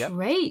 yes, Yep.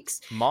 drakes.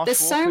 Marsh There's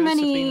so walkers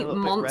many have been a little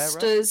bit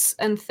monsters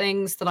and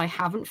things that I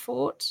haven't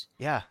fought.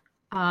 Yeah.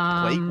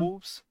 Plague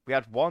wolves. We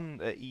had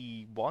one at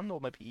E1 or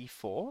maybe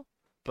E4,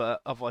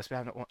 but otherwise we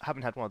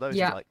haven't had one of those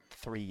in like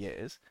 3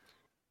 years.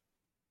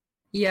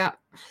 Yeah,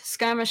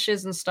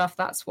 skirmishes and stuff.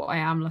 That's what I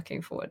am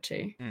looking forward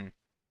to.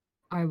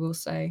 I will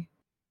say.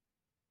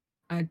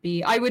 I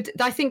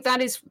think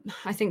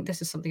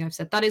this is something I've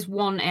said. That is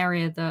one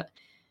area that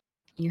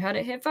you heard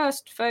it here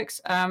first,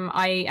 folks.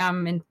 I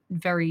am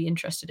very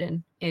interested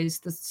in is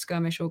the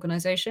skirmish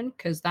organization,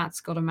 because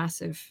that's got a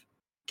massive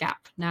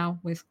gap now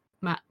with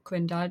Matt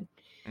Quinn died.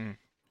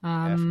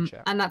 And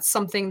that's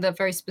something that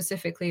very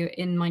specifically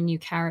in my new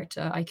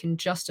character I can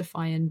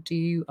justify and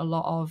do a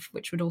lot of,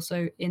 which would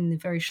also in the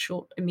very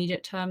short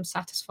immediate term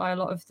satisfy a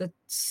lot of the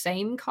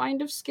same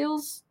kind of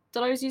skills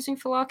that I was using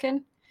for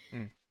Larkin.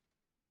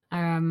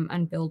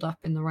 And build up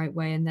in the right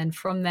way, and then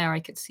from there I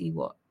could see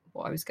what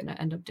I was going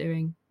to end up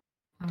doing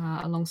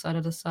alongside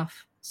other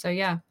stuff. So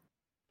yeah.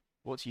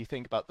 What do you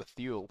think about the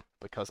Thule?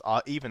 Because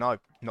even I've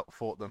not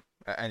fought them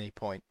at any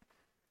point.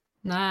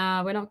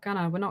 Nah, we're not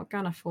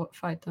gonna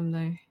fight them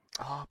though.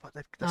 Oh, but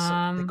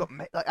they've got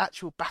like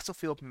actual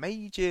battlefield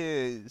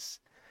mages.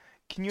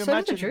 Can you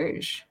imagine? So the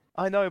Druge.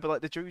 I know, but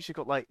like the Druge have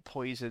got like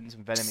poisons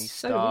and venomy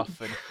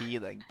stuff and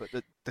healing, but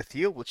the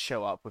Thule would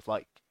show up with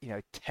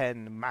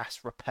 10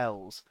 mass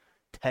repels,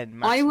 10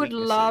 mass I would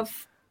weaknesses.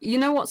 love, you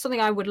know what, something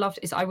I would love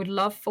is I would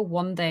love for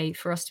one day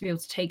for us to be able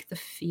to take the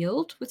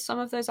field with some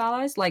of those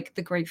allies, like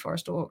the Great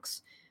Forest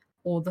Orcs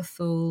or the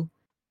Thule,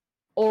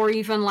 or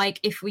even like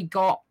if we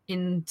got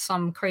in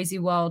some crazy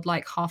world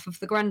like half of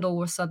the Grendel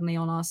were suddenly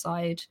on our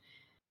side.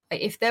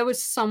 If there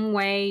was some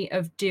way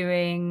of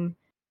doing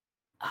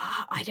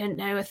I don't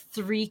know, a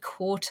 3/4,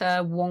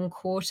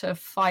 1/4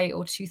 fight,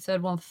 or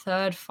 2/3,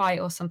 1/3 fight,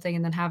 or something,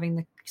 and then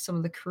having some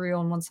of the crew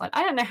on one side.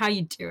 I don't know how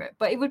you do it,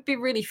 but it would be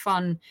really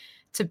fun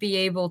to be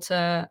able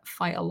to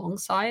fight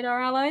alongside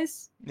our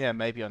allies. Yeah,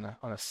 maybe on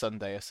a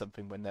Sunday or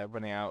something when they're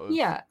running out of.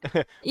 Yeah,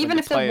 even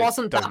if there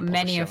wasn't that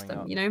many of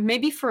them, you know,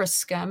 maybe for a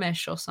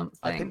skirmish or something.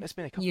 I think there's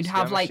been a couple you'd of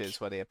have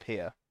skirmishes where they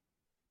appear.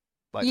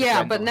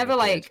 Yeah, but never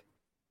like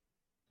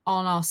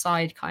on our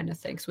side kind of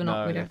thing. So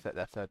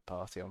they're third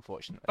party,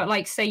 unfortunately. But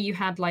like, say you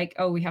had like,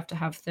 oh, we have to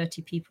have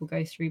 30 people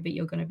go through, but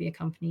you're going to be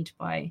accompanied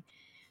by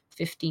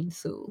 15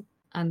 Thule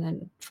and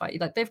then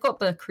fight. Like, they've got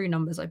the crew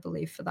numbers, I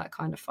believe, for that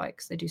kind of fight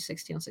because they do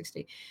 60 on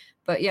 60.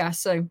 But yeah,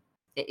 so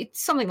it's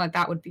something like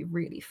that would be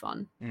really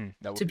fun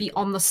to be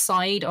cool. On the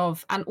side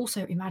of, and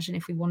also imagine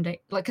if we one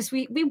day, like, because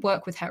we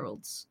work with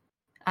heralds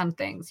and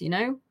things, you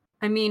know?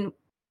 I mean,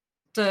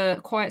 the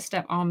Quiet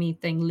Step army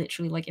thing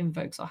literally like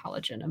invokes our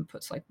halogen and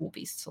puts like war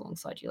beasts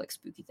alongside you, like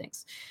spooky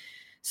things.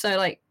 So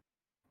like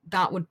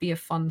that would be a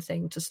fun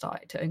thing to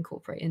start to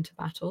incorporate into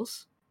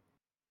battles.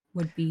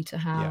 Would be to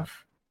have. Yeah.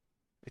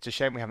 It's a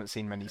shame we haven't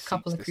seen many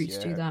couple of this crews year,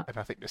 do that. And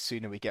I think the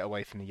sooner we get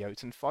away from the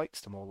Jotun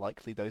fights, the more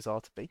likely those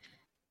are to be.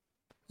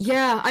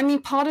 Yeah, I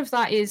mean, part of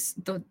that is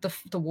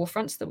the war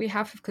fronts that we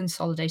have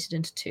consolidated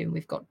into two.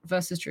 We've got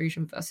versus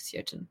Jerusalem versus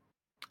Jotun,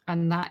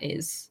 and that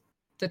is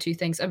the two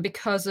things. And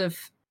because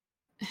of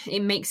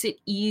it makes it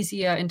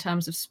easier in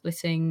terms of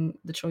splitting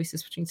the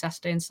choices between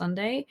Saturday and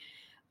Sunday,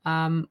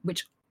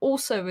 which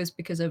also is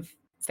because of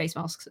face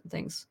masks and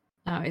things.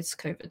 It's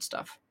COVID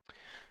stuff.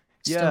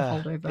 Still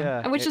holdover.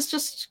 Yeah, and which is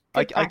just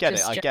I get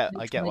it. I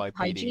get why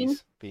hygiene.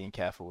 PD's being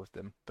careful with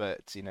them,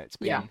 but you know, it's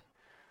been. Yeah.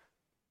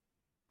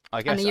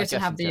 I guess. And you to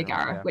have the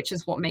Yagara, which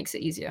is what makes it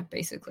easier,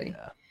 basically.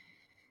 Yeah.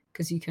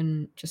 Because you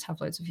can just have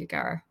loads of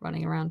Yagara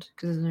running around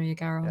because there's no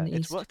Yagara on the east.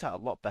 It's worked out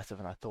a lot better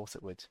than I thought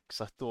it would.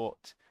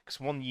 Because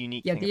one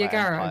unique thing about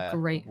Yagara Empire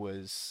great.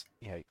 was,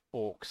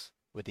 orcs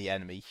were the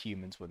enemy,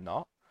 humans were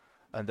not.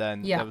 And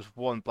then Yeah, there was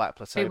one Black it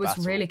Plateau was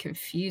really battle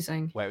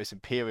confusing. where it was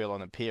Imperial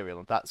on Imperial,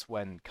 and that's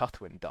when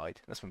Cuthwin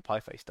died. That's when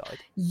Pieface died.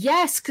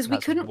 Yes, because And we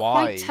that's couldn't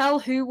quite why, tell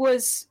who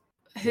was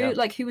yeah,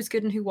 who was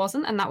good and who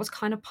wasn't, and that was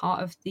kind of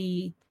part of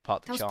the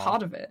part of that the was charm.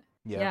 part of it.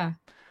 Yeah. Yeah.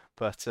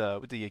 But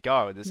with the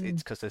Yagara, it's Mm.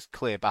 because there's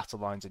clear battle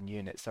lines and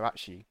units. They're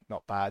actually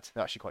not bad.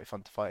 They're actually quite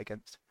fun to fight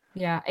against.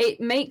 Yeah, it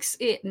makes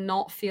it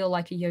not feel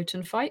like a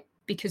Jotun fight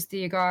because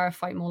the Yagara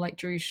fight more like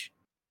Drush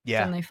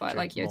Yeah, than they fight true.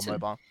 like More Jotun.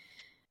 mobile.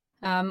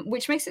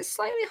 Which makes it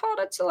slightly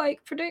harder to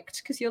like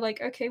predict because you're like,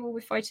 okay, well,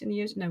 we're fighting the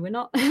Jotun. No, we're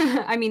not.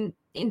 I mean,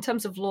 in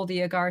terms of lore, the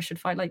Yagara should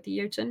fight like the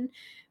Jotun,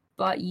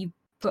 but you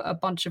put a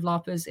bunch of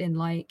larpers in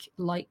like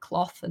light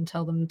cloth and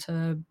tell them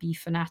to be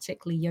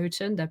fanatically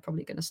Jotun, they're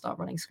probably going to start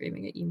running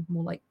screaming at you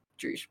more like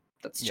Drush.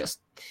 That's Yeah.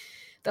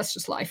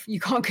 just life. You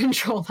can't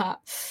control that.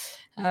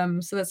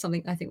 So that's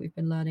something I think we've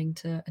been learning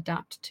to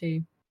adapt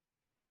to.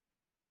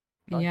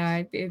 Nice.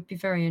 Yeah, it'd be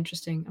very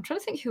interesting. I'm trying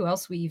to think who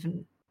else we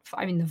even.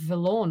 I mean, the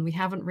Valorn. We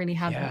haven't really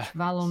had Yeah. much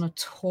Valorn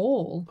at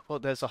all. Well,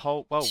 there's a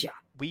whole. Well, Yeah,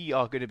 we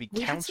are going to be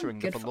we had some countering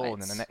the good Valorn in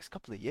the fights. next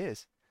couple of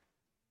years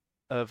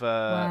of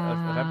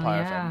Wow,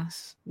 Empire yeah.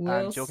 events, We'll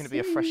and you're going to be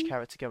a fresh see.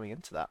 character going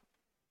into that.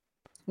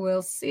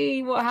 We'll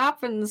see what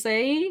happens,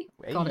 eh?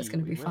 God, it's Hey,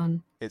 going to we be will.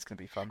 fun. It's going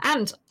to be fun.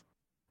 And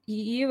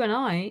you and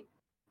I,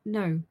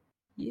 no,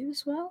 you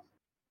as well.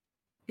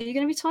 Are you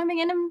going to be timing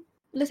in and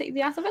Lithic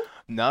the Athavan?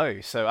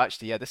 No, so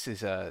actually, yeah, this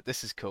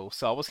is cool.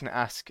 So I was going to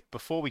ask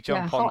before we Yeah,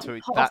 jump hot onto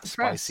off that the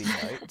press.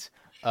 spicy note,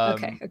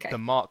 Okay. the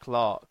Mark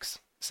Larks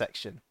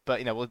section,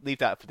 but we'll leave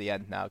that for the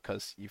end now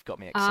because you've got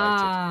me excited.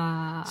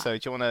 Ah. So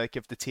do you want to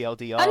give the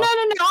TLDR? Oh, no.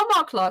 I'll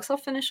mark Larks. I'll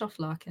finish off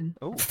Larkin.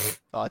 Oh,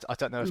 I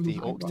don't know if the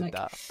orcs did Ironic.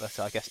 that, but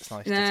I guess it's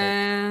nice to take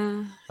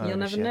You'll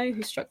never ownership. know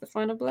who struck the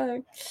final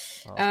blow.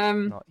 Well,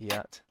 not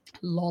yet.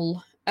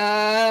 Lol.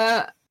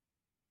 Yeah.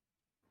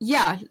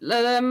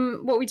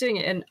 What are we doing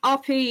it in?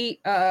 RP,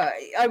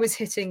 I was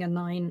hitting a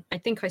 9. I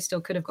think I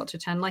still could have got to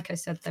 10. Like I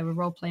said, there were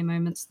roleplay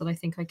moments that I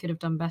think I could have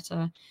done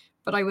better,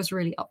 but I was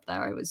really up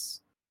there. I was,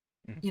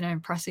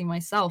 impressing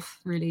myself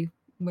really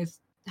with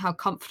how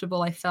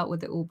comfortable I felt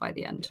with it all by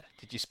the end. Yeah.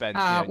 Did you spend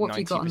What have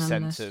you got on the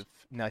 90% list? of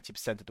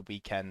 90% of the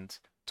weekend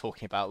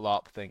talking about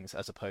LARP things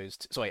as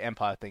opposed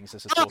Empire things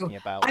as talking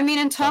about I mean,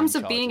 in terms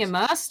phone of being charges?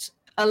 immersed,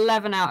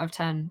 11 out of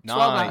 10,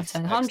 12 out of Nice,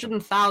 10, excellent.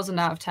 100,000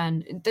 out of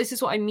 10. This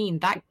is what I mean.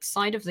 That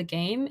side of the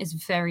game is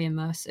very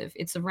immersive.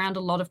 It's around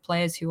a lot of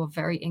players who are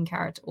very in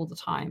character all the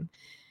time.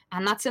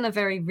 And that's in a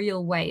very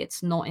real way.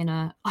 It's not in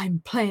a, I'm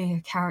playing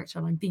a character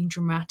and I'm being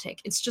dramatic.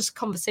 It's just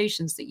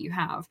conversations that you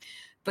have,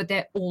 but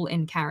they're all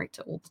in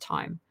character all the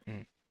time.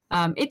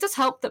 It does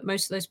help that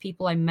most of those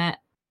people I met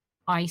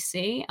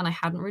IC, and I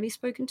hadn't really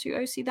spoken to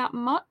OC that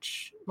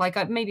much.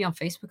 Like maybe on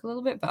Facebook a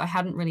little bit, but I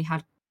hadn't really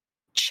had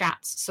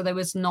chats, so there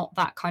was not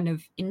that kind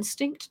of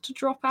instinct to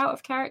drop out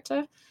of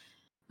character.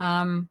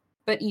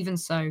 But even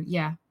so,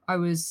 yeah, I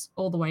was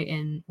all the way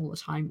in all the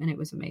time, and it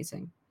was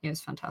amazing. It was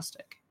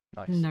fantastic.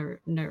 Nice. No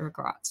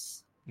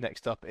regrets.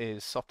 Next up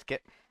is soft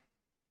kit.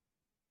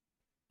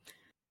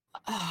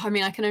 I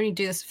mean, I can only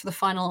do this for the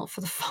final.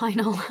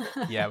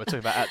 Yeah, we're talking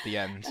about at the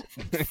end.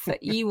 For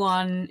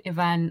E1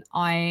 event,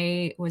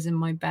 I was in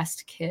my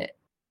best kit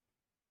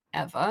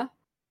ever.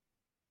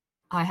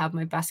 I had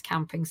my best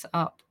camping set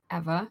up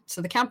ever.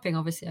 So the camping,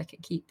 obviously, I can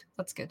keep.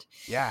 That's good.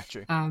 Yeah,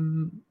 true.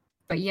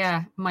 But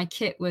yeah, my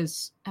kit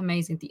was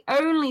amazing. The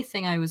only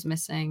thing I was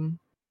missing,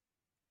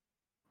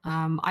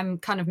 I'm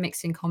kind of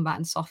mixing combat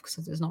and soft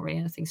because there's not really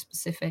anything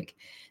specific.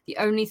 The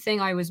only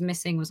thing I was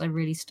missing was I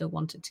really still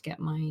wanted to get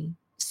my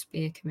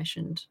spear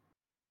commissioned.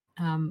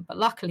 But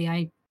luckily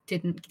I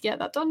didn't get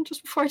that done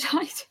just before I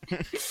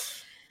died.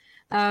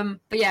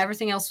 But yeah,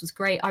 everything else was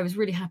great. I was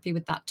really happy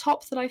with that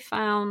top that I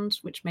found,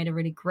 which made a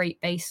really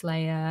great base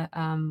layer.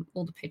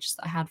 All the pictures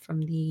that I had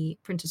from the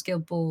Printers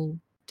Guild Ball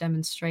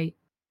demonstrate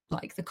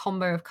like the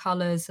combo of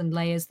colors and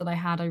layers that I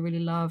had. I really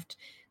loved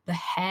the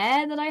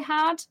hair that I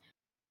had.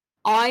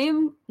 I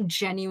am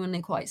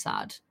genuinely quite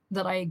sad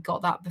that I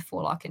got that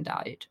before Larkin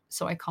died.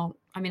 So I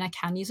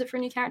can use it for a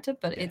new character,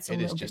 but it's a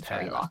little bit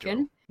very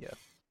Larkin. Yeah.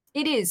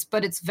 It is,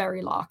 but it's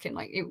very Larkin.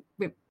 Like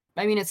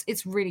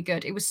it's really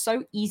good. It was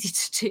so easy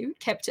to do.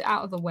 Kept it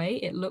out of the way.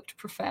 It looked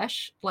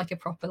profesh, like a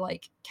proper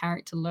like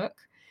character look.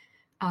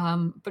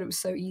 But it was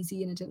so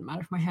easy, and it didn't matter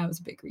if my hair was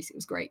a bit greasy. It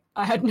was great.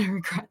 I had no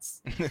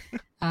regrets.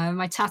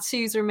 My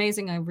tattoos are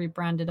amazing. I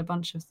rebranded a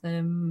bunch of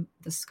them.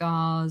 The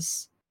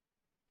scars.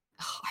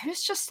 I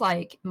was just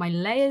like, my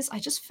layers. I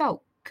just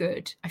felt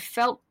good. I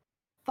felt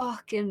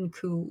fucking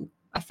cool.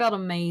 I felt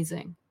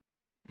amazing.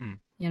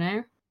 You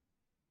know.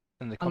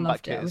 And the I combat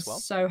loved kit it. I was as well.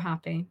 so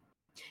happy.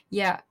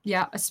 Yeah,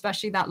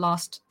 especially that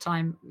last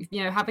time.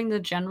 Having the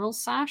general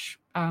sash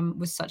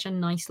was such a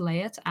nice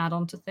layer to add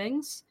onto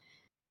things.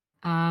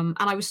 And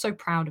I was so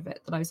proud of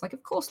it that I was like,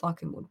 of course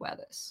Larkin would wear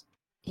this.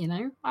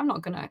 I'm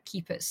not going to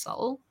keep it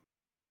subtle.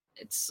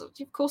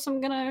 Of course I'm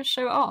going to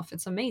show it off.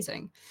 It's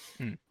amazing.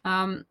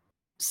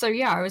 So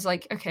yeah, I was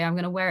like, okay, I'm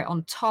going to wear it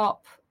on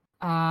top.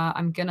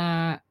 I'm going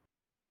to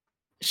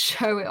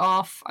show it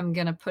off. I'm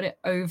going to put it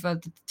over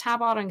the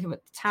tabard. I'm going to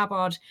put the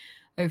tabard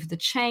over the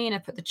chain. I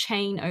put the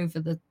chain over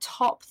the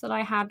top that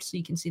I had so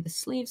you can see the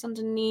sleeves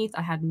underneath.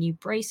 I had new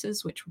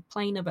braces, which were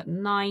plainer but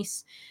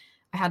nice.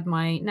 I had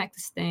my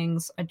necklace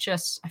things. I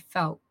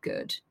felt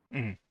good.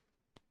 Mm.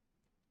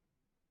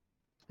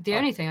 The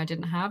only thing I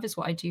didn't have is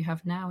what I do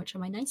have now, which are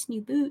my nice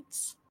new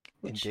boots,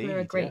 which were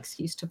a great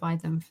excuse to buy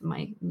them for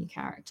my new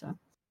character.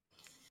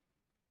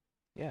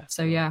 Yeah.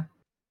 So yeah,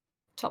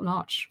 top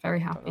notch. Very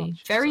happy.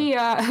 Very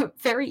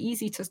very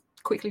easy to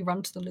quickly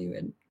run to the loo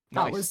in.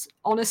 That was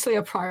honestly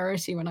a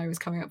priority when I was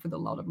coming up with a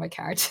lot of my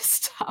character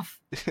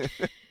stuff.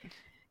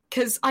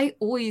 Because I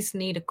always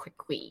need a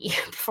quick wee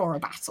before a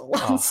battle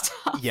and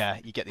stuff. Yeah,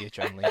 you get the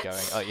adrenaline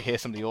going. Oh, you hear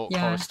some of the orc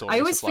horror stories. I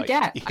always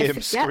forget. You hear I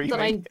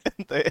forget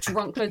that I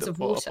drunk loads of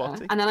water,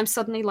 potty. and then I'm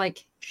suddenly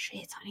like,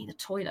 shit, I need a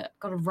toilet.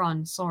 Gotta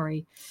run.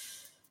 Sorry.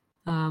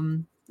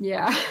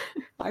 Yeah,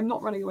 I'm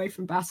not running away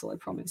from battle, I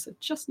promise. I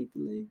just need to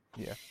leave.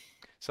 Yeah.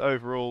 So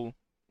overall,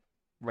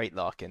 rate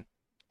Larkin.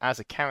 As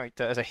a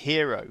character, as a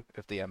hero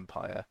of the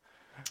Empire,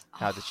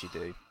 how did she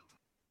do?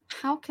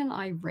 How can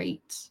I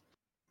rate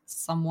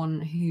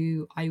someone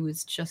who I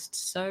was just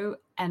so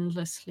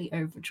endlessly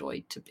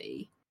overjoyed to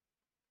be?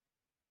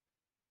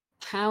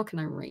 How can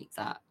I rate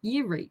that?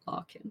 You rate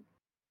Larkin.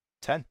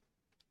 10.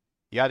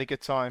 You had a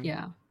good time.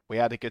 Yeah. We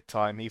had a good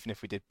time, even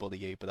if we did bully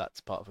you, but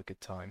that's part of a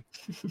good time.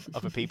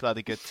 Other people had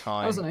a good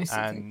time. That was a nice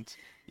and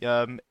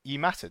you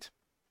mattered.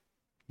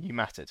 You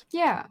mattered.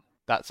 Yeah.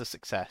 That's a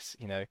success.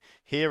 You know,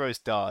 heroes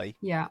die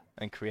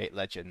and create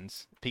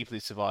legends. People who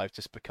survive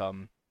just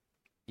become,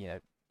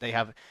 they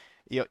have,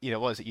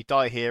 what is it? You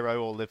die a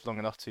hero or live long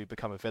enough to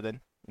become a villain.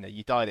 You know,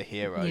 you died a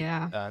hero.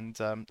 Yeah. And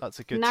that's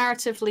a good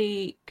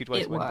narratively. Good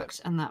way it worked,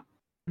 and that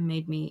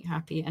made me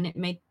happy, and it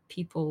made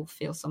people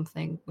feel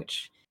something,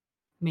 which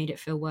made it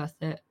feel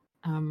worth it.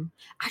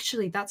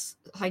 Actually,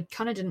 I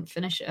kind of didn't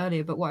finish it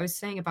earlier, but what I was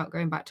saying about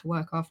going back to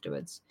work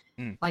afterwards,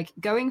 like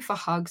going for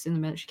hugs in the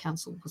military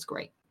council was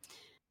great.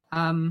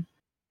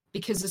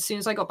 Because as soon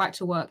as I got back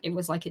to work, it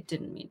was like it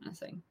didn't mean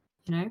anything,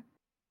 you know?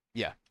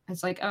 Yeah.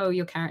 It's like, oh,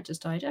 your character's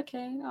died.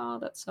 Okay, oh,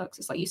 that sucks.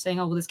 It's like you saying,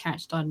 oh, well, this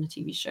character died in a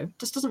TV show.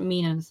 This doesn't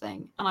mean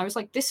anything. And I was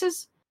like, this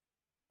has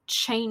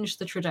changed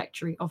the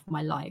trajectory of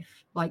my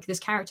life. Like this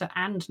character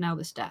and now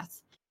this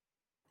death.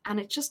 And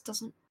it just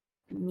doesn't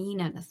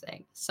mean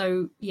anything.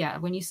 So yeah,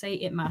 when you say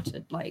it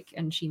mattered, like,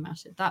 and she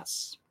mattered,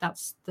 that's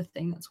the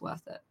thing that's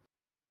worth it.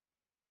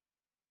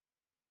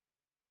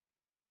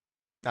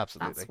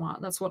 Absolutely.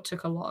 That's what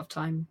took a lot of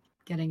time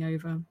getting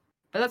over.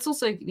 But that's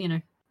also,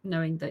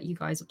 knowing that you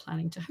guys are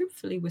planning to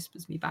hopefully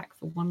Whispers me back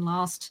for one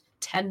last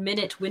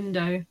 10-minute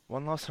window.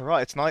 One last hurrah.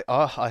 It's night.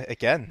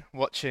 Again,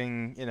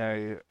 watching,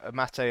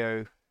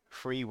 Matteo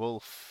Free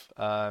Wolf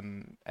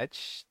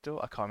Edge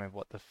Store. I can't remember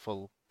what the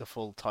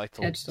full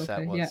title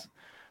set was. Yeah.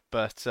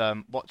 But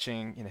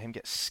watching, him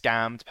get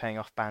scammed, paying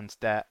off Band's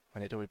debt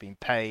when it'd already been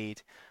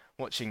paid.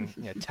 Watching,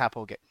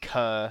 Tapple get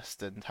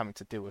cursed and having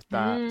to deal with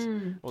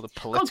that. All the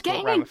political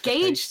getting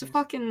engaged to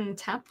fucking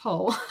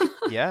Tapple.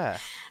 Yeah.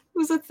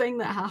 was a thing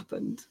that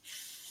happened.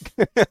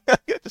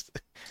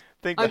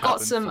 I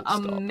got some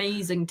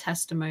amazing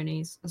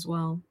testimonies as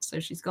well. So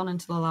she's gone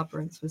into the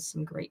labyrinth with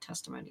some great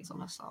testimonies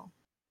on her soul.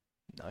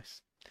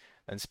 Nice.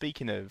 And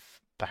speaking of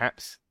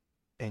perhaps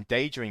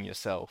endangering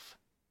yourself,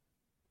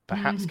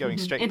 perhaps going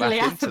straight back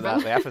into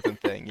that Leatherton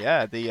thing.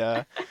 Yeah,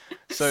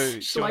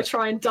 Shall I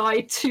try and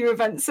die 2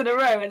 events in a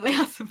row in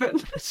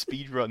Leatherton?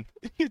 Speed run.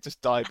 You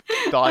just die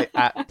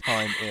at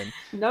time in.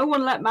 No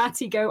one let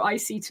Matty go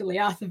icy to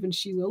Leatherton,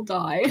 she will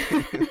die.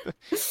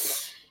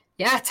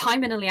 Yeah,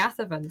 time in a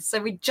Leatherton.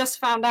 So we just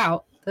found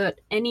out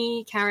that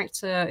any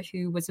character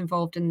who was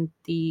involved in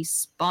the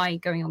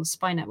going on the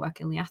spy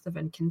network in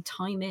Leatherton can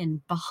time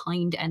in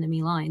behind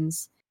enemy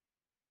lines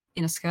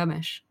in a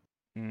skirmish.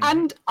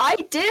 And I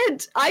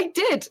did.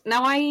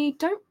 Now, I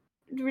don't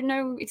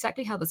know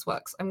exactly how this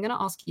works. I'm going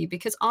to ask you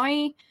because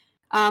I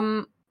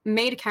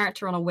made a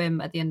character on a whim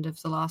at the end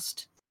of the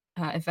last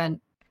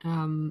event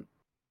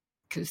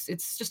because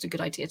it's just a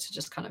good idea to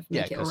just kind of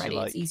make it already.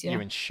 It's easier.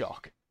 You're in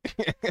shock.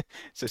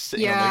 So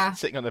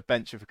sitting on the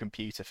bench of a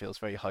computer feels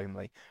very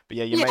homely. But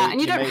yeah, and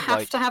you don't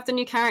have to have the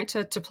new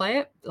character to play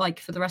it like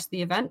for the rest of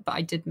the event, but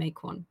I did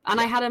make one. And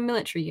I had a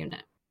military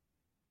unit,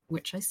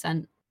 which I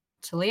sent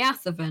to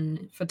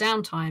Leatherton for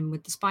downtime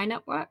with the spy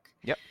network.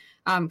 Yep.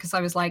 Because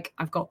I was like,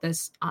 I've got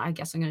this. I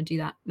guess I'm going to do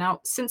that. Now,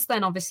 since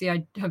then, obviously,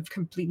 I have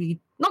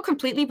not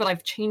completely, but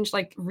I've changed,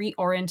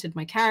 reoriented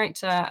my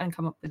character and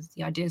come up with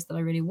the ideas that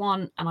I really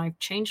want. And I've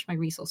changed my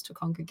resource to a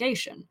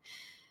congregation.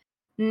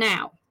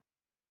 Now,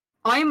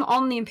 I'm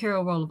on the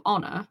Imperial Roll of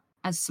Honor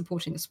as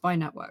supporting the spy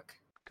network.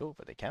 Cool,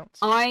 but it counts.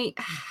 I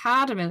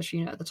had a military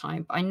unit at the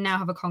time, but I now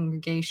have a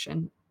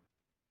congregation.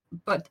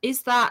 But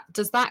does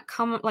that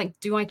come,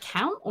 do I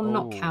count or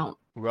not count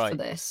for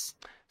this?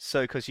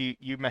 So, because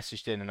you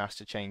messaged in and asked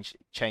to change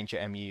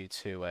your MU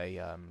to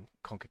a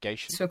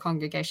congregation. To a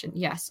congregation,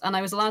 yes. And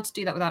I was allowed to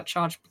do that without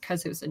charge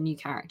because it was a new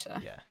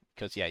character. Yeah,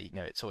 because,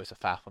 it's always a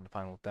faff on the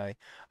final day.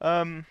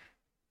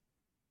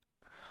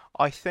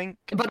 I think,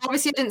 But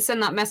obviously, I didn't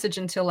send that message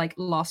until like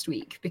last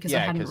week because I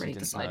yeah, hadn't because you really didn't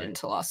decided know.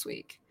 until last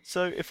week.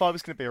 So if I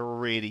was going to be a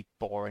really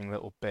boring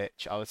little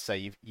bitch, I would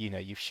say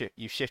you've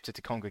shifted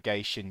to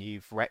congregation,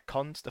 you've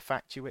retconned the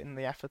fact you were in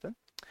the Atherton.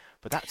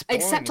 But that's boring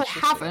Except and I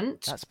shitty.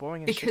 haven't, That's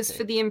boring and because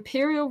for shitty. the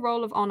Imperial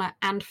Roll of Honor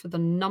and for the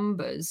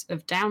numbers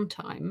of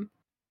downtime,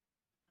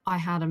 I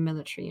had a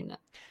military unit.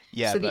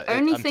 Yeah, So the but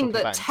only I'm thing talking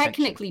that about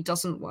intention. technically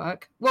doesn't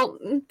work, well,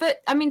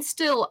 but I mean,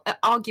 still,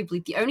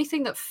 arguably, the only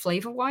thing that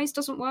flavor wise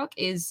doesn't work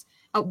is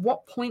at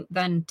what point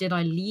then did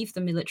I leave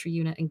the military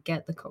unit and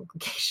get the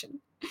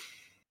congregation?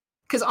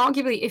 Because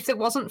arguably, if it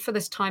wasn't for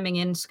this timing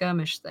in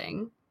skirmish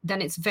thing, then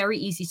it's very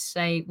easy to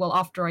say, well,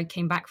 after I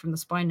came back from the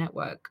spy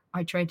network,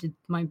 I traded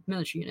my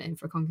military unit in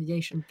for a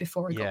congregation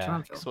before I got to Yeah,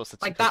 Anvil. because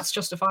Like, that's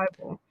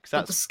justifiable.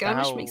 But the that's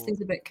skirmish makes how things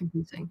a bit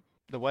confusing.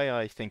 the way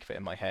I think of it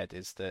in my head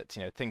is that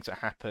things that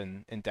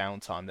happen in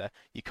downtime there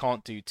you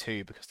can't do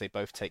two because they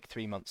both take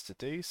 3 months to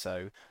do.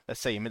 So let's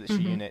say your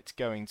military Mm-hmm. unit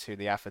going to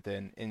the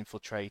Atherton,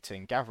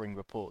 infiltrating, gathering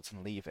reports,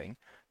 and leaving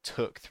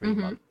took three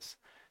Mm-hmm. months.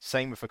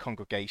 Same with a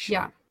congregation.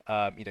 Yeah.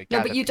 No, but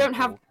Gather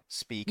people,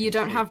 speak, you and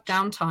don't have preach.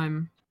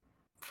 downtime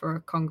for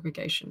a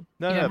congregation.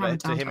 No, You no, don't have a but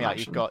to hear me downtime out,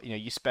 you've action. got,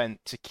 you spend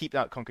to keep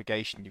that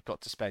congregation, you've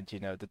got to spend,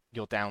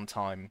 your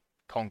downtime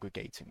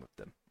congregating with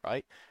them,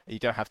 right? You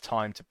don't have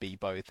time to be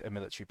both a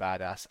military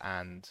badass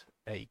and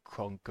a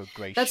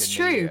That's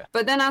true. congregationeer.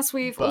 But then, as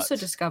we've also But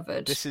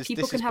discovered,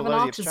 people this can is have an below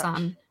the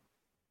abstraction. artisan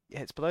Yeah,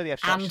 it's below the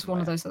and abstraction one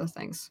of layer. those other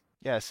things.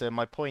 Yeah, so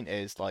my point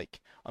is,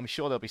 like, I'm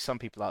sure there'll be some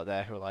people out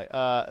there who are like,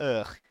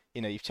 ugh,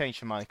 you've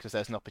changed your mind because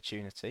there's an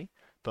opportunity.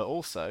 But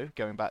also,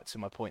 going back to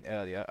my point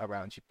earlier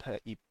around you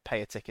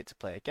pay a ticket to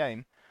play a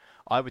game,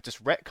 I would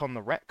just retcon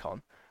the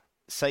retcon,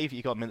 save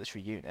you got a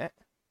military unit,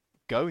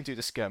 go and do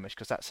the skirmish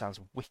because that sounds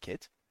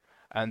wicked,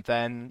 and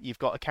then you've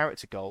got a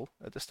character goal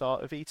at the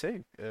start of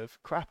E2 of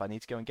crap, I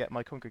need to go and get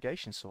my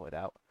congregation sorted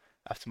out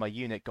after my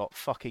unit got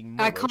fucking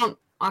I mullered can't.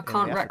 I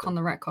in the can't retcon Atherton.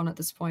 the retcon at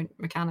this point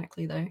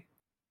mechanically, though.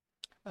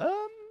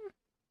 Um,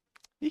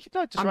 you could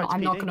no, just I'm write not. to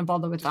I'm not going PD. to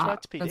bother with Just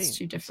write that. to PD That's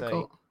too and say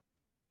difficult.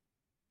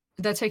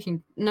 They're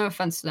taking no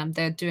offense to them.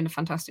 They're doing a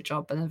fantastic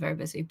job and they're very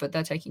busy, but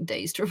they're taking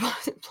days to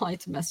reply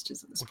to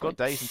messages at this we've got point.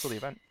 days until the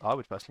event. I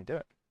would personally do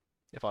it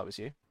if I was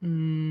you.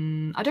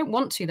 I don't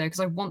want to though because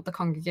I want the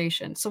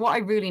congregation. So what I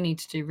really need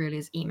to do really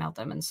is email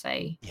them and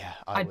say Yeah,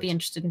 I I'd be would.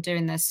 interested in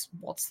doing this.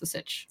 What's the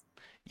sitch?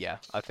 Yeah,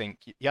 I think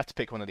you have to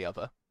pick one or the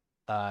other.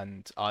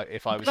 And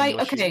if I But was in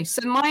your okay. shoes,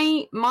 So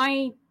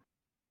my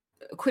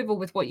quibble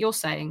with what you're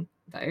saying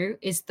though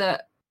is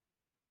that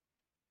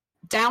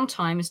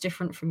downtime is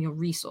different from your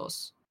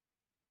resource.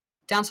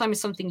 Downtime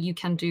is something you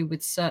can do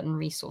with certain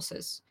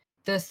resources.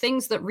 The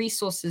things that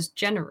resources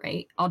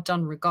generate are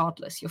done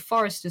regardless. Your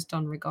forest is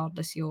done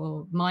regardless.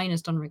 Your mine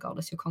is done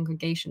regardless. Your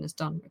congregation is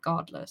done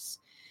regardless.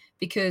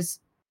 Because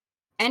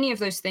any of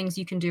those things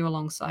you can do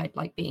alongside,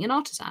 like being an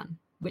artisan,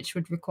 which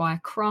would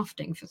require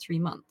crafting for 3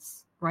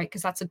 months, right?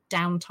 Because that's a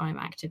downtime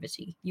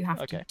activity. You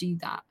have to okay, do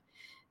that.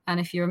 And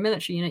if you're a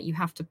military unit, you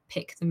have to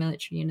pick the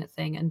military unit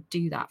thing and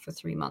do that for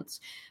 3 months.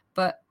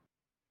 But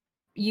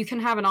you can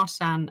have an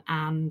artisan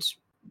and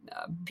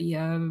be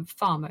a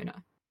farm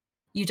owner.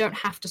 You don't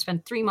have to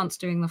spend 3 months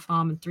doing the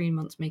farm and 3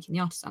 months making the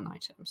artisan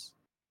items.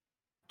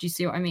 Do you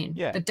see what I mean?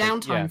 yeah, The because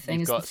downtime thing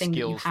you've is the got thing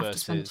that you skills have to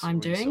spend versus time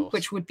doing, resource.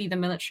 which would be the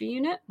military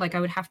unit. Like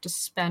I would have to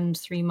spend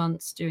 3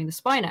 months doing the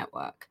spy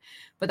network,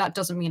 but that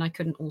doesn't mean I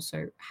couldn't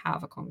also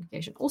have a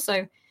congregation.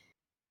 Also,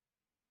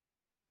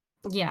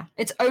 yeah,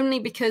 it's only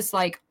because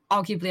like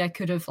arguably I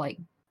could have like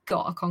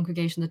got a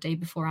congregation the day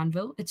before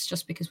Anvil. It's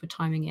just because we're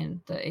timing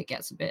in that it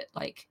gets a bit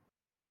like,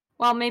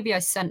 well, maybe I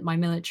sent my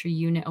military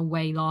unit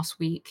away last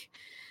week,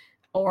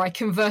 or I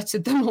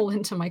converted them all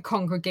into my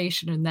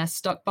congregation and they're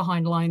stuck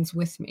behind lines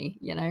with me,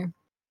 you know?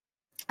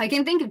 I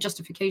can think of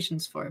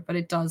justifications for it, but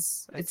it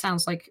It's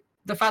sounds like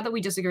the fact that we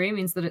disagree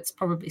means that it's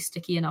probably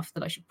sticky enough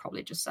that I should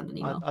probably just send an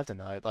email, I don't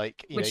know,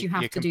 like which you you're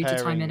have to do to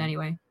time in comparing.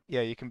 anyway.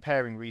 Yeah, you're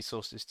comparing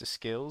resources to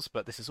skills,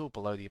 but this is all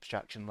below the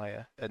abstraction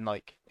layer. And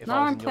like, if I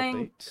Now was in your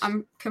boots,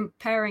 I'm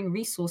comparing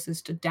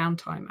resources to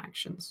downtime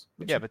actions,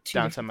 which yeah, are but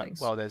two different downtime.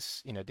 things. Well,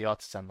 there's the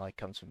artisan like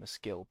comes from a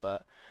skill,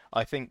 but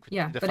I think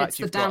Yeah, the but it's fact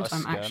the you've got a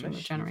downtime action that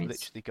skirmish, you've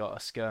generates. literally got a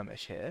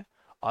skirmish here.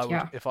 I would,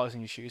 Yeah, if I was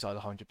in your shoes, I'd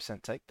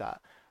 100% take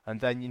that. And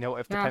then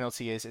if the yeah.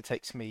 penalty is it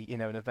takes me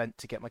an event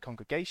to get my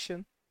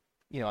congregation,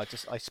 I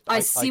just I I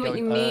see go what and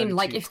you mean. earn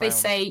Like two if they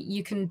say crowns.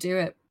 you can do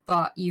it,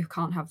 but you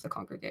can't have the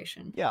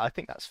congregation. Yeah, I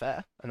think that's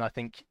fair, and I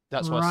think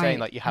that's why I was saying Right,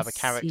 like you I have a see.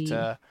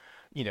 character,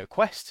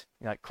 quest.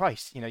 Like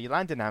Christ, you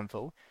land in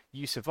Anvil,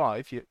 you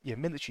survive, your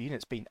military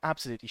unit's been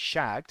absolutely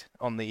shagged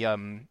on the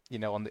on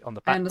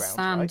the I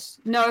background, right? understand.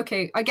 No,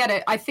 okay, I get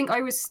it. I think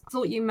I was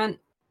thought you meant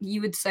you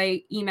would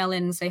say email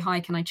in and say hi,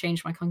 can I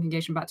change my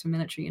congregation back to a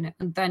military unit,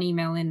 and then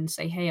email in and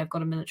say hey, I've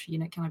got a military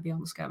unit, can I be on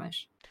the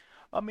skirmish?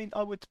 I mean,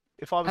 I would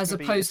if I was As going to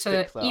be a opposed to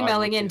stickler, I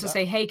emailing would in do to that.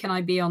 say hey, can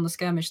I be on the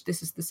skirmish?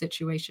 This is the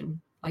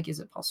situation. Like, is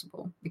it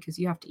possible? Because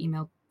you have to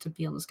email to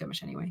be on the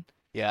skirmish anyway.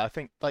 Yeah, I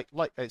think like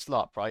it's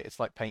LARP, right? It's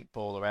like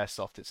paintball or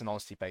airsoft. It's an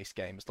honesty-based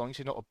game. As long as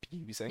you're not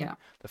abusing Yeah.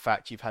 the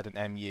fact you've had an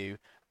MU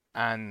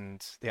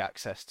and the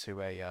access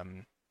to a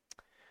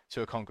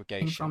From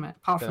congregation, it,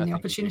 apart then from I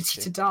the think you do opportunity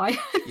too. to die.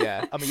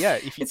 Yeah, I mean, yeah,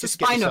 if you It's a just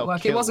get spy yourself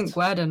network. It wasn't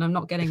killed, Guerdon. I'm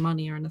not getting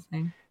money or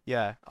anything.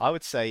 yeah, I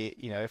would say,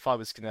 if I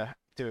was gonna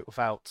do it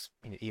without,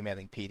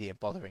 emailing PD and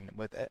bothering them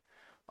with it,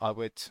 I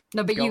would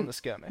No, but go on the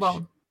skirmish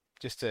well,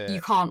 just you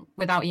to. can't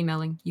without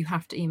emailing. You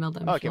have to email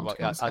them if you Okay, want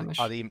well, to go on yeah, the I'd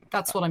skirmish. em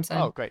That's what I'm oh,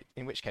 saying. great.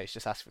 In which case,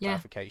 just ask for Yeah,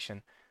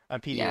 clarification.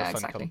 And PD are a yeah, fun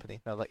exactly.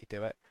 company; they'll let you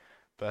do it.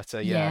 But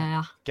yeah,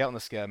 Yeah. get on the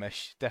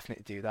skirmish,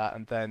 definitely do that.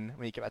 And then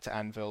when you get back to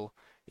Anvil,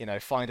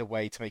 find a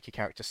way to make your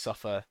character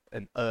suffer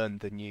and earn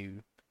the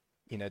new,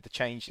 the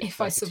change. It's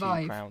If I like a two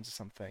survive, crowns or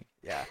something.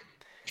 Yeah,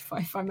 if I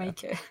yeah.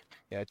 make it.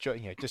 Yeah,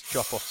 just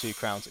drop off 2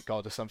 crowns at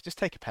God or something. Just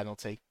take a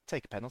penalty.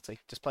 Take a penalty.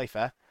 Just play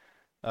fair.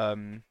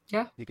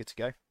 Yeah, You're good to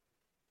go.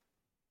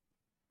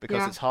 Because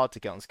yeah. it's hard to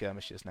get on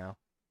skirmishes now.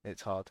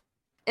 It's hard.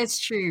 It's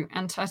true,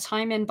 and a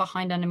time in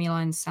behind enemy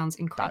lines sounds That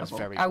is incredible.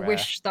 very I rare.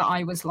 wish that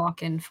I was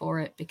Larkin for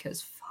it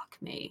because fuck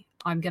me,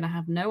 I'm gonna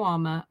have no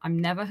armor. I'm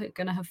never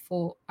gonna have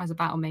fought as a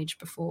battle mage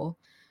before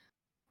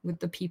with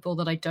the people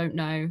that I don't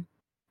know.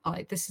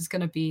 Like this is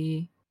gonna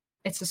be,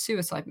 it's a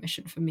suicide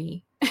mission for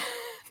me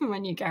for my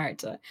new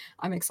character.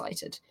 I'm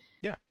excited.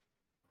 Yeah.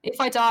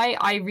 If I die,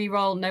 I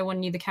reroll. No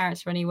one knew the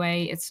character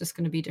anyway. It's just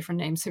going to be different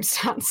names and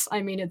stats.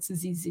 I mean, it's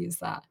as easy as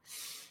that.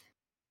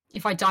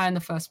 If I die on the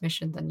first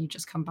mission, then you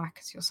just come back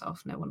as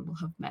yourself. No one will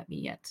have met me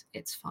yet.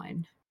 It's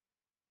fine.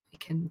 We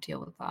can deal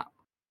with that.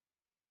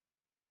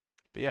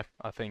 But yeah,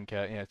 I think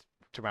to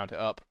round it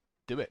up,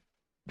 do it.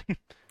 Do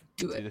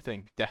Do it. the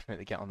thing.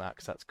 Definitely get on that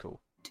because that's cool.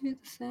 Do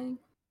the thing.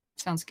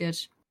 Sounds good.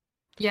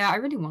 Yeah, I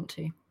really want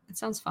to. It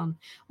sounds fun.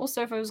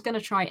 Also, if I was going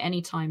to try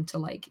any time to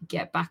like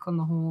get back on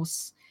the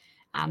horse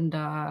and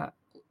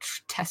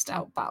test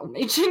out battle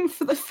maging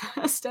for the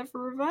first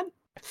ever event,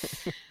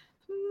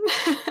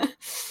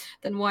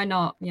 then why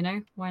not?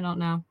 Why not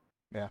now?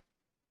 Yeah.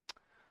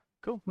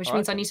 Cool. Which All right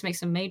means I then. need to make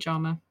some mage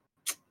armor.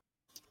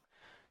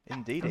 Gotta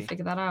Indeedy.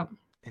 figure that out.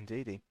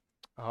 Indeedy.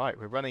 All right,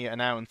 we're running at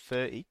an hour and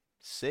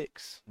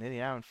 36, nearly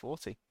an hour and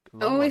 40.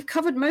 Long Oh, one. we've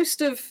covered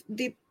most of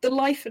the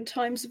life and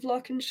times of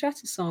Larkin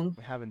Shattersong.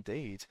 We have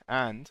indeed,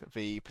 and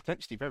the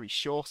potentially very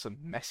short and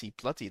messy,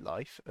 bloody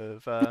life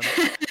of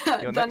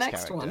your The next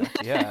next character. one.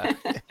 Yeah,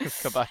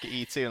 come back at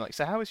E2 and like,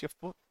 so how is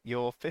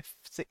your fifth,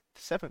 sixth,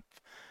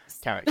 seventh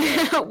character?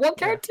 What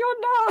Yeah, character you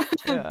on now?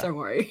 yeah, Don't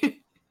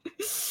worry.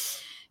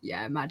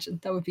 Yeah, imagine.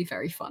 That would be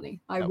very funny.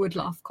 I that would would be.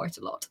 laugh quite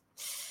a lot.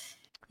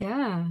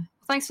 Yeah.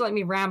 Thanks for letting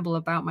me ramble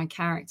about my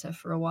character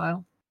for a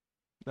while.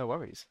 No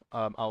worries.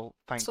 I'll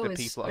It's thank the always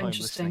people at home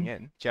listening interesting.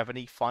 in. Do you have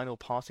any final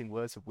parting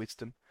words of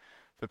wisdom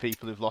for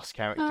people who've lost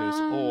characters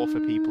or for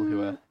people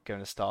who are going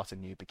to start a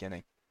new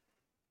beginning?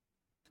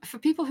 For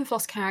people who've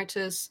lost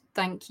characters,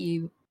 thank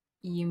you.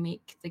 You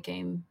make the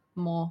game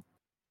more.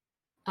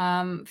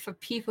 For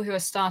people who are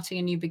starting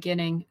a new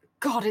beginning,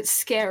 God, it's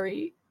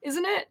scary,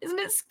 isn't it? Isn't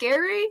it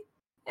scary?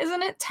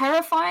 Isn't it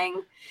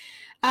terrifying?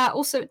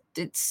 Also,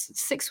 it's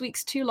 6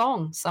 weeks too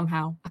long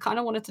somehow. I kind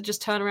of wanted to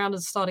just turn around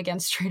and start again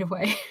straight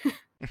away.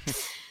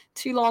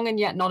 Too long and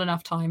yet not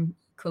enough time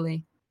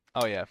equally.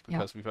 Oh yeah, Yeah,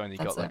 because we've only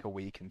got that's like it. a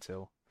week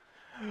until.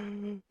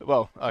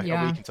 Well, a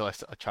Yeah. week until I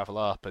travel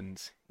up,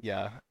 and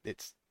yeah,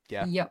 it's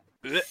yeah. Yep.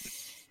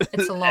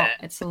 It's a lot.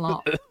 It's a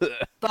lot.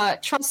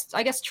 But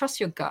I guess trust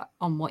your gut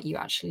on what you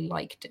actually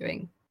like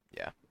doing.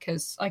 Yeah.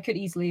 Because I could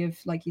easily have,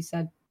 like you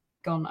said,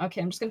 gone,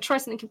 okay, I'm just going to try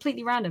something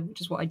completely random,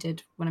 which is what I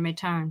did when I made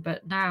Taran.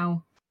 But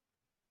now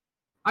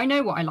I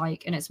know what I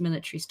like, and it's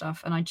military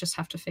stuff, and I just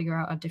have to figure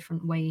out a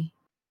different way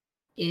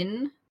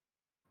in.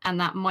 And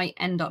that might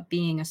end up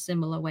being a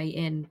similar way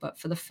in. But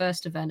for the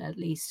first event, at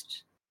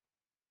least,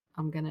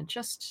 I'm going to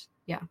just,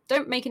 yeah,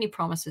 don't make any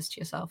promises to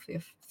yourself for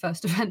your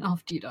first event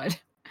after you died.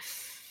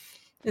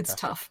 It's Fantastic.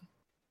 tough.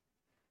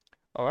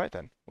 All right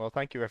then. Well,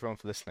 thank you everyone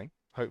for listening.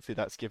 Hopefully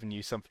that's given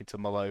you something to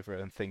mull over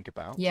and think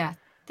about. Yeah.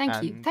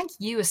 Thank you. And Thank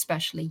you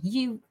especially.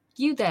 You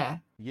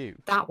there. you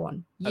That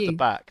one. at the You.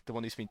 back, the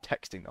one who's been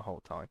texting the whole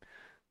time.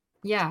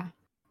 Yeah.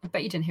 I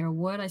bet you didn't hear a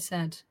word I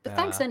said. But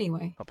thanks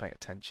anyway. Not paying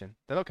attention.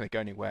 They're not going to go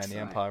anywhere in the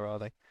It's all right. Empire, are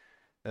they?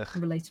 Ugh.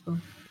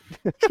 Relatable.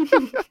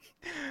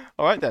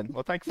 All right then.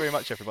 Well, thank you very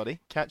much, everybody.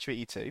 Catch you at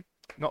E2.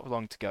 Not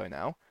long to go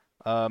now.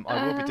 I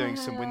will be doing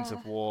some Winds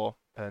of War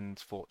and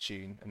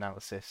Fortune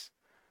analysis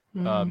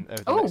over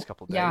the next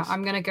couple of days. Yeah,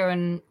 I'm gonna go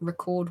and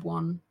record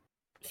one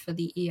for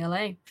the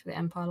ELA, for the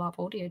Empire LARP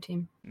audio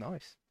team.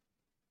 Nice.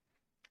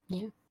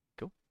 Yeah.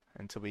 Cool.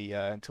 Until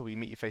we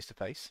meet you face to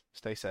face,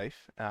 stay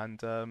safe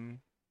and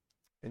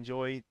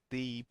enjoy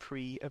the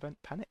pre-event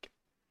panic.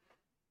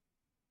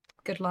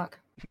 Good luck.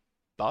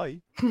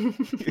 Bye.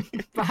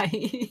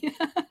 Bye.